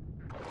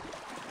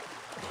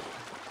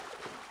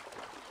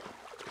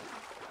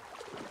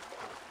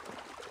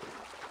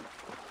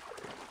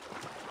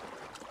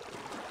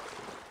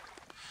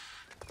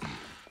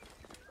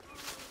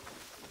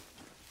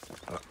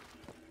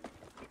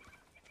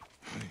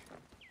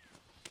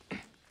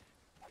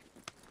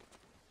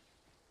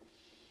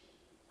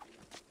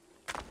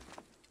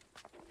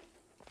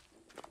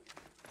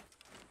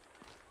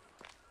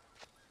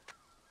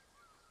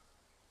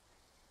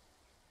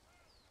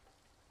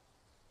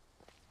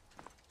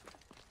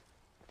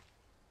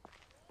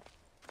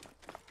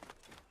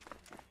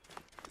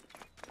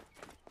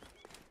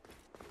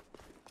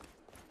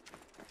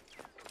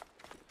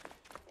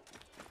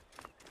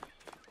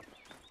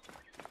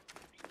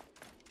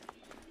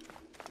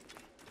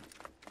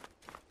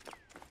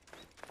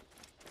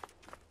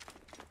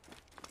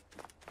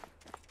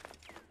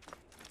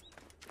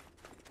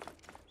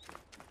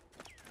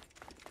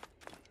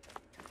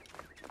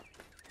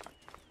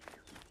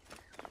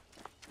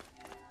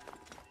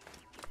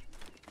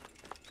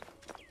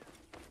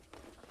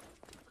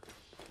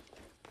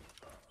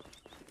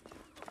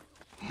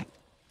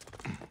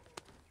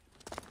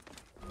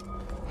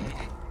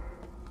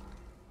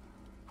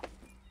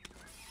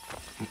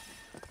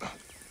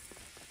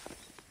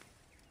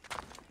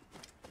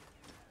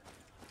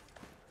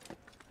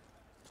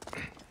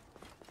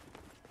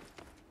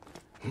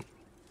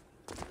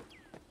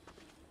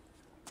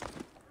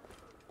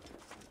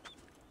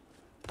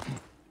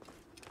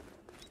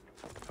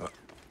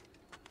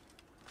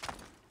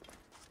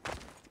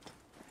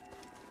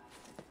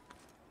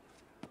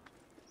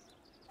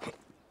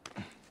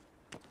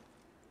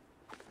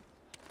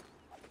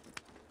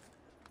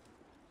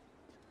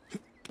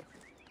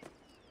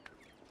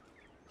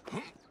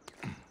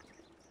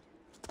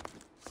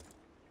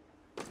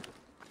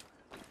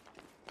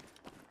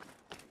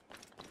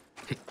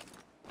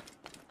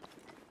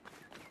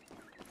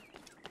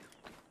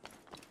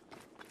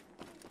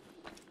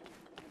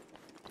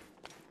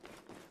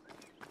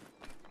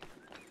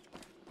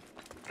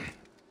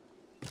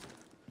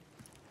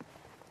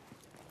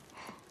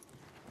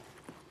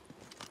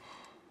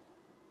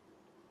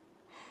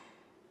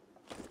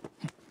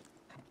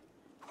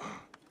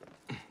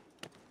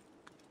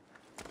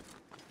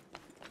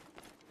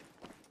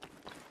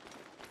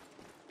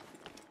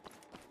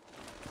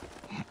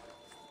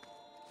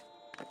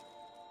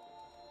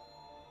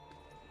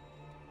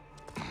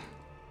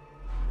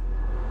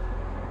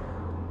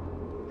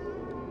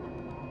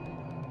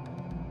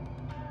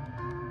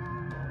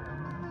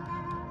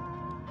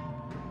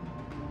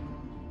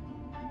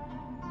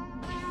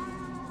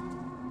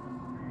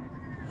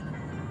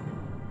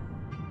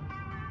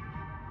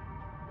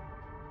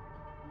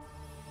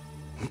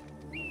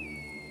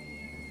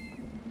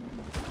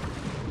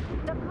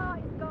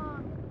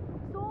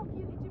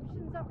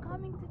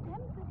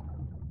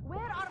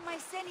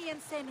 Seni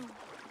and Senu.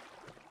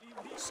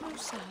 So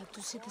sad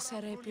to see the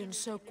Serapions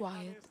so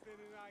quiet.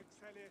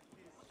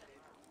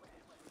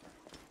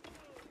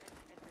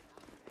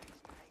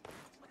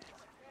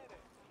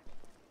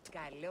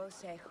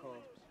 Καλώς έχω.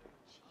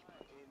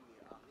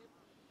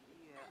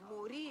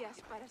 Μουρίας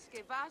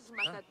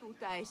παρασκευάσματα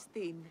τούτα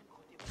εστίν.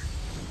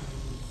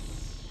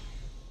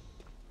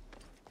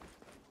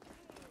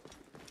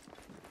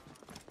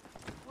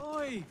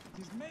 Oi!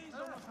 His maze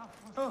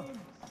almost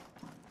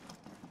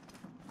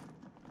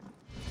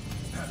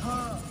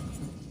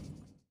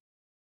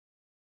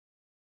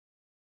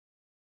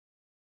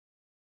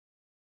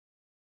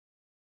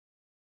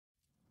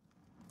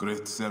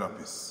Great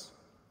Serapis,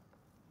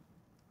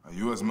 are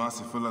you as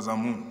merciful as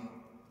Amun?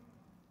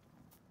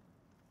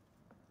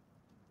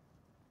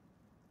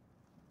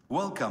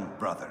 Welcome,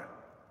 brother.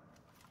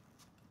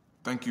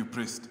 Thank you,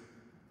 priest.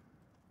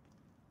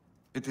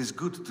 It is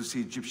good to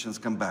see Egyptians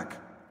come back.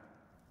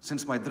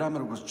 Since my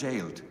drummer was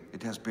jailed,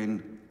 it has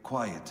been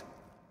quiet.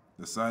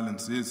 The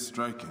silence is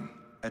striking.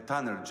 A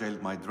tanner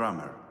jailed my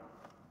drummer,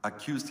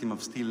 accused him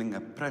of stealing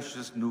a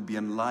precious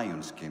Nubian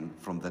lion skin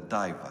from the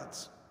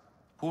Daivads.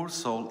 Poor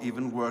soul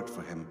even worked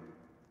for him.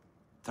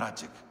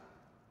 Tragic.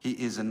 He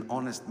is an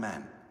honest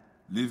man.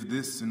 Leave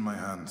this in my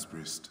hands,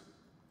 priest.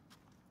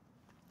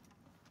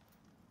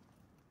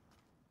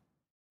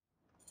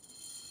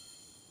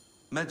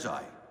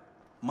 Medjay,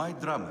 my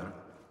drummer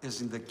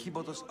is in the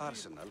Kibotos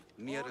arsenal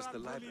nearest the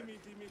library.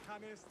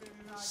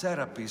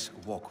 Serapis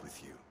walk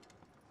with you.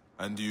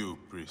 And you,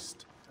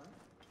 priest.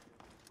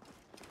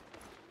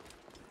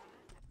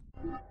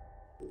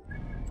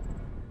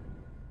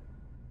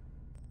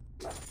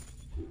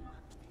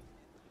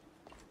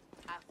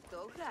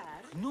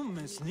 daar? Noem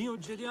me Sneo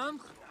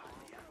Jedian.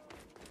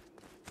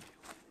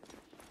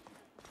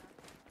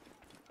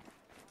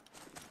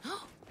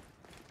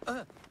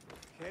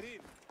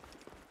 Kerim.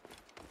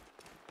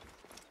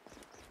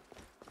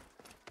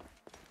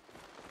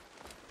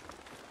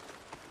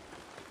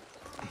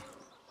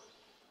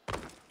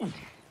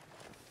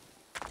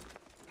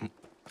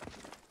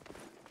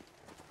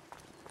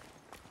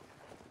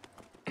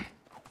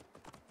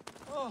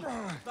 Oh,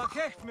 da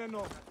krijgt me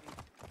nog.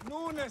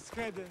 Nun es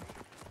kedde.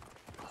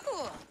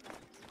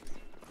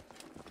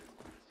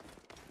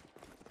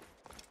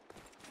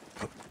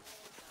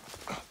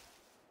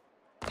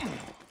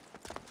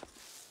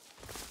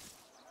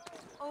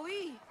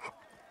 Οή,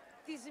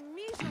 της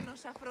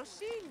μίζωνος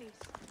αφροσύνης.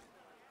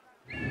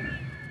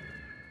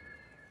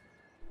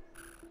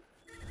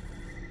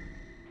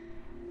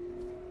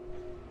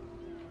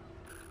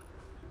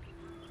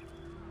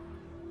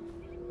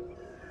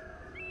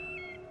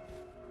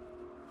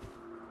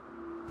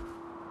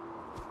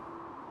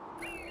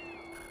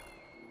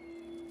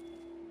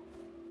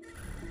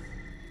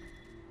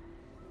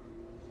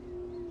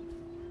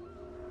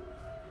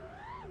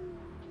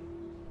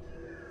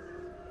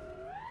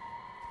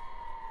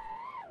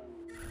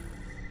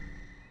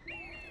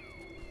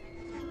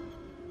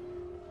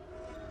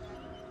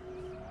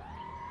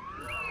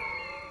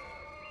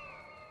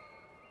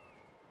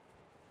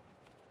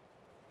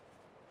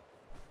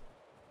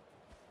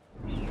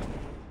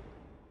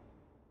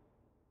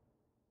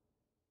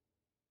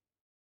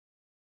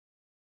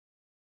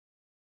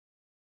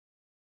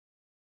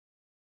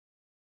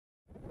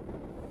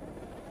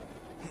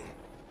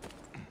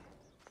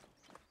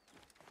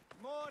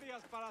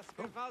 Μόριας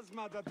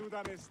παρασκευάσματα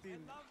τούταν εστίν.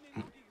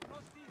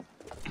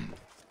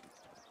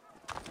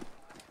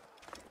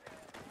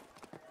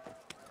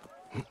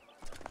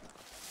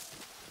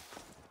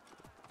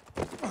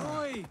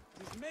 Όχι,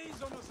 της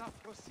μέιζωνος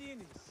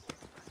αφροσύνης.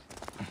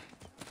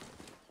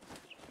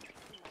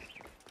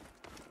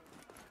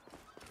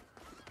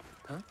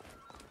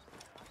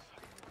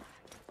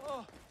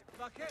 Ω,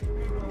 θα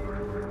κέφτει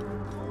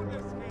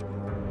Ούνες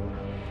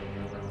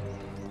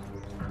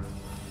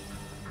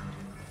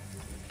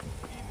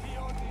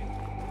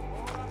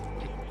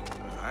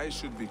I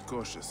should be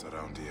cautious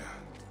around here.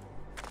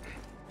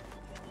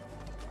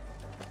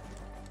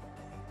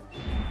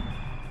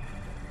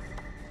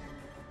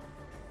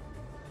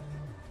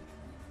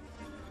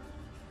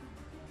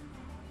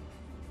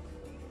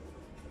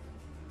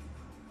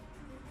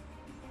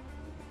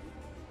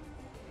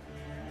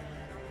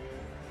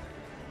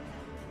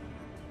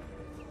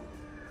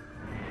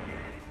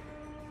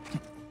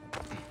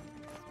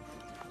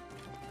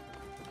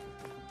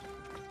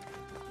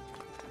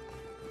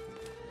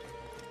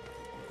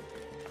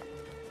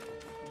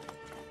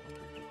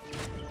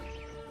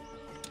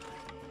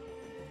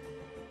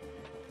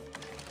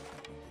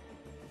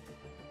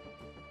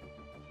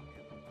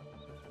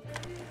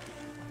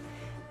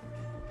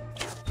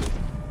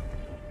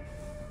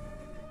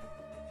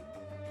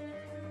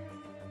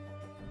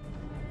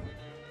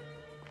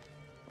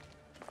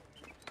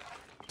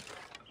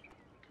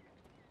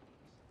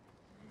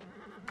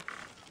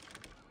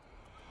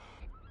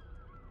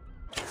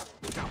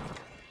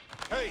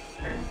 Hey!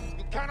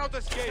 You cannot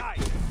escape!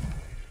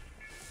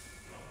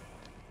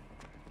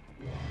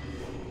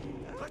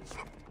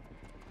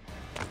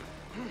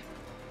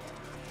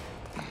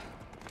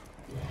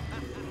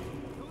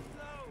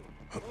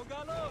 Ο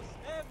καλός,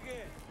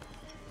 έβγε!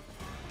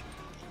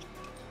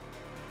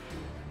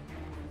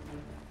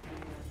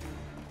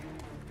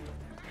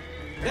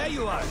 There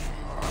you are!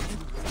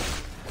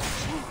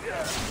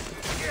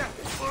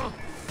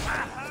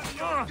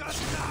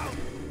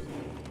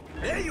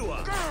 There you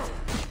are!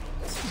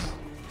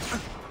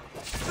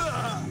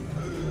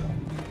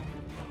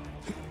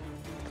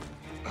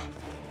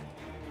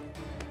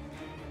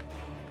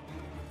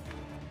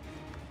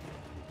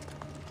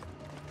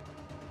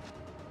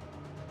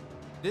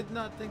 Did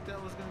not think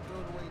that was going to go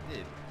the way it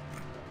did.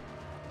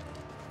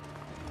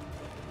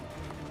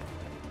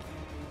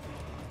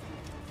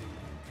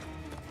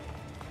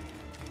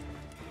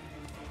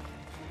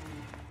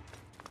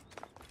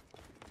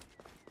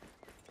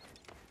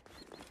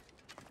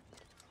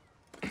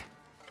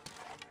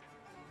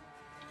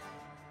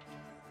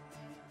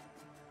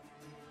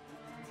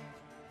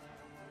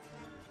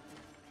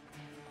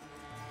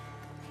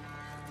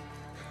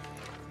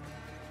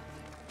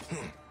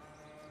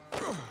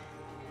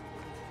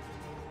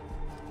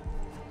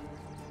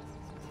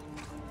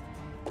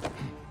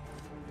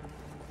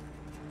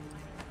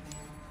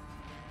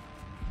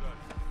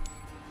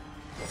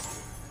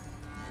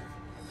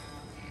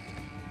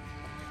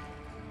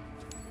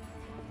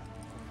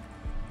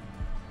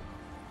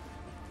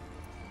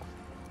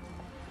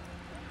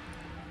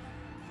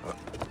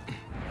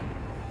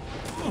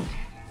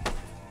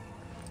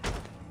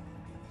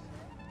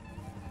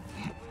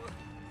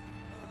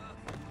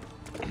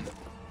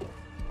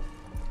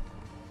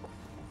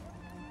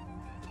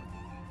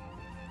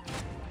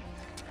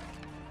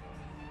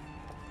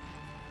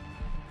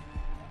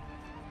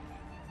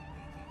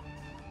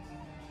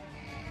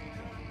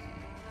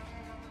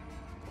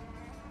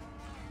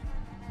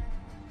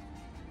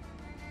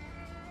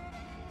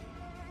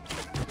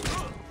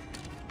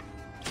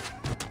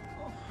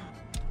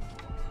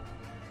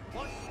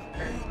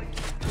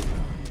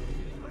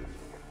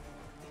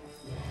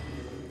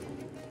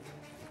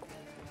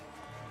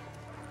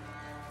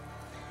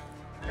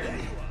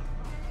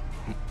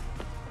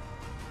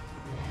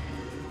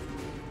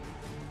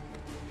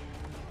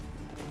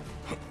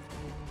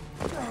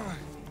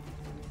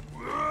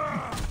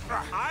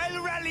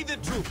 Rally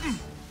the troops!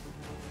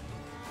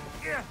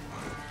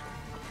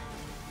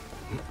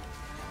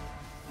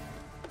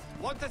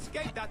 Won't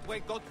escape that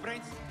way, Goat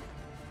Prince.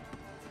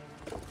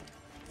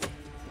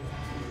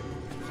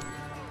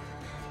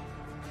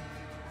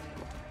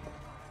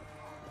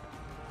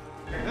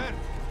 There.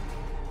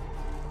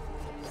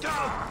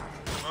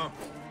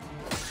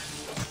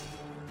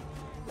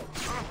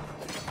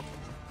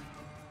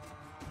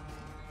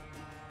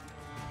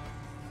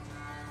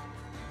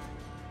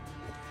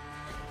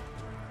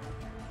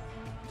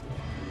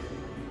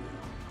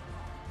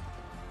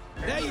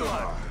 There you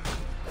are!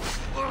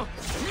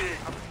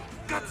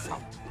 Guts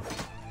out!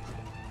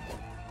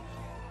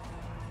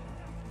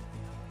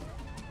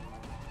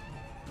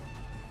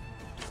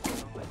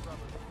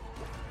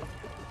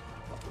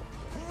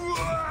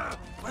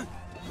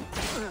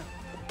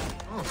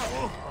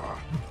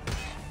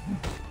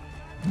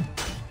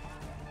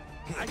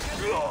 I can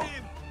beat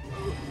him!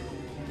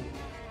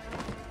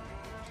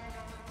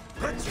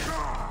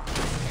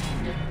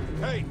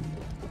 Hey!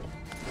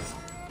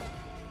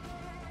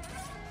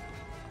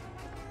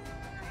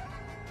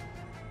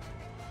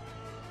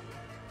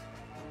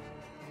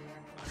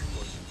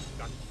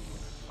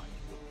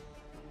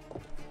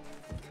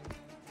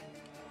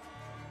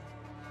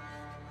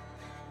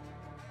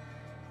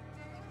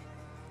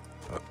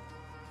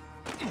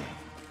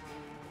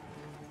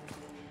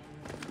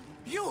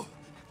 You!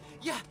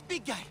 Yeah,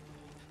 big guy.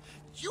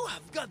 You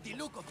have got the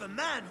look of a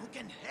man who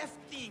can heft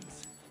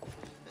things.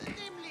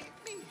 Namely,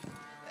 me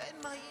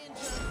and my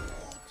injured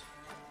foot.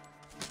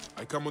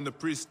 I come on the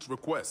priest's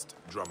request,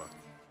 drummer.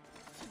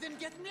 Then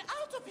get me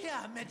out of here,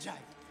 Medjay.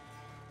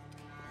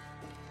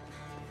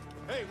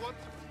 Hey, what?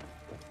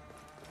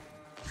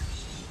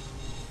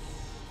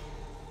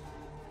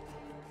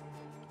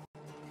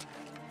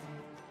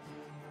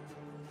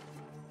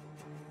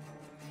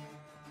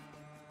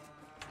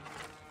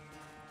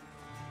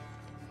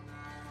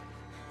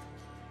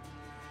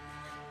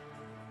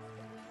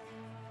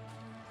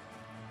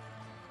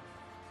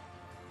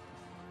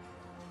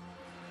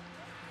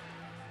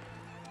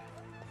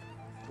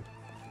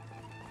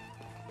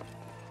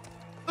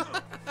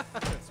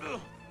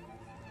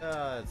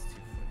 That's too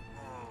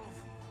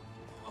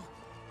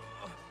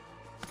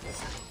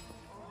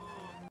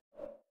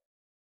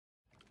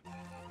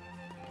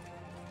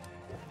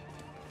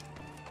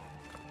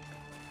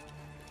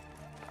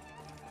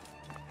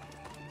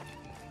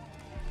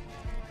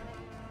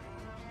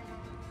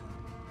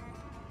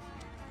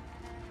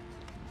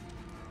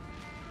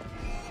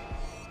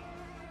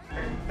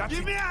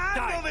Give me a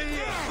hand over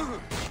here!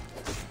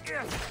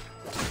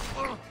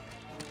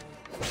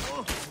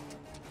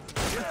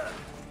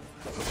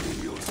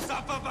 You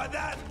suffer for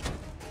that!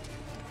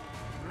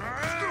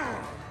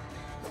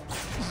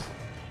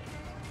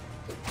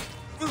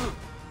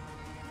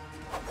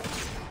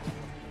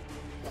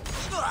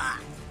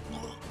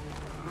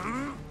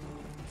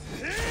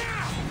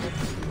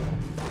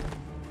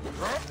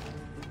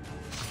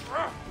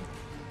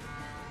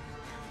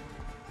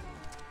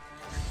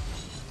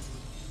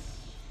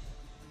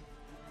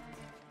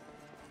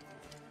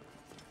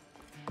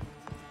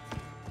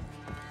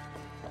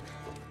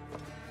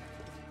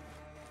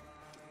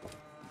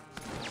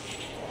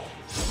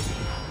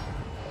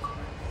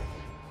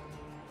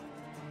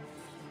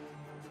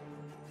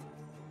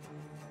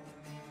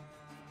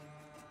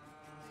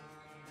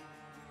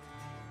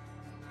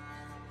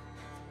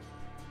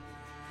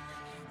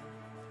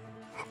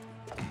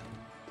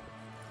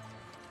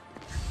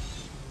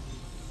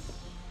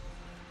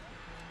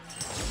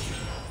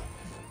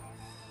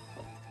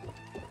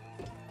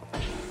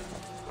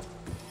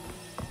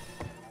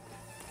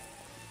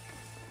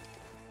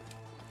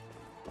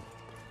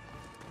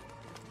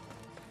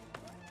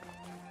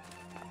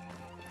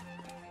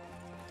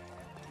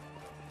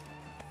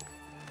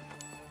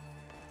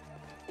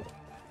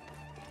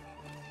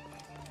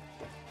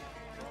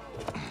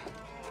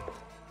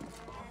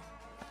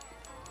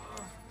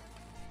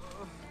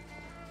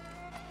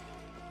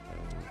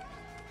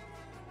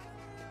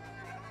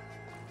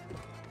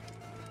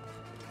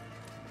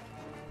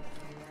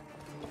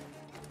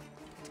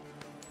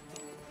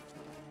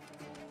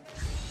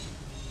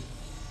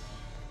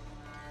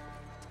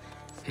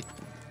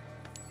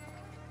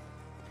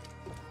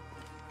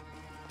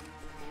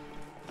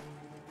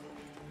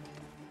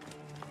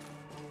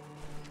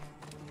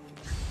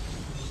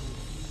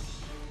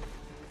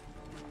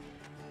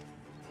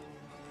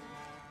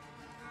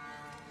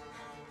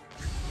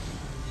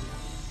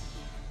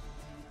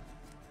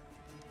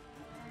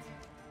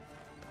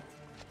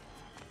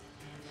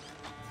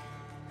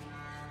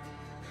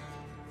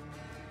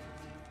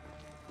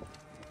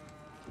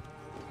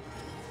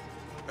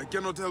 I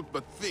cannot help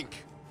but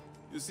think.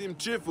 You seem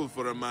cheerful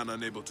for a man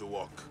unable to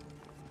walk.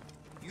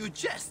 You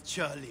jest,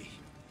 Charlie.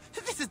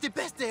 This is the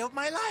best day of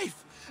my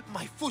life.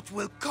 My foot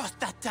will cost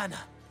that Tana.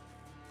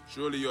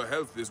 Surely your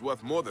health is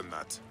worth more than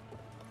that.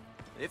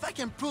 If I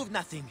can prove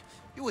nothing,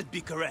 you would be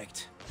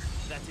correct.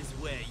 That is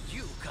where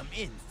you come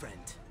in,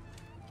 friend.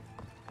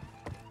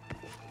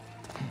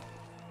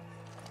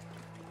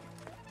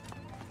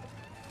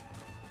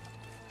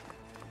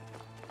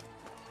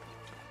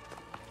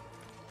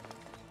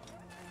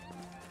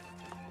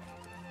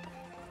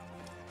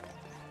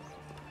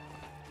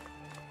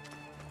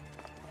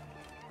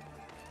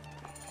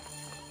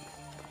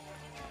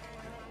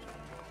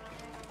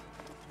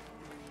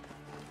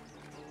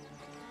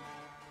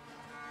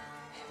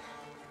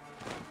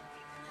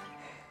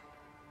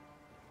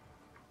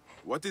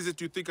 What is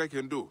it you think I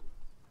can do?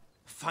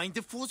 Find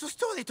the fools who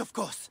stole it, of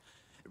course.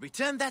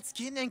 Return that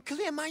skin and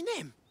clear my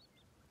name.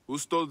 Who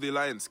stole the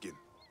lion skin?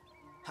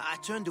 I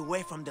turned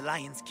away from the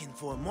lion skin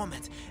for a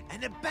moment,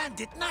 and a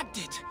bandit nabbed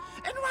it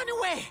and ran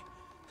away.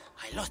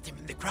 I lost him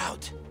in the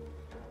crowd.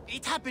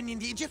 It happened in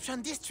the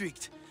Egyptian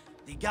district.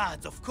 The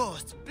guards, of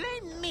course,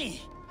 blame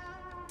me.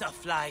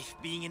 Tough life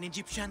being an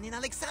Egyptian in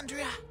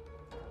Alexandria.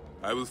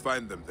 I will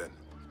find them then.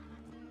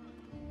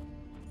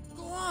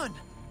 Go on,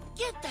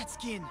 get that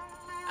skin.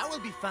 I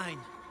will be fine.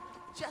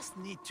 Just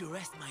need to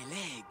rest my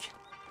leg.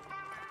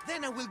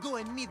 Then I will go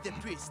and meet the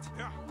priest.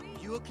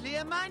 You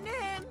clear my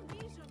name.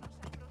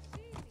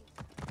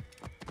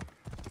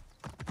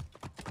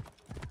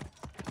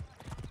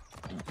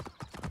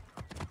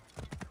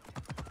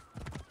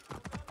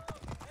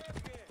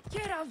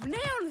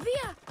 Κεραυναίων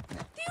βία!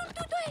 Τι ουν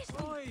τούτο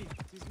έστι! Όχι,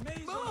 της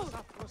μέιζωνος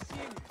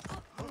αφροσύνης.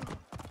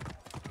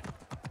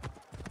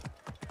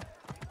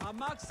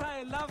 Αμάξα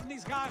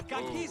ελάβνης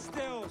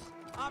κακίστεως.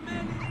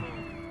 Αμέν.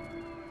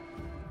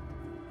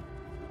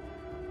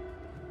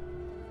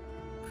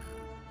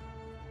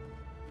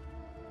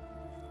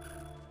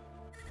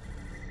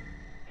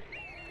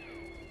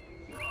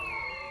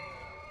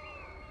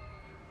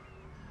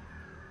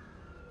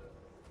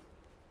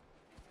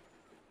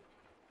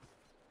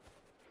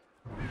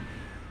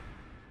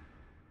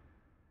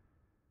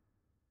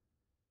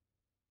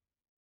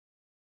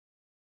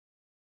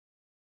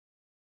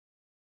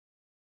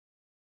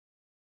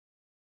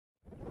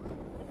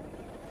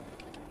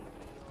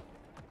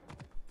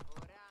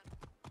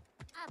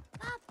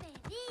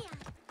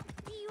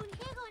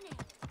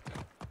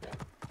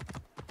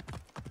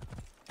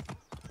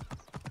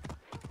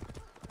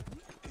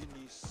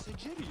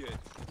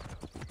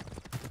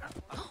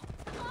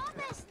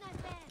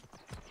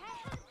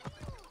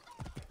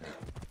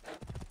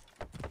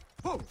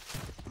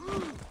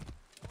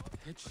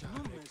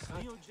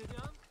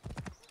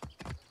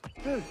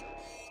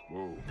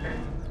 Whoa.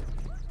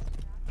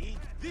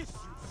 Eat this,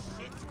 you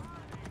shit!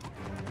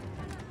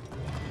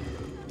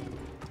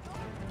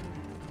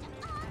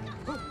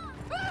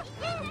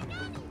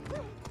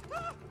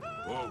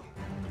 Whoa.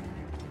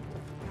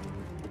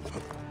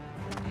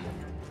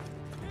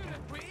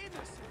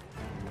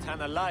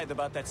 Tana lied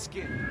about that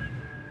skin.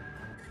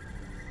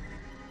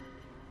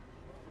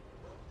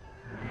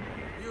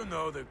 You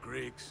know the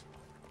Greeks.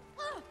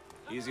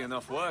 Easy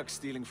enough work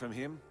stealing from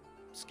him.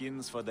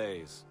 Skins for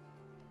days.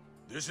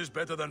 This is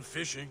better than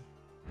fishing.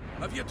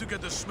 I've yet to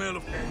get the smell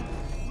of...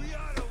 We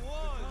are the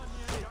ones!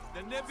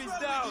 The nip is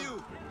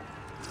down!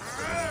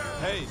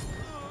 Hey!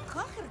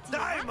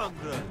 Diamond!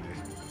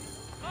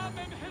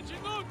 Amen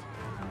Hejinut!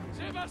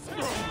 Zeba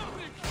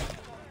Sejarnik!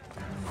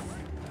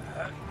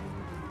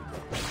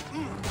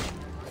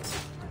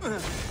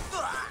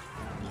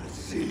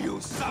 See you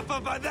suffer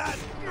by that!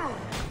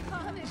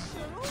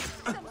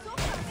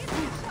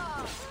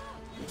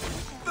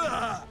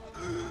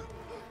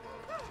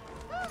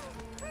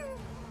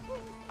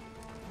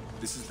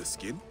 This is the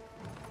skin?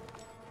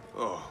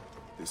 Oh,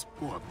 this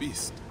poor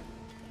beast.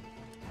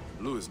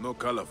 Blue is no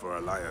color for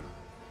a lion.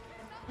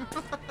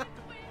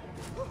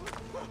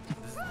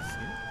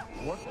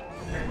 What?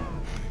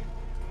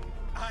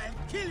 I'll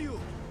kill you!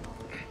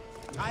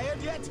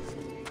 Tired yet?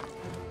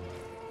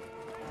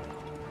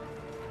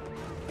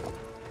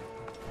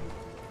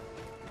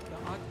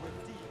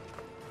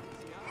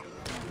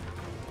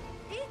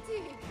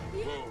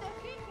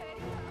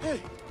 Hey!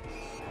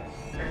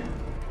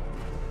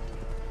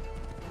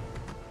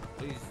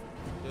 Please.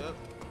 Yep.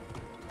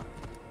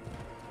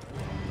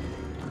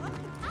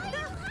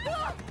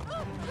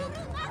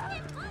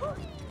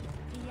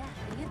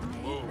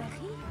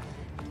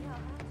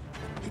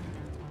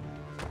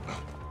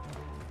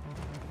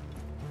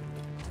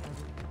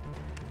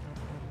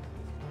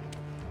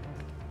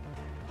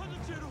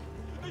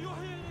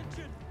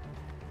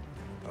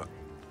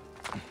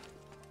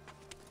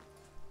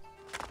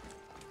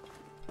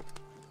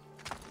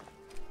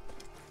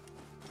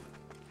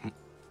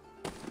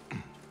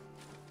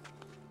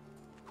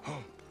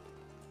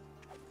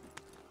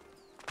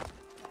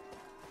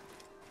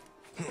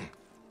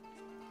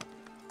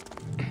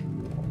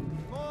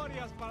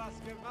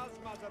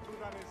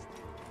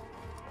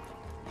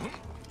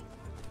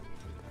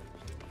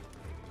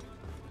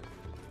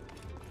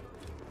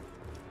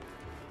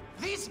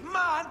 This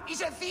man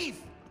is a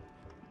thief!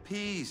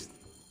 Peace.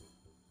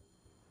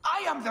 I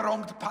am the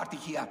wronged party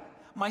here.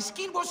 My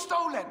skin was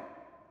stolen.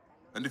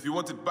 And if you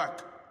want it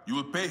back, you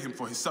will pay him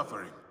for his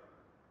suffering.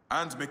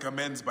 And make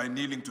amends by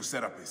kneeling to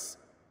Serapis.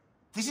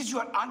 This is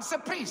your answer,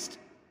 priest?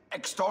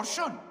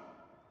 Extortion?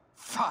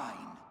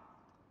 Fine.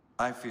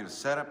 I fear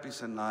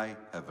Serapis and I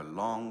have a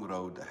long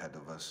road ahead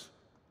of us.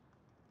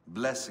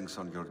 Blessings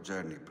on your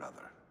journey,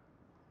 brother.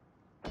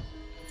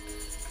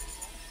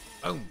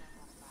 Boom.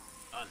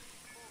 Done.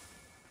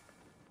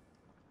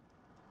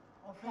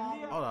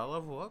 Hold on,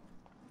 level up?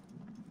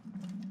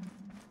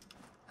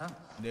 Huh?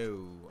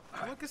 No.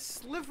 Like a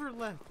sliver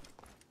left.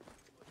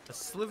 A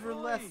sliver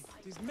left.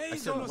 I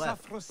said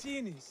left. What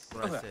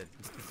I said.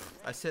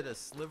 I said a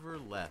sliver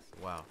left.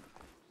 Wow.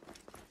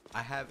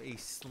 I have a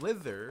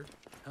slither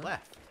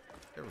left.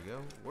 There we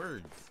go.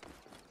 Words.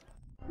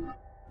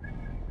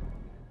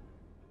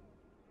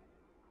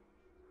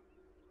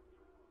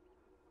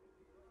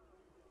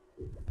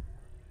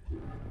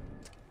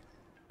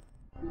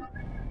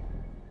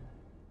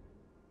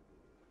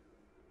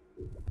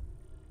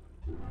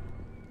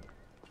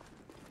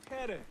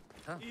 Kere,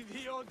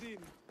 Idiodin.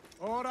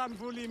 Oran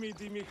vulimi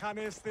di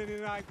mechanisten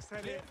in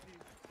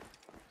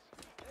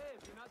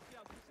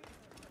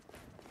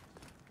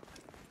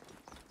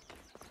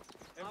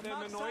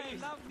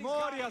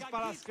Morias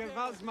para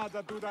skevazma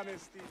da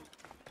dudanesti.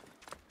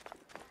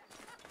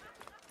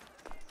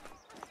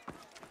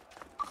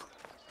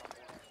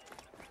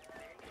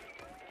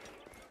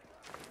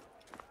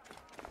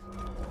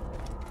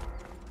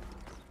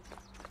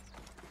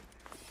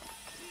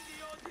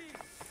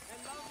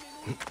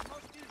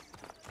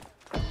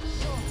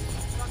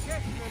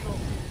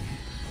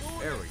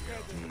 There we go.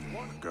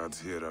 Gods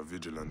here are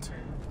vigilant.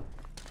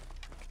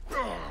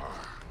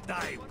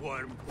 Die,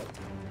 worm.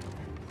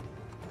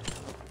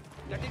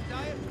 Getting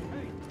tired?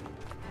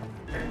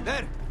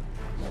 There!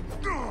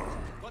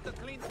 Got a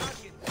clean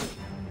target.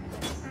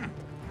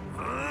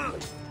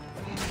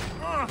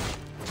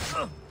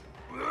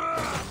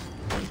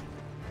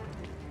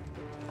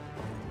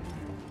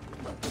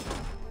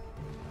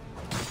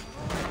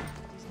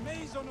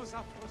 Meizonos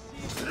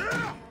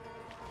afrosin.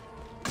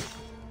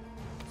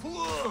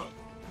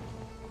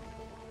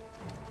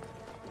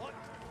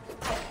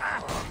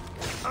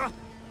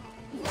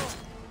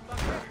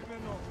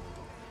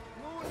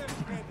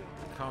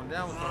 Calm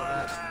down with all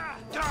that.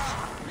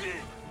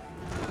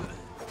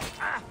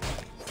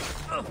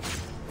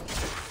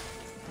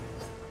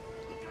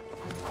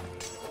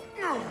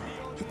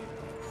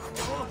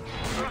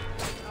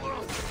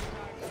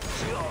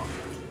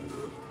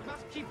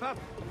 Must keep up.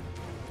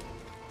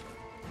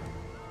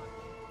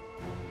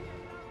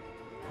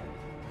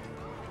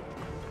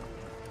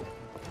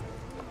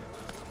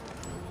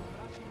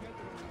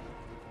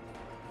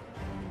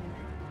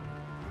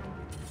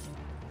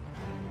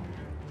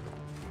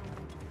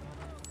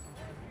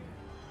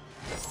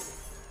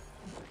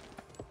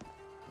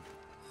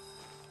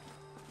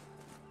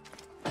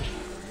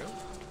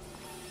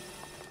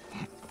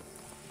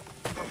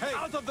 Hey,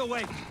 out of the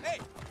way! Hey,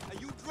 are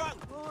you drunk?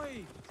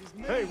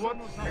 Hey, what?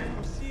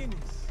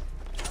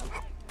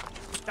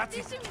 That's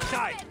it.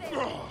 Die!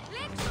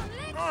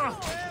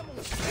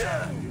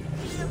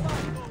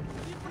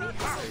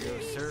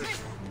 Yes, sir.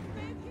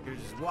 You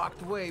just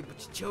walked away, but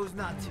you chose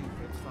not to.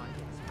 It's fine.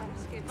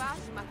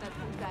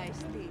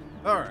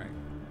 Alright.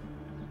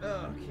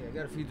 Okay, I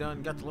got a few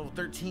done. Got to level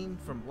 13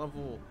 from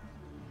level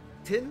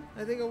 10,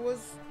 I think it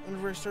was,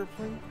 whenever I started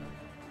playing.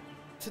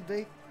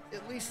 Today,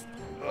 at least.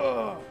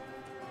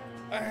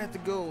 I had to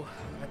go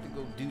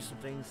do some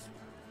things,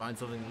 find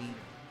something to eat,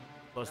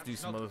 plus do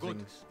some other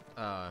things.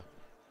 But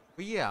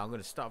yeah, I'm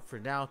gonna stop for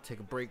now,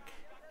 take a break,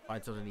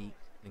 find something to eat,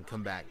 and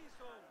come back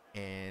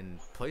and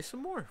play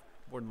some more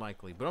than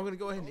likely. But I'm gonna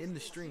go ahead and end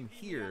the stream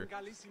here.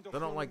 I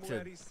don't like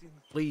to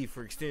leave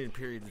for extended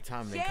periods of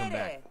time and then come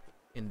back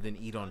and then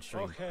eat on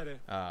stream.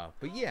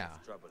 But yeah,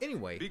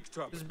 anyway, this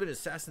has been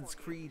Assassin's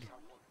Creed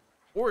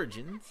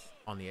Origins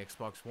on the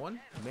Xbox One.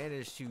 I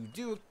managed to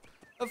do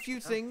a few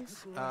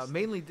things,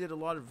 mainly did a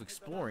lot of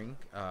exploring.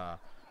 A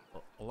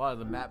lot of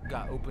the map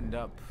got opened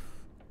up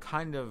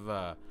kind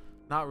of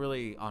not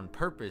really on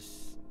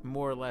purpose.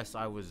 More or less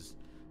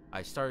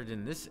I started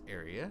in this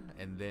area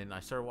and then I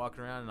started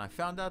walking around and I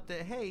found out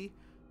that, hey,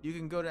 you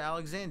can go to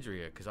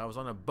Alexandria, because I was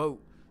on a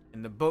boat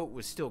and the boat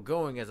was still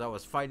going as I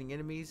was fighting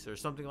enemies or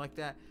something like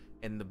that,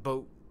 and the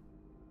boat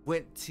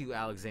went to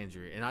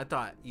Alexandria. And I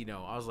thought, you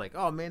know, I was like,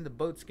 oh man, the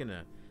boat's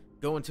gonna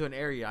go into an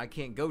area I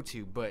can't go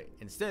to, but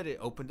instead it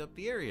opened up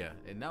the area,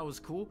 and that was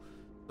cool.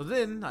 So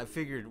then I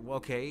figured, well,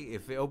 okay,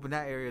 if it opened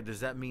that area,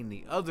 does that mean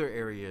the other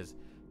areas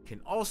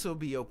can also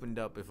be opened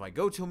up if I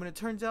go to them? And it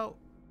turns out,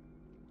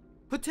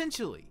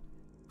 potentially,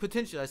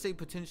 I say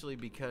potentially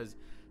because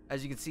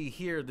as you can see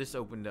here, this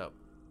opened up,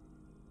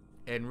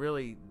 and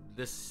really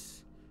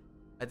this,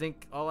 I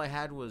think all I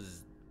had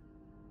was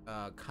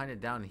kind of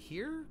down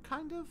here,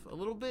 kind of a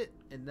little bit,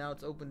 and now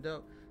it's opened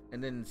up,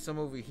 and then some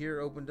over here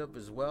opened up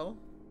as well.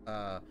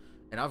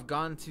 And I've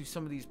gone to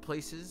some of these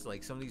places,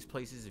 like some of these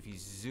places, if you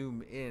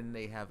zoom in,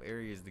 they have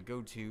areas to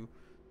go to.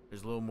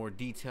 There's a little more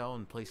detail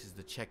and places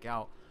to check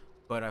out.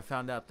 But I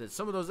found out that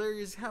some of those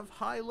areas have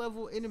high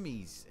level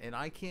enemies, and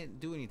I can't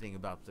do anything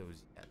about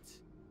those yet.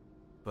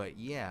 But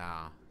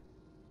yeah,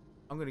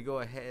 I'm gonna go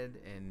ahead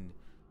and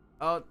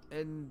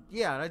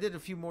yeah, and I did a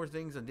few more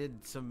things. I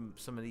did some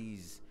of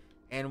these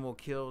animal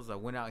kills. I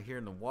went out here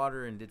in the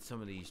water and did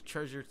some of these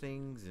treasure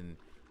things and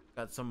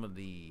got some of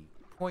the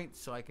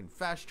points so I can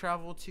fast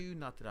travel to.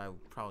 Not that I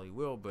probably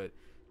will, but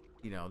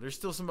you know, there's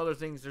still some other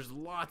things. There's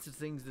lots of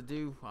things to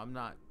do. I'm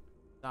not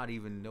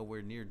even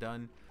nowhere near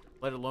done,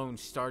 let alone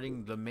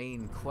starting the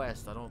main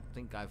quest. I don't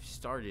think I've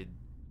started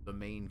the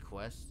main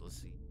quest.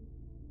 Let's see.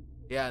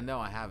 Yeah, no,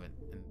 I haven't.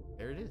 And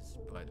there it is.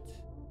 But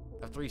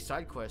I have 3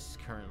 side quests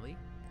currently.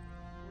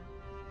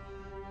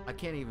 I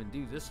can't even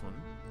do this one,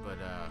 but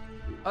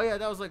oh yeah,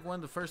 that was like one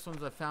of the first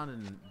ones I found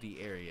in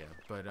the area.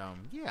 But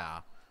yeah,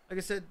 like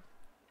I said,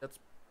 that's,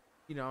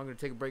 you know, I'm gonna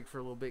take a break for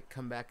a little bit,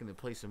 come back and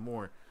play some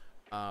more.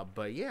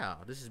 But yeah,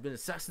 this has been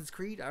Assassin's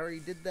Creed. I already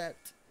did that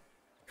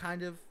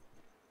kind of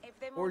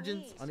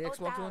Origins on the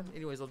Xbox One.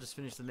 Anyways, I'll just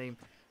finish the name.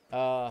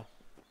 But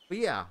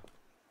yeah,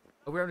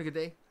 hope you're having a good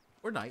day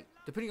or night,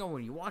 depending on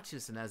when you watch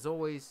this. And as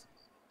always,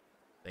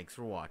 thanks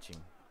for watching.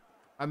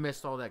 I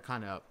messed all that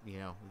kind of up, you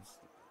know.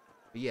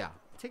 But yeah,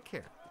 take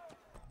care.